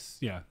game. Yes,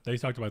 yeah. They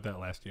talked about that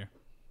last year.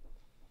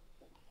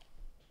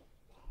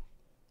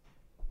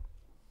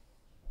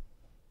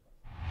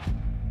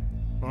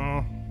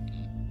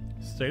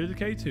 State of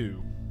Decay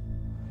 2.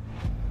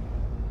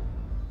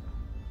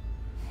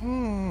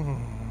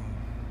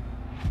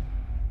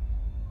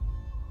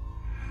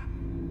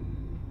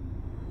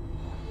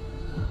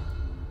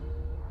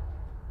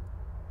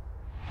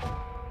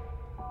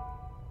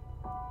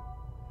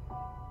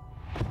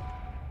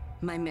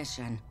 My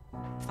mission.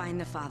 Find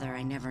the father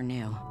I never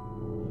knew.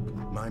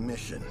 My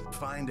mission.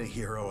 Find a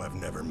hero I've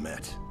never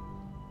met.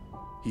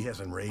 He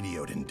hasn't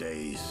radioed in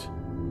days.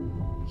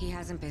 He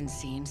hasn't been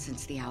seen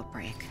since the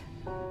outbreak.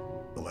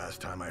 The last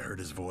time I heard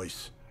his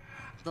voice.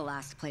 The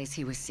last place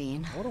he was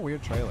seen What a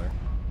weird trailer.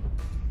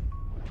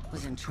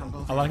 was in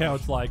Trumbull. I like how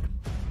it's like,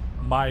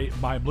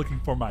 I'm looking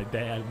for my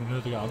dad, and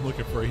another guy, I'm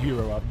looking for a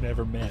hero I've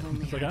never met.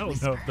 It's like, I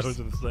don't know if those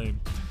are the same.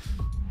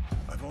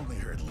 I've only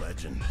heard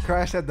legend.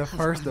 Crash had the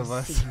first of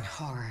us. Unseen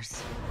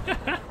horrors.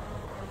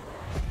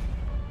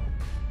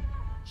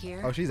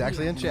 Here, Oh, she's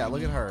actually in chat.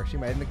 Look at her. She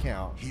made an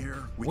account.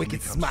 Here, we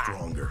Wicked can become smart.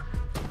 stronger.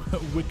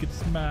 Wicked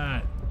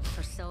smart.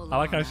 For so long, I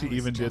like how she I was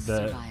even did just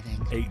the surviving.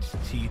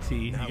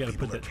 HTT. Now You gotta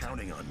people put are that.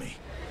 counting on me.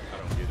 I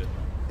don't get it.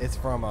 It's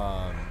from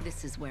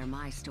This is where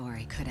my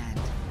story could end.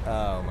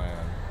 oh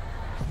man.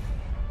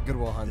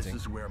 Goodwill Hunting.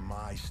 This is where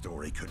my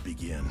story could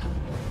begin.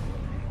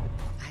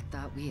 I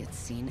thought we had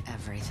seen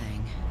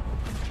everything.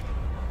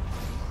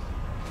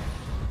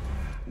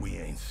 We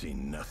ain't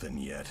seen nothing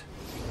yet.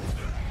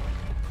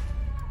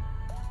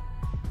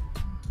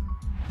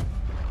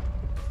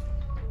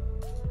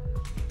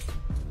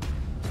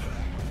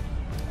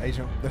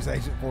 There's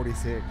Agent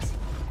 46.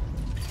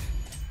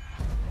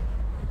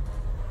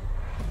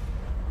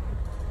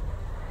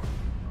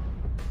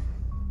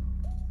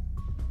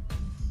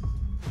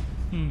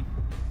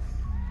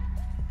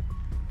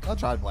 I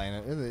tried playing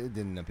it. It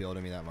didn't appeal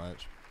to me that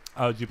much.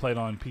 Oh, did you play it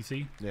on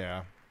PC?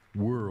 Yeah.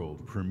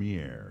 World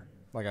premiere.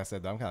 Like I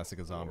said, though, I'm kind of sick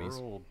of zombies.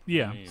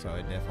 Yeah. So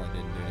it definitely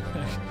didn't do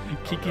anything.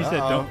 Kiki said,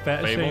 "Don't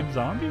fat shame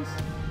zombies."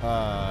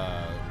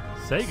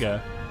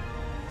 Sega.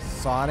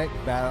 Sonic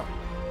Battle.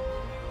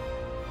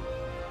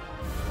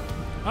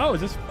 Oh,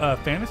 is this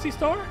Phantasy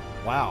Star?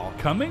 Wow.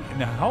 Coming?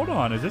 Now, hold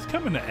on. Is this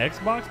coming to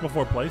Xbox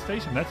before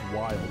PlayStation? That's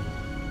wild.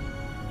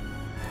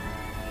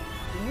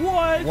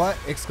 What? What?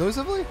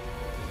 Exclusively?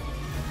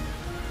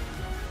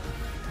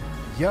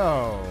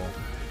 Yo.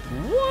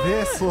 What?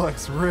 This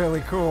looks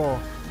really cool.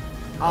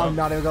 I'm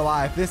not even gonna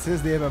lie. If this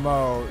is the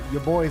MMO,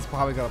 your boy's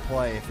probably gonna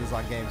play if he's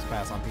on Games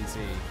Pass on PC.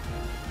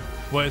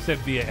 Well, it said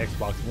via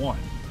Xbox One.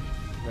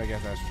 I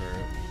guess that's true.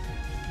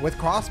 With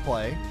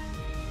crossplay.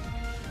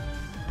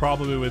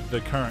 Probably with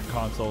the current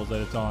consoles that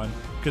it's on.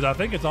 Because I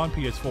think it's on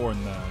PS4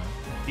 in the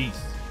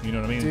East. You know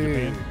what I mean? Dude.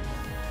 In Japan.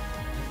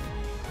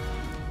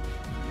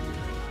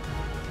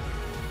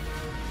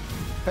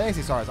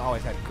 Phantasy Star has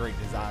always had great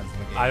designs in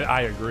the game.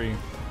 I agree.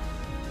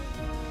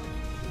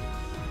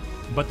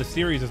 But the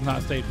series has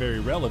not stayed very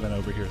relevant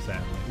over here,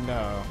 sadly.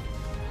 No.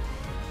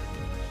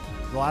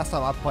 The last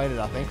time I played it,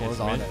 I think, was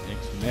on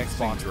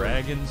Xbox.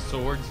 Dragons,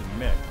 swords, and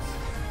mechs.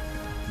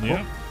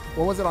 Yeah.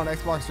 What was it on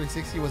Xbox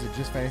 360? Was it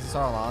just Phantasy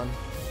Star Online?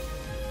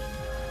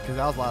 Because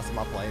that was the last time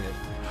I played it.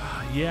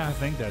 Yeah, I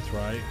think that's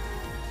right.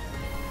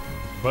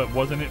 But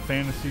wasn't it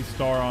Phantasy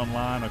Star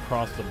Online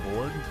across the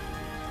board?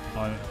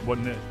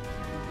 Wasn't it?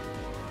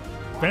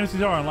 Phantasy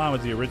Star Online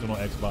was the original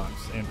Xbox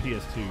and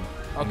PS2.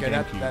 Okay, and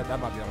that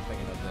might be what I'm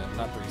thinking of then.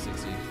 Not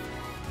 360.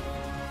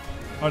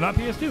 Oh, not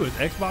PS2. It's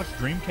Xbox,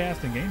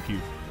 Dreamcast, and GameCube.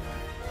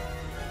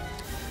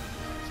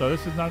 So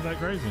this is not that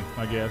crazy,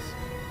 I guess.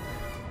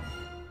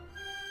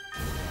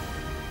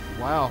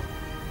 Wow.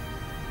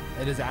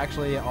 It is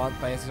actually on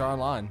Phantasy Star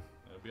Online.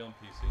 It'll be on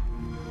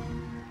PC.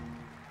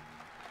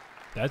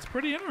 That's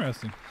pretty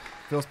interesting.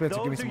 Phil Spencer,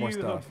 Those give me some more of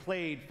you who stuff. have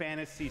played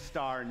Phantasy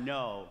Star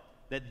know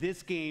that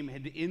this game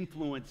had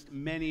influenced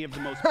many of the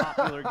most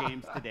popular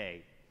games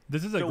today.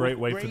 This is a So great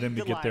with way for them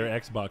to get their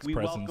delight, Xbox we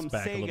presence welcome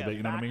back a little Sega bit.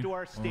 You know what I back mean? to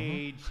our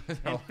stage and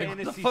What the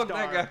Phantasy fuck that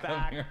Star got them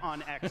back here?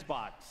 on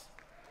Xbox.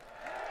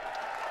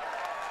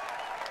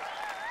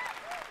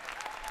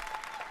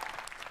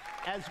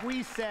 As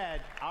we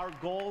said, our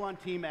goal on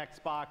Team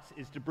Xbox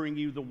is to bring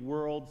you the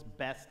world's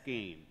best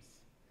games.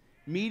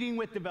 Meeting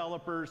with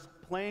developers,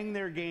 playing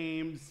their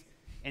games,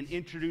 and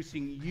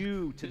introducing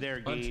you to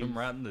their Punch games. him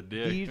right in the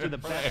dick. These are the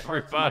best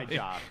parts of my Everybody.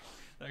 job.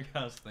 That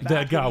guy was thinking.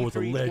 That guy was a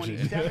E3 legend.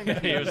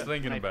 2017, He was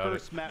thinking when I about it.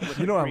 first met with You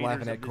the know what I'm creators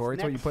laughing at, of this Corey.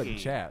 It's what you next put in game.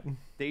 chat.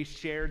 They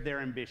shared their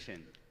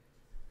ambition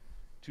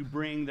to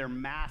bring their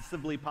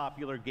massively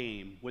popular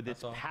game with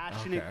its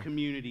passionate Okay.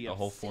 community The of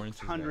whole 4 inches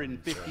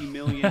 650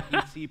 million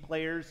PC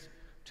players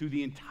to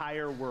the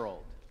entire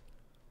world.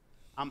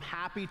 I'm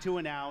happy to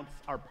announce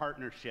our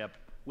partnership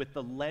with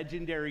the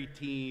legendary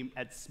team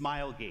at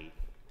Smilegate.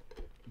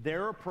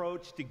 Their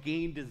approach to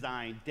game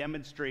design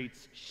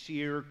demonstrates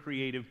sheer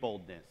creative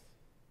boldness.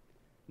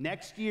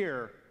 Next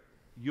year,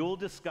 you'll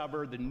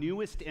discover the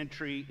newest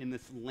entry in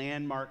this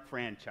landmark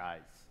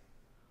franchise.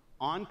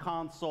 On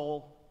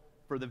console,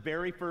 for the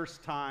very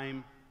first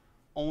time,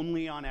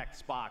 only on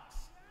Xbox.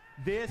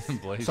 This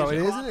is So it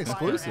is an Crossfire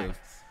exclusive.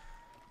 X.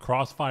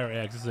 Crossfire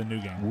X is a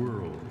new game.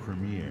 World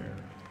premiere.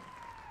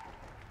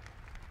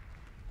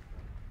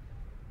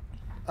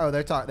 Oh,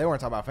 they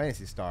weren't talking about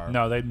Phantasy Star.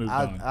 No, they moved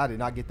on. I did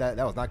not get that.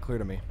 That was not clear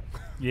to me.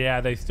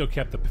 Yeah, they still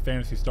kept the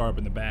Phantasy Star up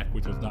in the back,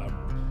 which was not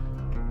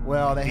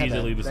well, they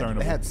easily had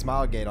discernible. They had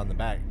Smilegate on the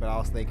back, but I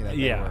was thinking that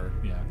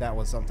that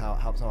was somehow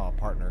a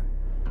partner.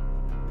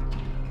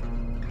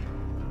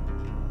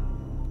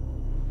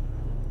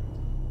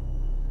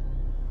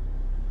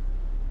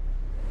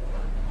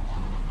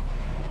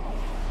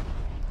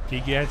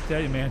 Kiki has to tell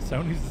you, man,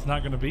 Sony's just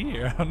not going to be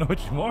here. I don't know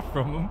what you want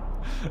from them.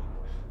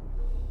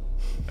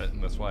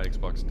 And that's why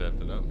Xbox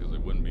stepped it up, because they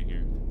wouldn't be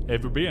here.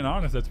 If we're being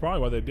honest, that's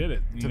probably why they did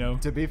it. You know.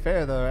 To be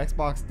fair, though,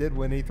 Xbox did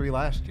win E3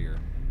 last year,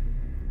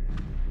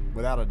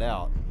 without a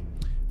doubt.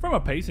 From a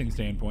pacing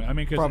standpoint, I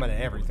mean, because from an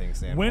everything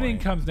standpoint, winning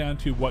comes down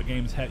to what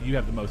games you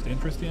have the most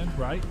interest in,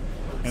 right?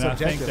 And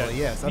subjectively,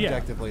 yes.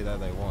 Subjectively, though,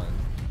 they won.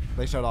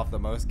 They showed off the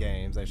most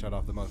games. They showed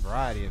off the most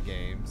variety of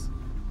games.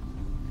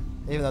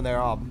 Even though they're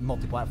all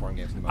multi-platform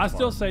games. I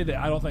still say that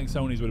I don't think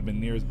Sony's would have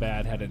been near as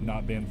bad had it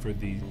not been for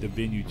the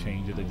venue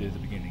change that they did at the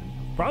beginning.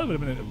 Probably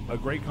would have been a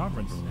great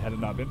conference had it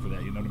not been for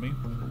that. You know what I mean?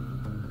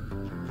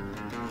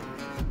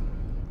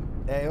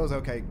 Yeah, it was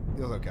okay.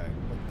 It was okay.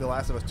 The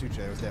Last of Us 2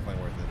 trailer was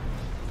definitely worth it.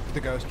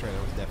 The Ghost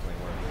trailer was definitely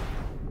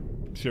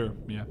worth it. Sure.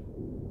 Yeah.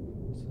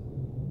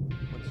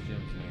 What's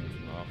Jim's name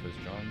from The Office?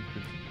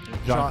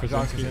 John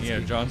Krasinski. Yeah,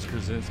 John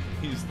Krasinski.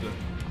 He's the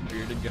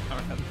bearded guy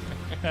around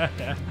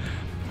there.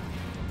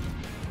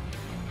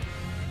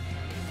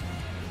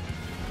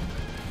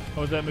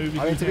 What was that movie?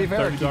 I mean, to be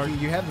fair, Dark?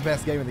 you have the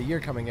best game of the year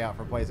coming out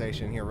for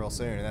PlayStation here real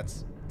soon, and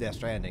that's Death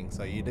Stranding.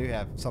 So you do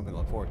have something to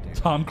look forward to.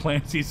 Tom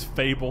Clancy's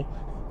Fable.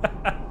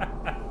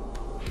 That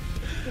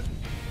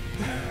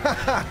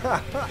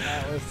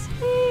was...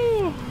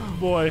 Ooh,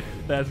 boy,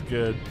 that's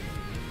good.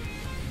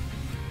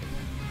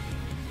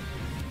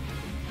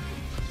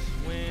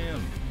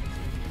 Swim.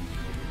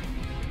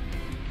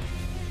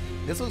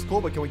 This looks cool,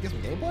 but can we get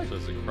some gameplay? So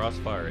it's a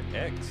Crossfire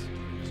X.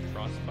 Just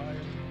Crossfire?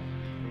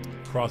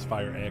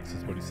 Crossfire X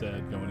is what he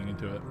said going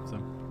into it.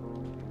 So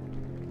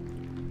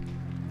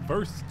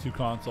first two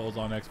consoles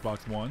on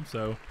Xbox One,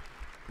 so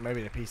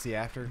maybe the PC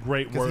after.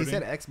 Great wording. Because he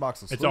said Xbox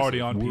exclusive. It's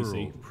already on World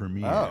PC.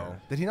 Premiere. Oh,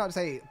 did he not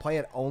say play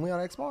it only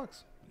on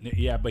Xbox?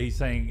 Yeah, but he's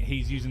saying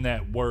he's using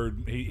that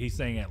word. He's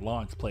saying at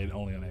launch play it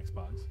only on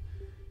Xbox.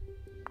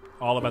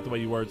 All about the way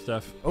you word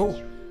stuff. Oh,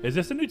 is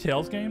this a new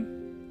Tales game?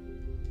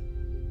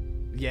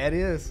 Yeah, it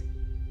is.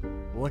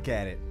 Look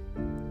at it.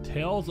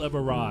 Tales of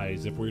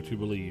Arise, if we're to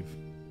believe.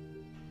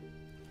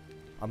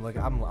 I'm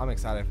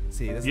excited to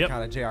see. This is the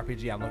kind of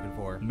JRPG I'm looking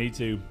for. Me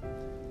too.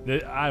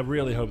 I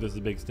really hope this is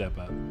a big step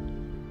up.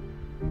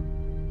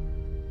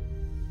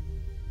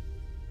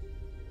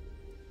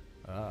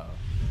 Oh.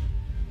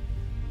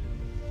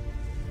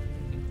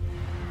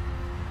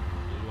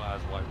 Blue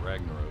Eyes White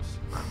Ragnaros.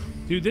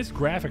 Dude, this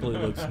graphically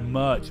looks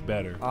much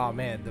better. Oh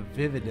man, the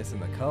vividness in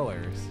the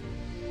colors.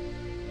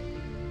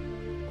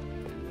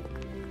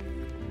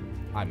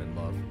 I'm in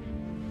love.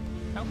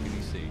 How can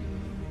you see?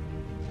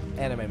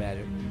 Anime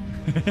magic.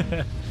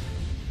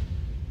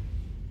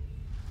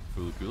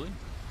 Fooly.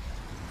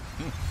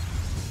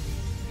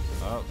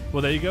 Oh.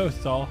 Well, there you go,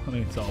 Saul.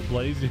 It's all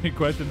Blaze.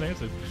 Questions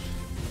answered.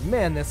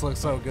 Man, this looks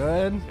so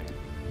good.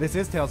 This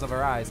is Tales of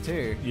Arise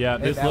too. Yeah,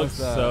 this looks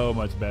so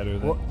much better.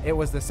 Well, it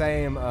was the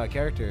same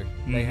character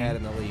they had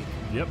in the league.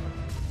 Yep.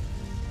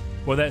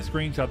 Well, that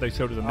screenshot they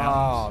showed of the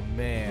mountains. Oh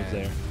man. Was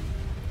there.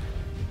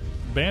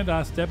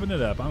 Bandai stepping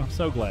it up. I'm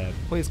so glad.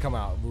 Please come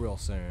out real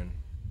soon.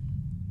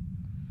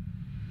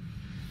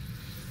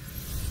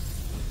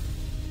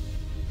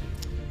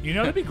 You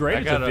know, it'd be great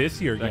if it's a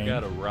this year game.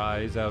 That got a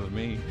rise out of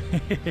me.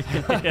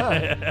 2020.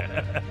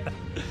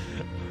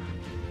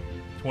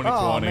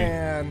 Oh,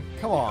 man.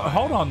 Come on.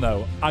 Hold on,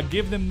 though. I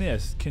give them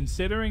this.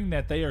 Considering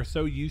that they are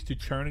so used to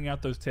churning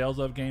out those Tales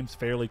of games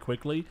fairly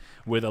quickly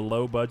with a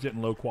low budget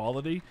and low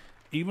quality,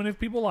 even if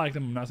people like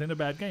them, I'm not saying they're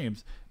bad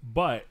games,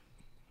 but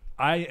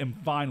I am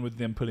fine with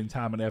them putting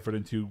time and effort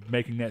into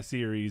making that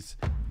series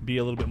be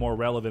a little bit more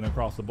relevant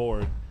across the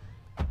board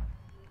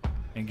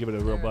and give it a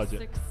real budget.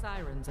 There are 6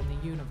 sirens in the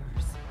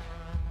universe.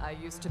 I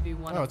used to be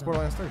one of them. Oh, it's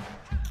Borderlands 3.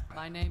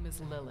 My name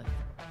is Lilith,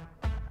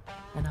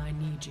 and I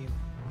need you.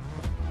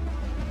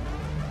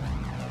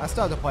 I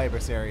still have to play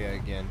Berseria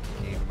again,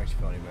 if it makes you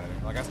feel any better.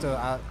 Like,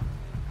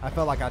 I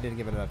felt like I didn't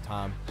give it enough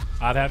time.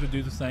 I'd have to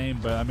do the same,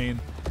 but I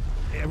mean,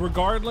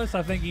 regardless,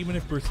 I think even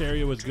if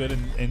Berseria was good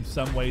in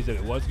some ways that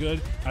it was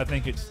good, I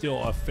think it's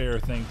still a fair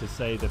thing to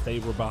say that they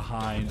were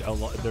behind a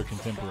lot of their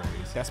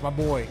contemporaries. That's my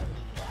boy.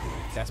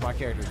 That's my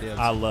character, Dibs.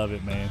 I love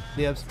it, man.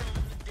 Dibs.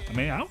 I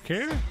mean, I don't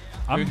care.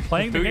 I'm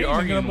playing the who game. you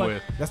arguing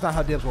with? That's not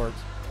how Dibs works.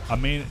 I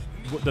mean,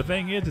 the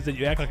thing is that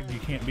you act like you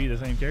can't be the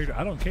same character.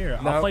 I don't care.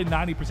 No. I'll play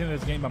 90% of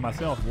this game by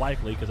myself,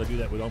 likely, because I do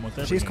that with almost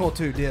every She's game. cool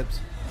too, Dibs.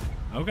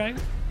 Okay.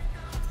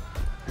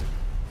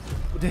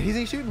 Is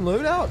he shooting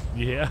loot out?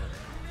 Yeah.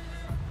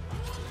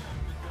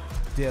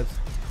 Dibs.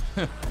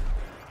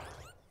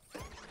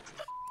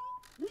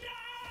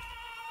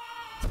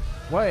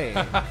 Wait.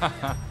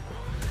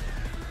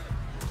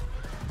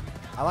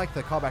 I like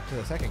the callback to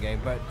the second game,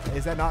 but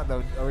is that not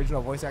the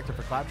original voice actor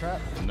for Claptrap?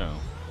 No.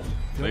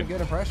 Doing a good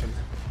impression.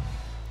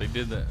 They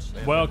did that.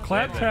 Well,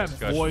 Claptrap's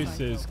voice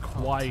is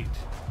quite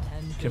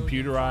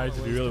computerized.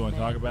 If you really want to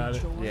talk about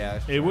it, yeah,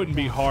 it wouldn't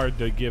be hard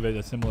to give it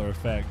a similar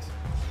effect.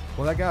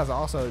 Well, that guy's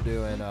also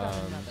doing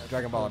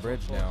Dragon Ball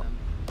Abridged now.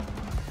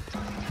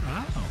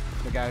 Oh.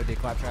 The guy who did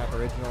Claptrap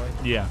originally.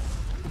 Yeah.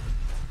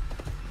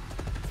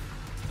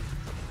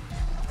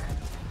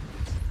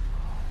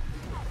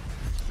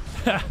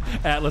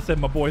 Atlas said,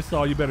 "My boy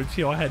Saul, you better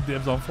chill. I had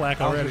dibs on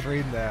Flack I was already." just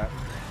reading that.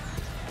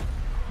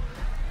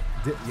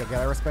 You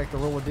gotta respect the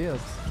rule of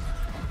dibs.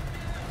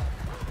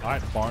 All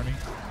right, Barney.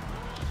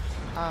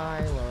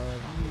 I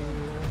love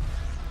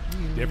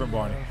you. Different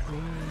Barney.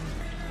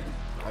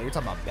 Oh, you're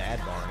talking about Bad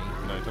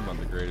Barney. No, you're talking about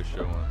the greatest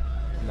show on.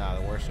 No,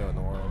 the worst show in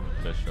the world.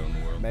 Best show in the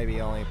world. Maybe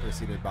only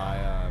preceded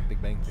by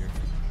Big Bang Theory.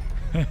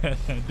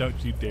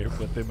 Don't you dare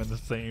put them in the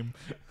same.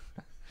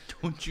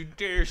 Don't you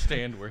dare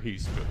stand where he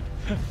stood.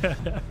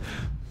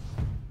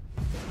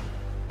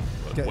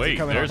 But wait,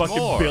 there's fucking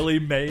more. Billy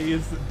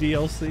Mays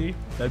DLC.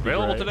 That'd be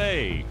Available great.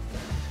 today.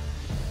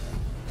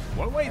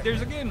 What? Wait,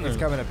 there's again. It's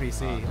coming to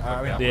PC.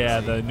 Yeah,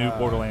 the new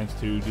Borderlands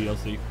 2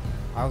 DLC.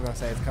 I was gonna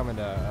say it's coming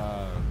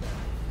to.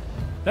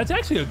 That's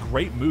actually a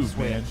great move,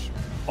 Switch. man.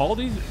 All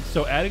these,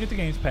 so adding it to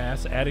Games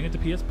Pass, adding it to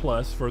PS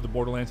Plus for the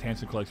Borderlands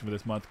Handsome Collection for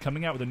this month,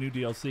 coming out with a new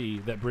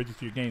DLC that bridges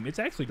to your game. It's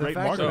actually great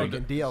marketing.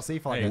 Making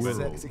DLC for like a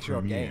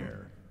 6-year-old game.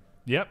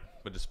 Yep.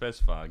 But to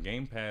specify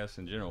Game Pass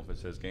in general, if it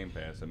says Game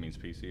Pass, that means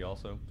PC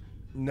also.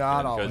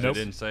 Not always. Because it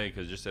didn't say,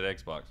 because it just said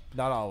Xbox.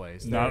 Not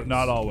always.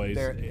 Not always.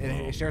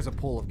 It shares a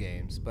pool of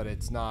games, but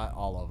it's not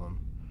all of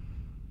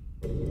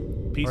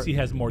them. PC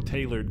has more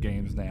tailored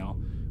games now,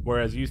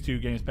 whereas used to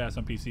Games Pass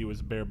on PC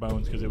was bare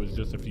bones because it was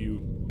just a few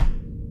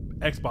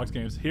Xbox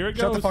games. Here it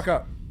goes. Shut the fuck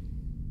up.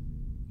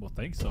 Well,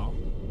 thanks, Saul.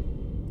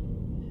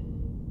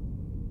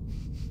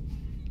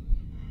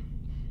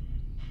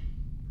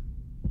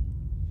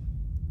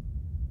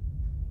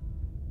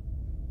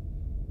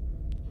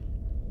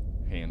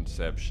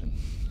 Handception.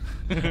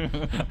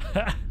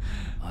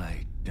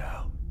 I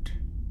doubt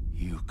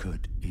you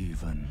could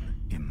even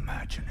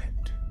imagine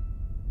it.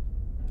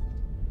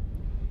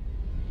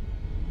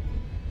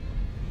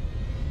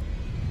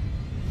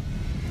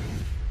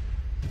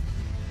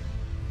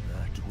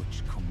 That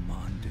which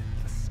commanded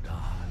the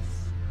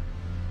stars,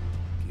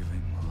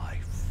 giving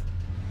life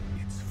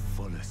its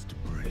fullest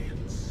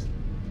brilliance.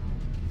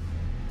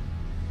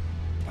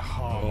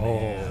 Oh,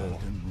 man.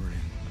 Elden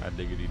Ring. I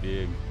diggity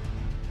dig.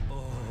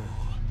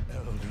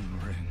 Elden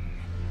Ring.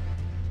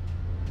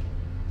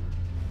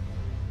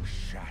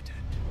 Shattered.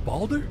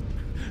 Baldur?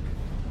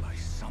 By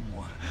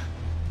someone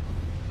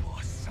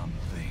or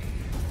something.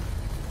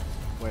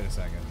 Wait a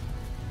second.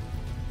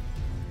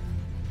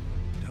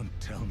 Don't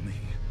tell me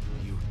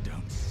you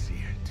don't see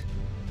it.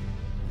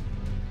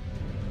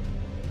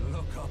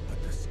 Look up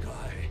at the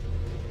sky.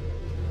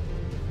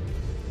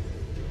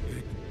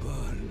 It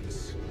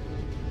burns.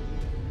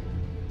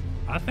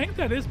 I think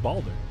that is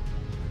Baldur.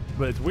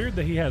 But it's weird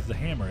that he has the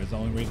hammer. Is the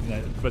only reason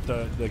that. But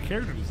the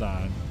character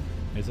design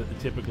is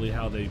typically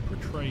how they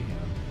portray him,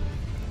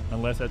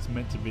 unless that's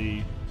meant to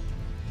be.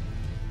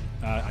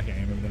 I can't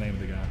remember the name of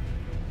the guy,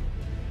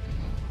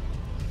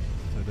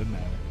 so it doesn't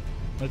matter.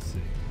 Let's see.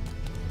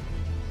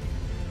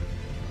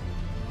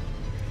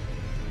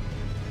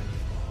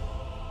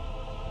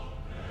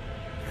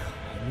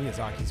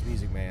 Miyazaki's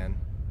music, man.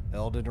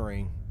 Elden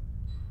Ring.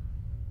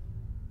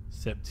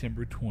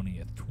 September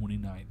 20th,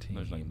 2019.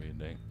 There's not gonna be a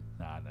date.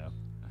 Nah, I know.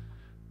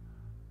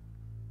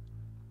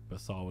 But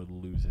Saul would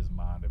lose his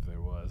mind if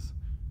there was.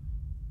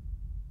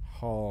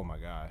 Oh my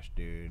gosh,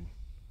 dude.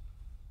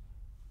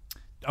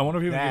 I wonder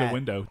if you can get a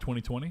window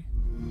 2020.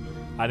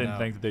 I didn't No.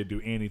 think that they'd do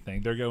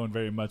anything. They're going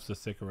very much the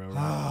Sekiro route.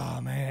 Oh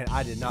man,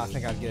 I did not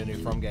think I'd get a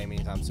new From game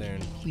anytime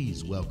soon.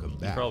 Please welcome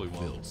back probably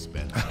Phil won't.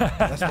 Spencer.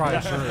 That's probably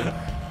true.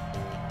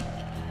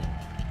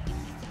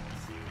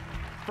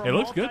 From It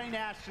looks good.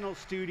 multinational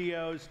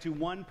studios to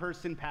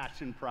one-person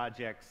passion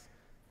projects,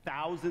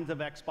 thousands of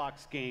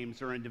Xbox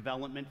games are in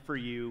development for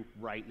you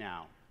right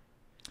now.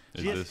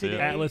 Is Just this today, it?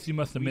 Atlas, you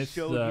must have we missed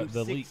showed the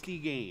you leak. 60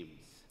 games.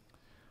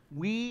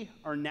 We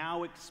are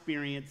now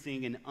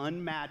experiencing an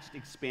unmatched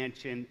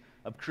expansion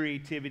of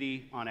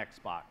creativity on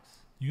Xbox.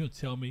 You gonna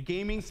tell me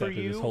Gaming for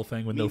after you this whole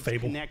thing with no means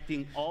Fable?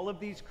 connecting all of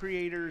these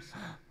creators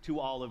to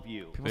all of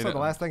you. People said the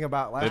last thing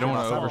about last They don't year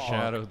want to about Cyberpunk.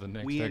 overshadow the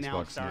next We Xbox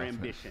announced our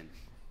announcement. ambition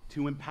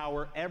to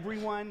empower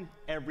everyone,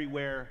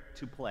 everywhere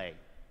to play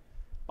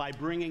by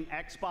bringing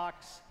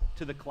Xbox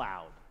to the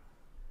cloud.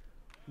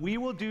 We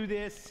will do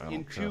this I don't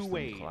in trust two them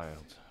ways,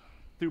 clouds.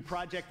 through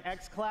Project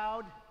X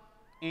Cloud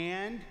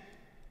and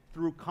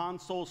through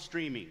console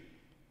streaming.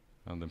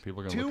 And then people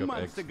are going to 2 look up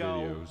months X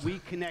ago, videos. we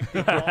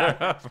connected all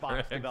Xbox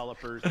X.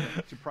 developers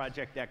to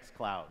Project X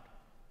Cloud.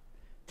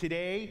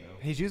 Today,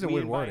 He's using we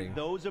weird invite wording.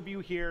 those of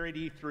you here at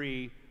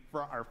E3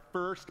 for our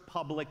first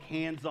public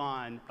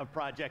hands-on of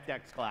Project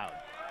X Cloud.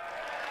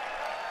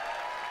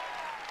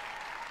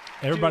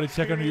 Everybody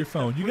check under your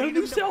phone. You got a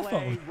new cell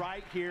phone.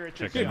 Right here at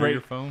the Check Yeah, under great.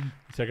 your phone.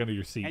 Check under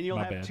your seat. And you'll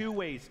My have bad. 2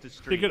 ways to Be a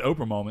stream. good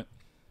Oprah moment.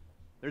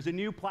 There's a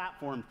new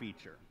platform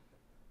feature,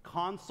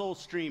 console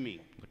streaming.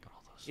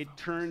 it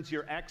turns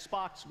your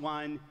Xbox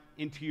One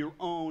into your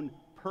own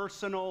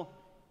personal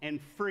and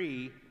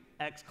free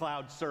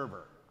xCloud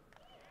server.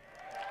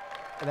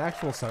 An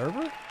actual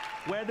server?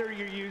 Whether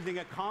you're using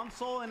a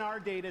console in our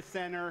data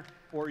center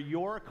or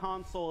your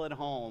console at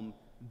home,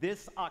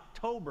 this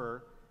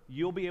October,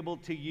 you'll be able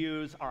to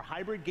use our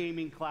hybrid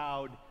gaming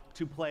cloud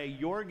to play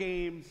your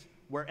games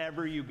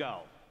wherever you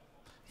go.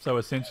 So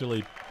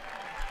essentially,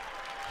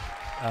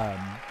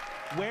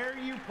 where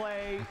you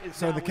play is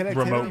so now the entirely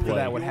connectivity for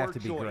that would your have to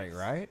be choice. great,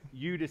 right?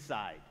 You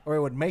decide. Or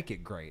it would make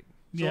it great.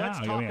 So yeah, let's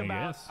talk I mean, I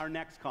about guess. our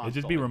next console. It'd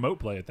just be remote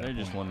play at that They point.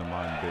 just want to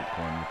mine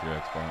Bitcoin with your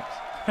Xbox.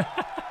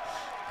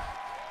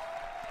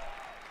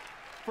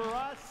 For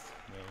us,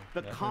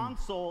 the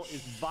console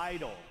is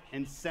vital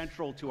and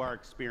central to our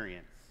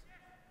experience.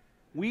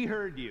 We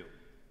heard you.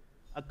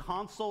 A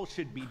console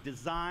should be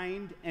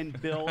designed and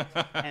built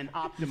and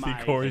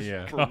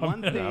optimized for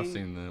one thing I've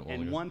seen that one.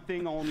 and one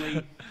thing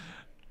only,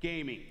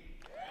 gaming.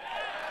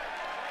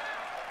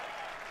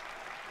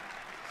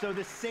 So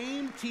the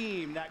same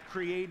team that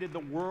created the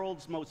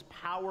world's most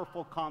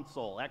powerful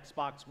console,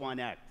 Xbox One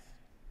X,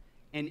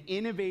 and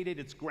innovated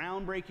its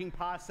groundbreaking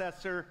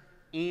processor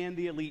and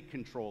the Elite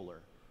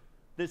controller,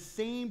 the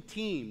same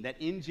team that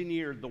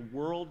engineered the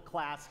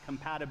world-class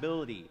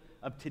compatibility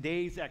of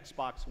today's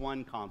Xbox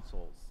One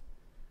consoles,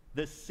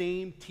 the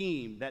same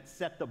team that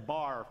set the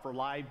bar for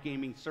live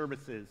gaming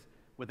services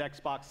with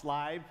Xbox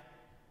Live,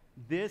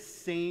 this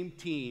same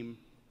team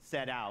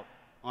set out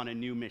on a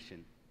new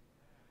mission: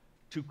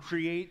 to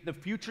create the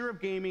future of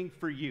gaming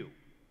for you.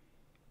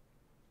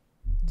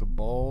 It's a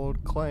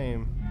bold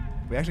claim.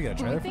 We actually got a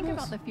trailer When we for think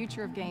this? about the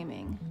future of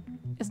gaming,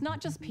 it's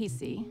not just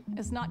PC,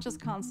 it's not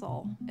just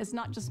console, it's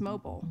not just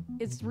mobile.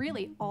 It's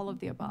really all of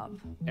the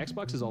above.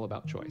 Xbox is all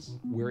about choice.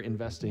 We're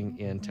investing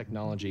in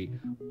technology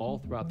all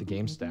throughout the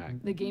game stack.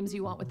 The games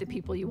you want with the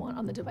people you want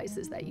on the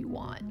devices that you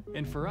want.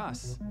 And for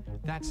us,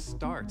 that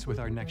starts with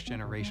our next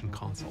generation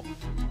console.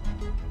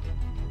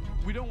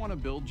 We don't want to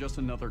build just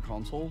another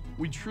console.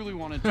 We truly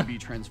want it to be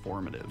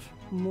transformative.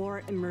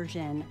 More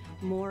immersion,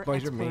 more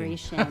Boys are mean.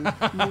 exploration,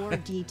 more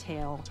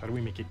detail. So how do we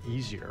make it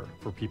easier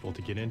for people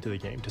to get into the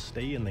game, to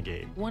stay in the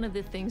game? One of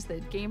the things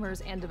that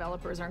gamers and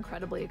developers are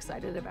incredibly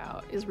excited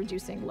about is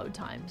reducing load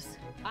times.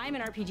 I'm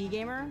an RPG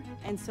gamer,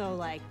 and so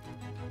like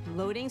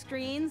loading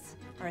screens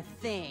are a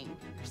thing.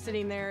 You're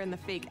sitting there in the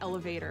fake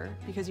elevator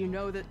because you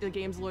know that the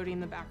game's loading in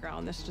the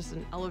background. This is just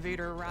an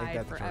elevator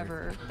ride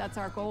forever. That's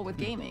our goal with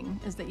gaming,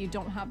 is that you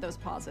don't have those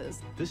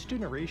pauses. This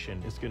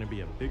generation is going to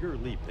be a bigger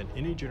leap than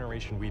any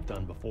generation we've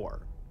done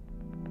before.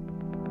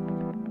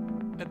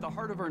 At the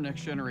heart of our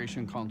next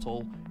generation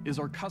console is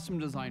our custom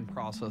designed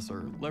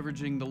processor,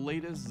 leveraging the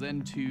latest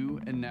Zen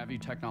 2 and Navi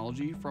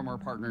technology from our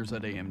partners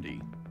at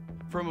AMD.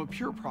 From a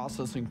pure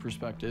processing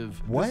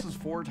perspective, this is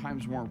 4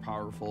 times more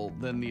powerful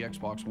than the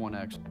Xbox One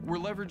X. We're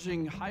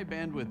leveraging high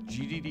bandwidth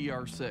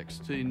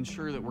GDDR6 to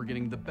ensure that we're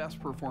getting the best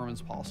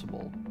performance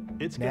possible.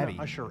 It's going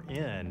to usher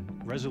in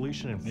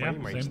resolution and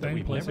frame rates that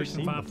we've never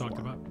seen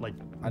before. Like,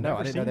 I know,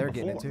 I didn't know they were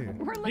before. getting it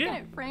too. We're looking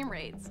at frame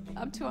rates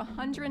up to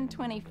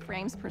 120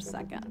 frames per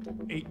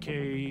second.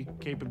 8K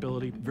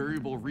capability.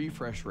 Variable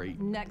refresh rate.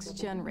 Next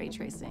gen ray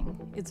tracing.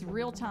 It's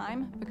real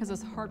time because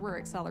it's hardware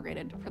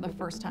accelerated for the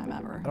first time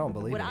ever. I don't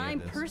believe What any of I'm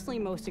this. personally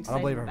most I excited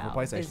don't believe it about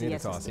for is PlayStation the either,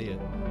 so I see SSD.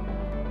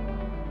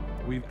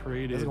 it. We've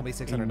created This is gonna be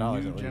 $600 a new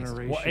at least.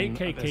 generation Well,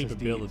 8K of SSDs.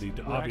 capability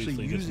We're obviously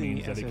actually just using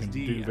means that it can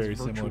SSD do very as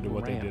similar to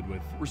what they virtual did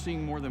with We're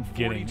seeing more than 40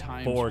 getting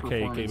times 4K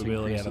performance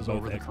capability out of increases both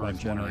over the current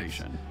Xbox One X.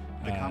 generation.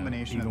 The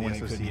combination of even the when it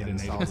couldn't SoC get and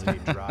the an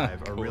solid-state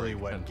drive are really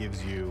what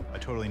gives you a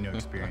totally new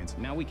experience.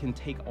 Now we can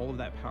take all of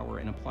that power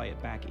and apply it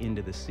back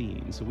into the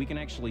scene, so we can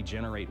actually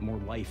generate more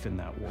life in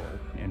that world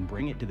and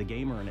bring it to the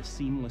gamer in a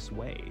seamless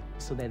way.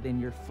 So that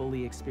then you're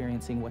fully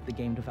experiencing what the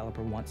game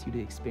developer wants you to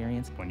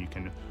experience. When you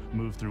can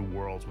move through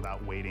worlds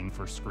without waiting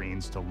for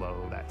screens to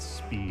load, that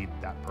speed,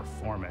 that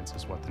performance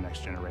is what the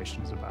next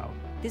generation is about.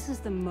 This is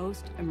the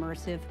most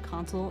immersive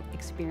console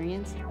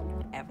experience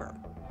ever.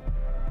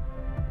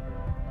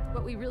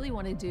 What we really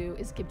want to do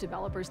is give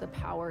developers the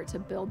power to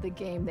build the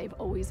game they've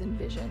always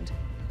envisioned.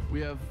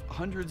 We have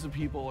hundreds of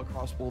people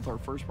across both our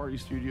first-party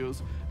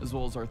studios as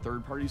well as our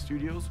third-party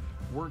studios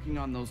working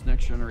on those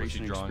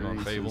next-generation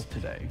experiences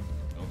today.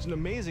 There's an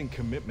amazing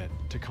commitment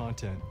to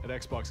content at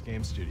Xbox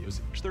Game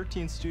Studios. There's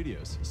 13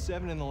 studios,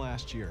 7 in the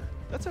last year.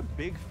 That's a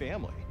big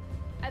family.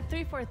 At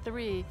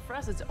 343, for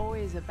us, it's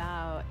always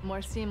about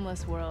more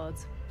seamless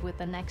worlds with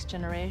the next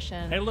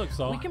generation. Hey, look,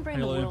 Saul. We can bring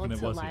Halo the world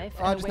Infinite to was here. life.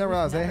 Oh, I just never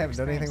realized they haven't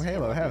done anything with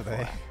Halo, have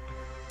they?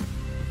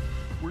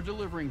 We're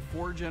delivering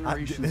 4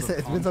 generations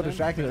It's been so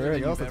distracting with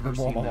everything else that's been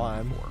blowing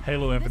my mind.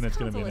 Halo Infinite's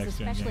going to be This a console is next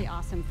gen especially game.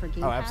 awesome for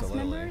Game Oh, Pass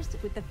absolutely. members.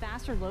 With the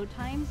faster load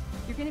times,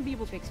 you're going to be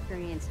able to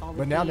experience all the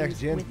But now games next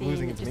gen's within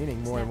losing its just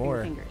meaning more and snapping your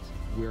more. fingers.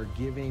 We're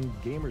giving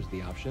gamers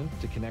the option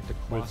to connect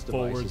across With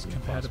forwards devices and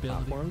across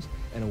compatibility. platforms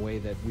in a way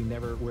that we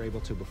never were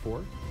able to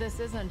before. This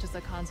isn't just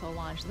a console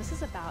launch. This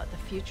is about the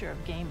future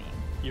of gaming.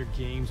 Your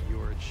games,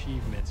 your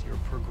achievements, your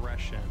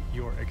progression,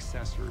 your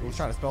accessories. He's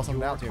trying to spell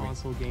something your out to me.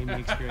 console gaming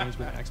experience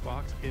with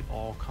Xbox, it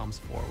all comes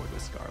forward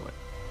with Scarlet.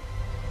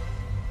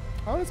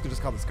 Oh, this could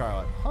just call the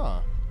Scarlet,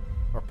 huh?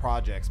 Or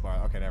Project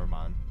Scarlet. Okay, never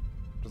mind.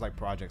 Just like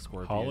Project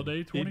Scorpion.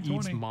 Holiday 2020. It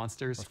eats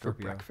monsters for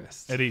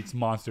breakfast. It eats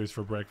monsters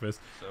for breakfast.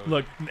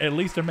 Look, at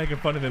least they're making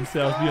fun of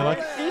themselves, being like,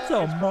 it's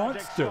a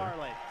monster.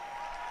 Scarlet,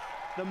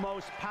 the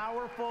most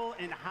powerful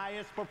and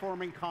highest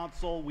performing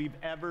console we've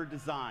ever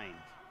designed.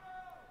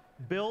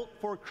 Built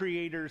for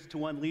creators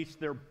to unleash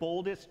their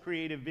boldest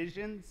creative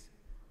visions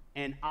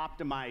and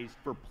optimized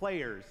for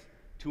players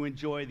to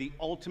enjoy the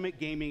ultimate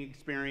gaming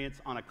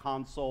experience on a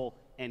console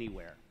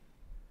anywhere.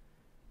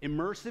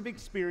 Immersive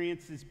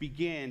experiences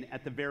begin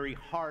at the very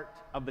heart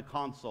of the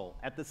console,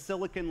 at the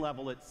silicon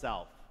level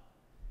itself.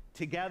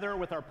 Together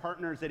with our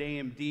partners at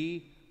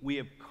AMD, we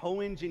have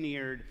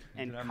co-engineered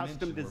and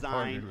custom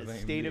designed a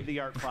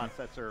state-of-the-art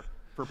processor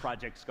for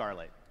Project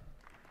Scarlet.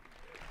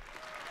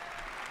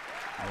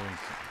 I was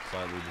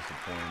slightly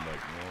disappointed,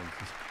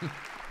 but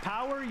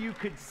Power you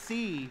could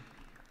see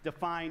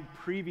defined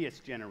previous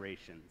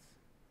generations.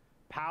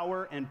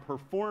 Power and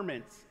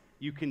performance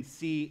you can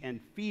see and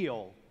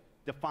feel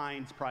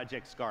defines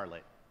Project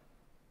Scarlet.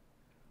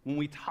 When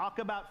we talk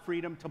about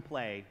freedom to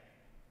play,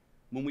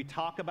 when we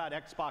talk about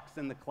Xbox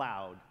in the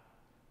cloud,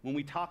 when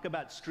we talk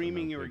about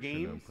streaming your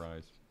games,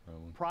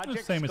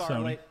 Project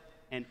Scarlet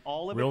and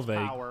all of its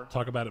power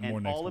talk about it more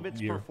and next all of its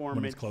year performance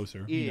when it's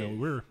closer. is You know,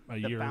 we're a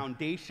year the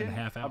foundation and a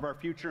half out. of our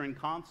future in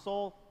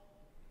console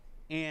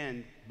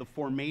and the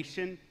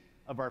formation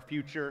of our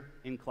future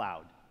in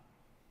cloud.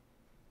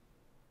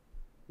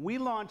 We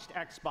launched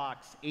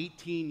Xbox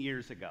 18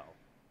 years ago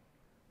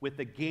with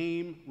a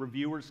game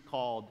reviewers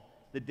called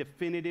the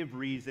definitive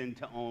reason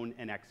to own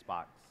an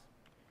Xbox.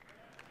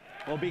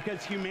 Well,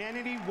 because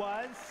humanity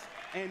was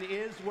and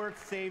is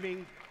worth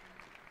saving,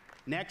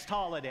 next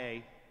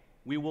holiday,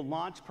 we will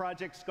launch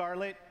Project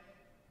Scarlet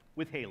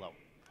with Halo.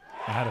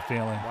 I had a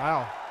feeling.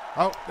 Wow.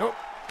 Oh, nope.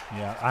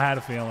 Yeah, I had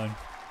a feeling.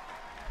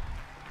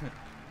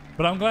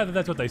 But I'm glad that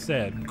that's what they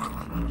said.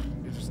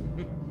 It's just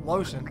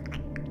lotion.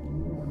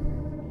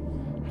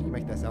 How do you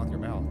make that sound with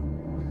your mouth?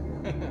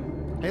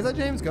 Hey, is that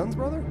James Gunn's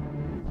brother?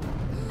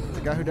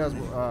 The guy who does,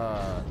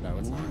 no,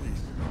 it's not.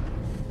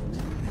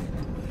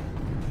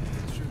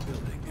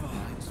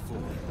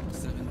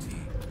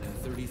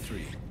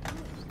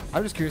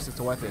 I'm just curious as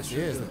to what this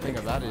is. The thing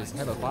about it is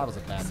Halo 5 is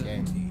a bad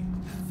game.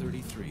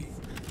 33.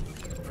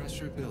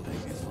 Pressure building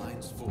is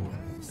lines 4.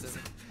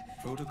 7.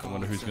 I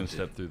wonder who's going to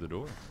step through the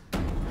door.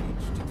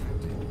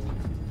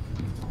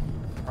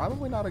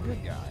 Probably not a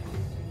good guy.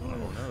 I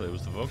don't know. It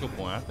was the vocal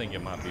point. I think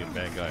it might be a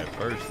bad guy at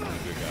first, and then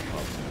a good guy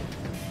pops in.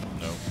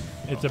 No.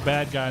 It's a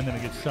bad guy, and then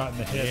it gets shot in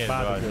the head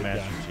by the good guy.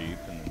 Master Chief.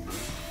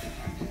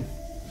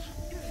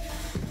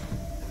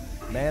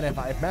 Man, if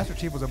Master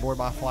Chief was aboard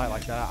my flight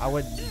like that, I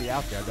wouldn't be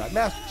out there. I'd be like,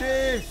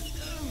 Master Chief!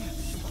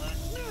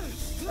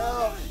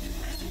 No!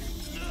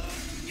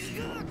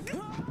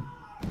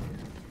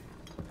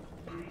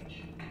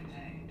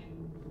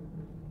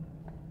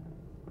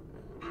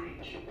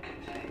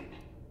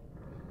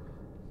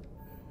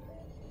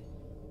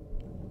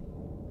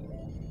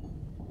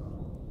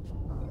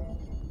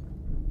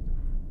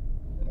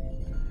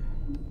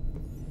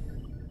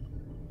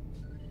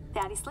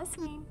 Daddy's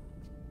listening.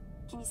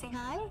 Can you say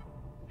hi?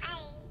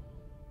 Hi.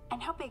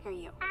 And how big are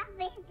you? I'm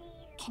big.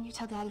 Can you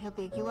tell Daddy how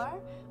big you are?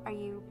 Are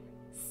you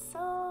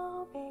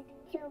so big?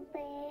 So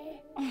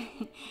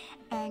big.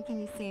 And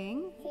can you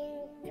sing?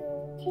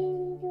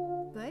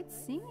 Good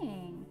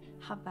singing.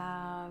 How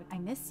about I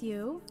miss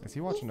you? Is he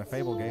watching a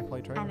Fable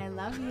gameplay trailer? And I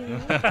love you.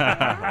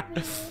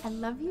 I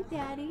love you,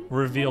 Daddy.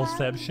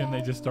 Revealception,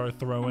 they just start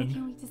throwing. I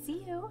can't wait to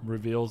see you.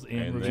 Reveals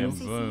and, and reveals.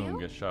 then boom,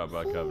 get shot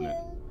by Covenant.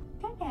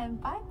 And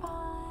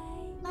bye-bye.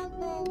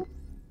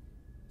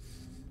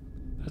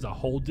 That's a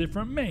whole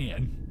different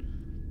man.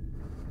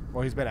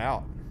 Well, he's been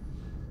out.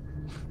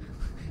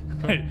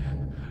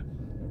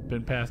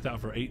 Been passed out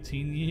for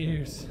 18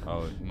 years.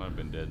 Oh, he might have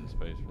been dead in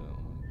space for that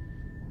long.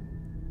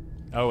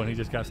 Oh, and he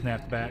just got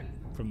snapped back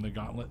from the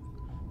gauntlet.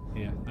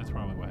 Yeah, that's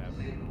probably what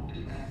happened.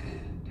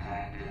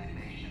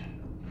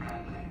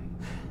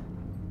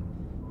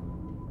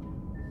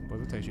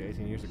 Well, it takes you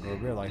 18 years to grow a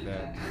beard like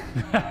that.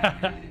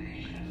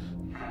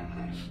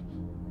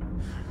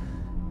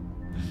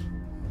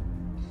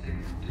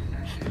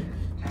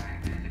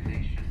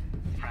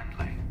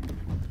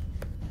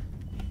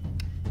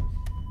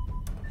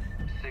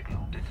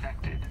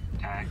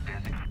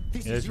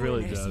 This it is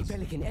really UNSC does.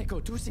 Pelican Echo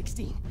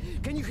 216.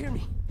 Can you hear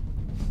me?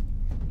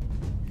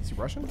 Is he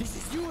Russian? This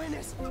is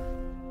UNS.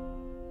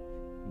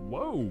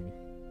 Whoa.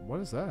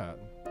 What is that?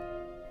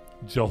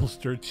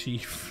 Jolster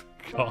Chief.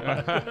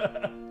 God.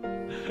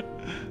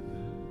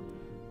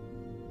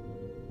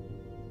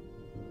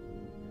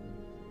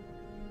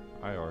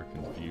 I are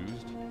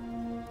confused.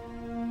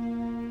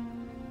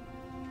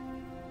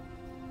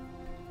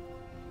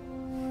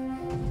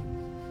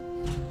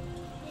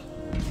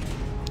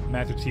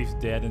 Master Chief's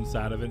dead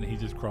inside of it, and he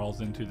just crawls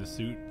into the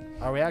suit.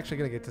 Are we actually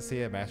going to get to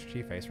see a Master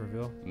Chief face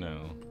reveal?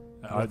 No.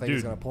 I think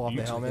he's going to pull off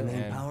the helmet. The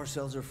main and power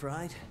cells are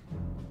fried.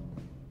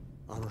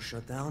 Auto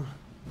shutdown.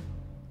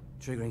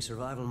 Triggering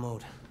survival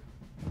mode.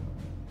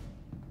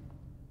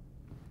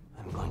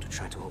 I'm going to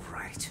try to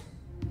override it.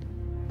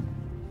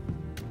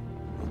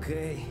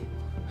 Okay.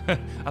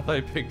 I thought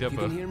he picked up You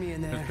can hear me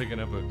in he was there. picking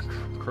up a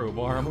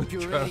crowbar. I'm Hope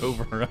gonna you're try ready. to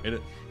override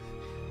it.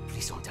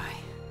 Please don't die.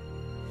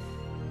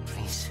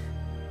 Please.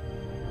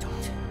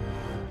 Don't die.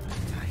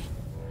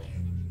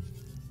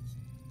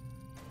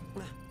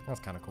 That's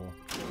kind of cool.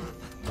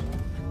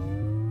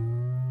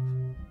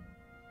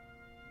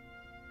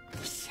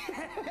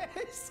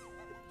 Yes!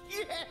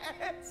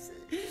 Yes!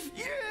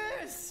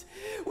 Yes!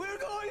 We're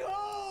going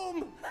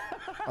home!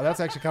 Oh, that's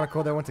actually kind of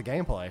cool. They went to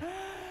gameplay.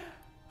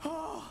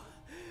 Oh,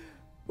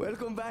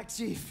 welcome back,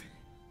 Chief.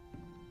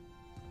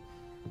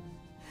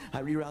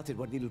 I rerouted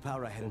what little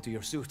power I had into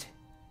your suit.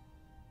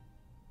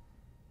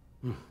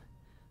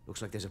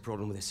 Looks like there's a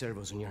problem with the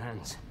servos in your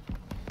hands.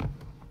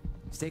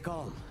 Stay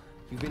calm.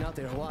 You've been out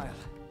there a while.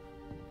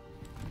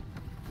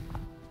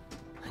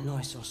 I know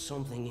I saw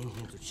something in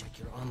here to check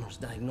your armor's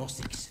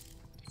diagnostics.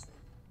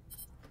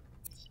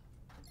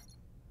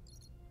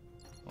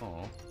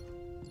 Oh.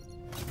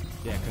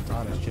 Yeah,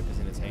 Katana's chip is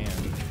in his hand.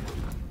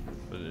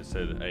 But it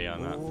said AI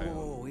not found.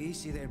 Oh,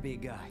 easy there,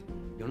 big guy.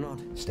 You're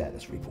not...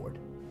 Status report.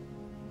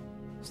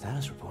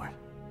 Status report?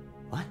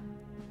 What?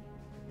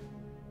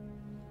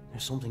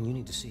 There's something you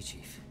need to see,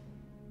 Chief.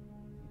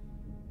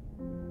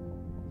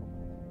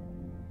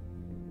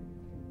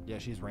 Yeah,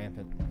 she's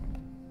rampant.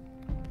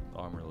 The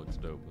armor looks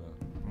dope though.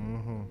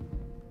 Mm-hmm.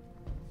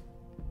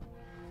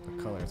 The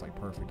color is like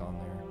perfect on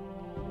there.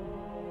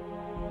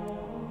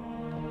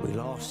 We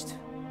lost.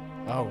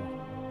 Oh,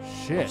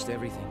 shit. Lost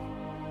everything.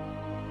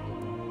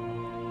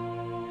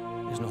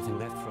 There's nothing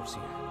left for us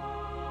here.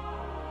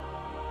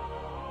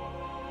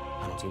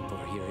 I don't think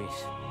over here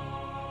is.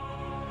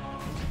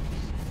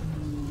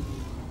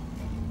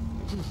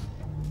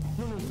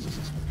 No.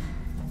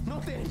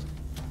 Not then.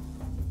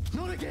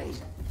 Not again.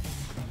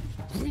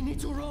 We need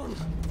to run.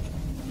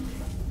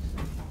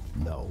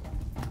 No,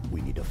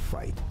 we need to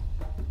fight.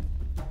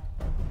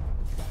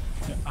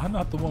 I'm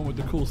not the one with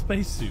the cool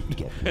spacesuit.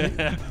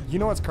 You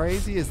know what's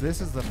crazy is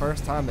this is the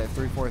first time that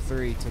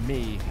 343 to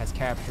me has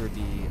captured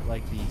the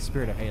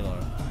spirit of Halo.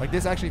 Like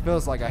this actually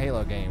feels like a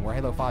Halo game where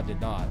Halo 5 did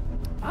not.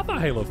 I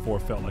thought Halo 4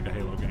 felt like a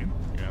Halo game.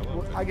 Yeah,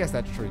 Well, I guess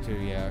that's true too.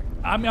 Yeah.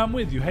 I mean, I'm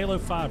with you. Halo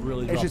 5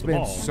 really It's dropped just the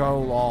been ball. so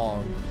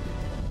long.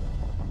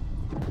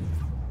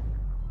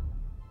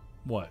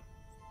 What?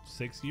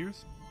 6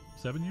 years?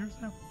 7 years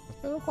now? It's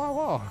been quite a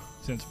while.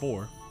 Since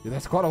 4. Yeah,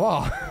 that's quite a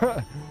while.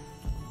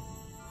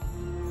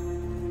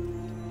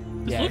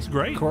 This looks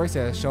great. Corey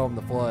says show him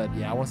the flood.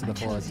 Yeah, I want to see the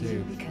flood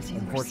too.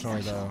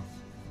 Unfortunately, though.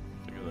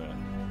 Look at that.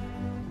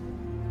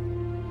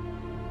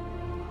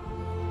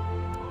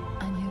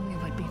 I knew we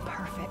would be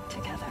perfect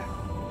together.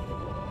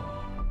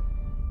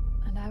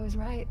 And I was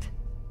right.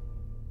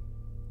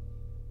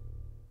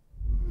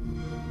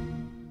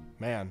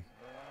 Man.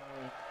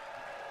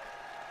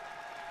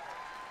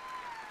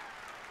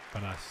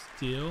 But I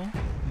still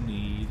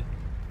need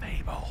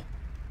Mabel.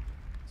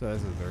 So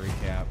this is the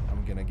recap,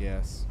 I'm gonna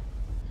guess.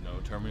 No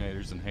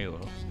Terminators and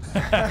Halo.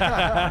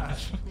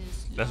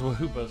 That's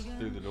who busted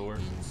through the door.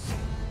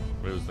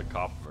 It was the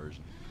cop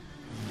version.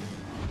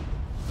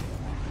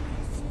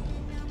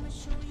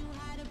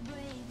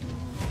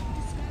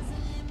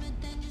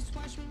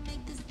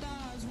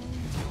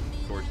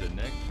 Of course, the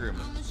next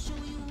Grimace.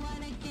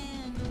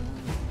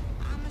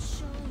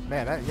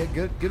 Man,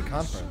 good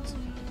conference.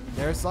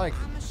 There was like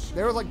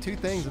two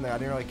things in there I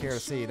didn't really care to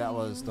see. That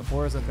was the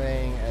Forza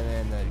thing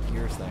and then the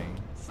Gears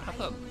thing. I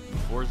thought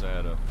Forza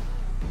had a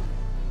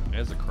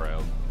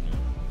crowd.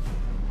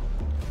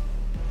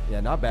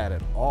 Yeah, not bad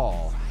at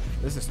all.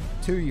 This is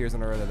 2 years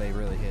in a row that they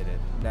really hit it.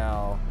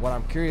 Now, what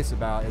I'm curious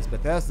about is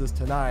Bethesda's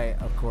tonight,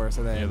 of course,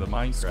 and then the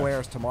Minecraft.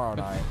 Square's tomorrow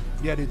night.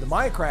 Yeah, dude, the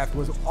Minecraft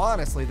was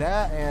honestly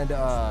that and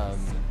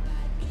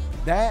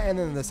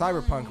then the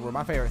Cyberpunk were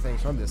my favorite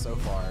things from this so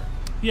far.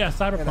 Yeah,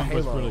 Cyberpunk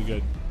was really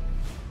good.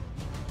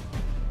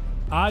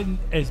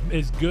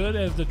 As good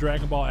as the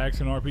Dragon Ball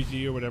Action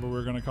RPG or whatever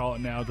we're going to call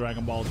it now,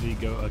 Dragon Ball Z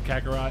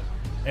Kakarot,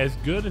 as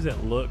good as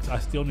it looks, I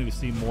still need to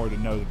see more to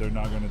know that they're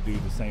not going to do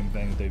the same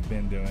thing that they've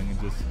been doing.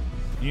 And just,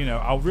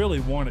 I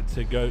really want it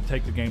to go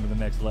take the game to the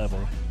next level.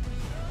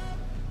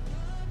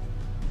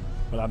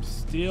 But I'm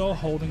still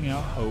holding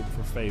out hope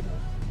for Fable.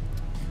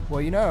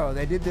 Well,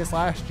 they did this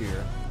last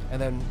year.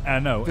 And then I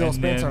know, Phil and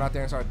Spencer then, went out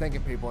there and started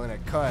thinking people, and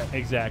it cut.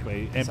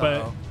 Exactly. And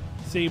So-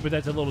 but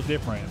that's a little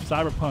different.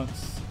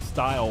 Cyberpunk's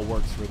style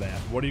works for that.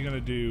 What are you going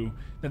to do?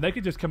 Then they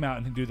could just come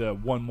out and do the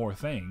one more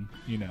thing,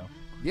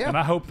 Yeah. And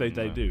I hope they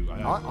do.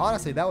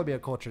 Honestly, that would be a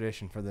cool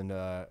tradition for them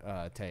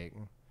to take.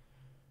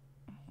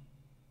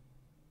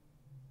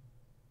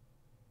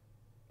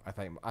 I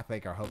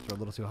think our hopes are a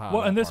little too high.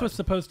 Well, on and that this part. was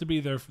supposed to be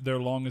their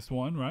longest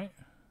one, right?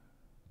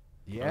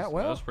 Yeah, that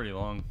was pretty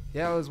long.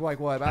 Yeah, it was like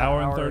what, about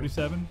hour an and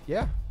 37?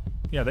 Yeah.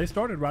 Yeah, they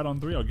started right on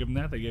 3. I'll give them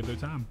that. They gave their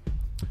time.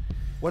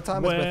 What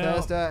time is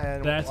Bethesda,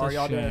 and that's are a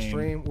y'all doing a shame.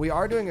 stream? We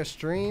are doing a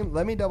stream.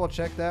 Let me double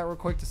check that real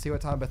quick to see what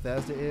time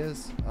Bethesda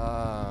is.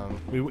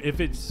 If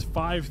it's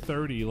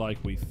 5:30 like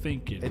we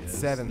think it It's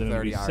is, then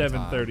it'll be 7:30 our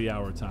time. 7:30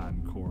 our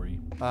time, Corey.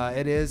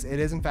 It is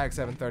in fact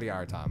 7:30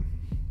 our time.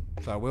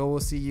 So we'll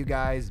see you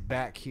guys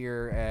back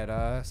here at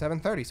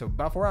 7:30. So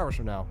about 4 hours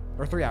from now,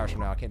 or 3 hours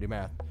from now. I can't do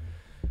math.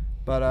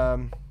 But at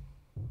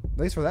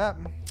least for that.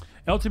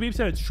 LTB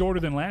said it's shorter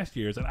than last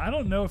year's, and I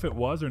don't know if it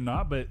was or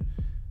not, but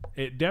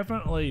it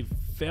definitely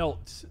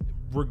felt,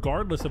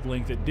 regardless of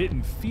length, it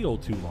didn't feel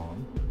too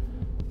long.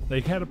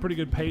 They had a pretty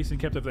good pace and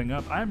kept everything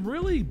up. I'm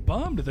really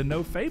bummed at the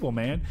no Fable,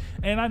 man.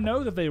 And I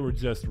know that they were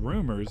just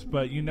rumors,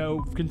 but, you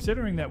know,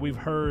 considering that we've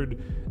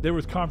heard there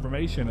was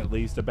confirmation, at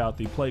least, about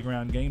the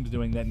Playground Games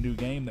doing that new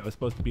game that was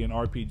supposed to be an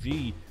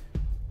RPG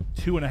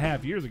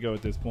 2.5 years ago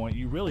at this point,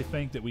 you really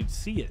think that we'd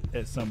see it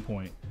at some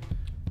point.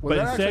 Was but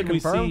that instead actually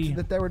confirmed we see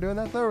that they were doing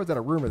that, though, or was that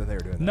a rumor that they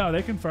were doing that? No,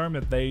 they confirmed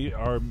that they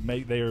are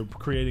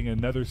creating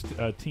another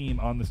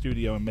team on the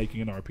studio and making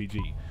an RPG.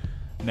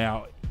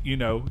 Now, you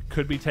know,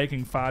 could be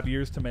taking 5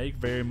 years to make,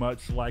 very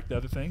much like the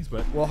other things,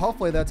 but... Well,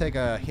 hopefully they'll take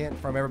a hint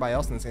from everybody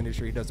else in this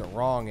industry who does it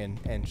wrong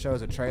and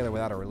shows a trailer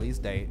without a release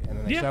date, and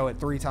then they show it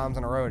 3 times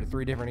in a row to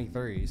 3 different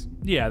E3s.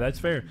 Yeah, that's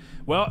fair.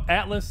 Well,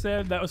 Atlas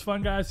said that was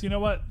fun, guys. You know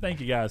what?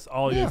 Thank you, guys,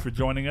 all of you, for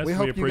joining us. We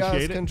hope appreciate you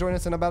guys it. can join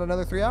us in about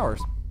another 3 hours.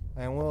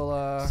 And we'll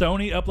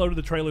Sony uploaded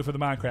the trailer for the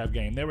Minecraft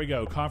game. There we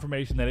go.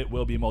 Confirmation that it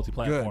will be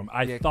multi-platform.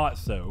 I thought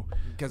so.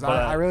 Because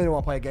I really don't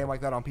want to play a game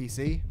like that on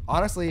PC.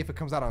 Honestly, if it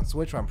comes out on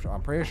Switch, I'm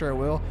pretty sure it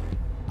will.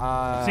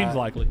 Seems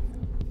likely.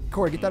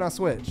 Corey, get that on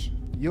Switch.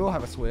 You'll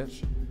have a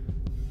Switch.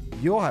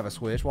 You'll have a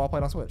Switch while I play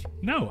it on Switch.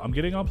 No, I'm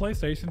getting on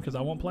PlayStation because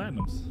I want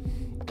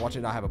platinums. Watch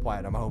it not have a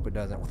platinum. I hope it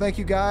doesn't. Well, thank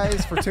you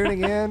guys for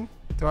tuning in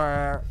to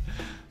our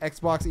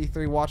Xbox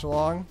E3 watch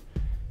along.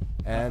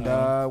 And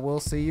we'll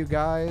see you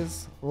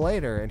guys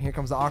later. And here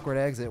comes the awkward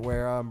exit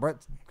where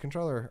Brett's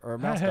controller or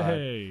mouse died.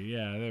 Hey,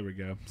 yeah, there we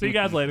go. See you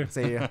guys later.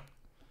 See ya.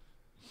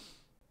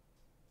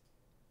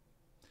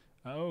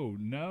 Oh,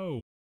 no.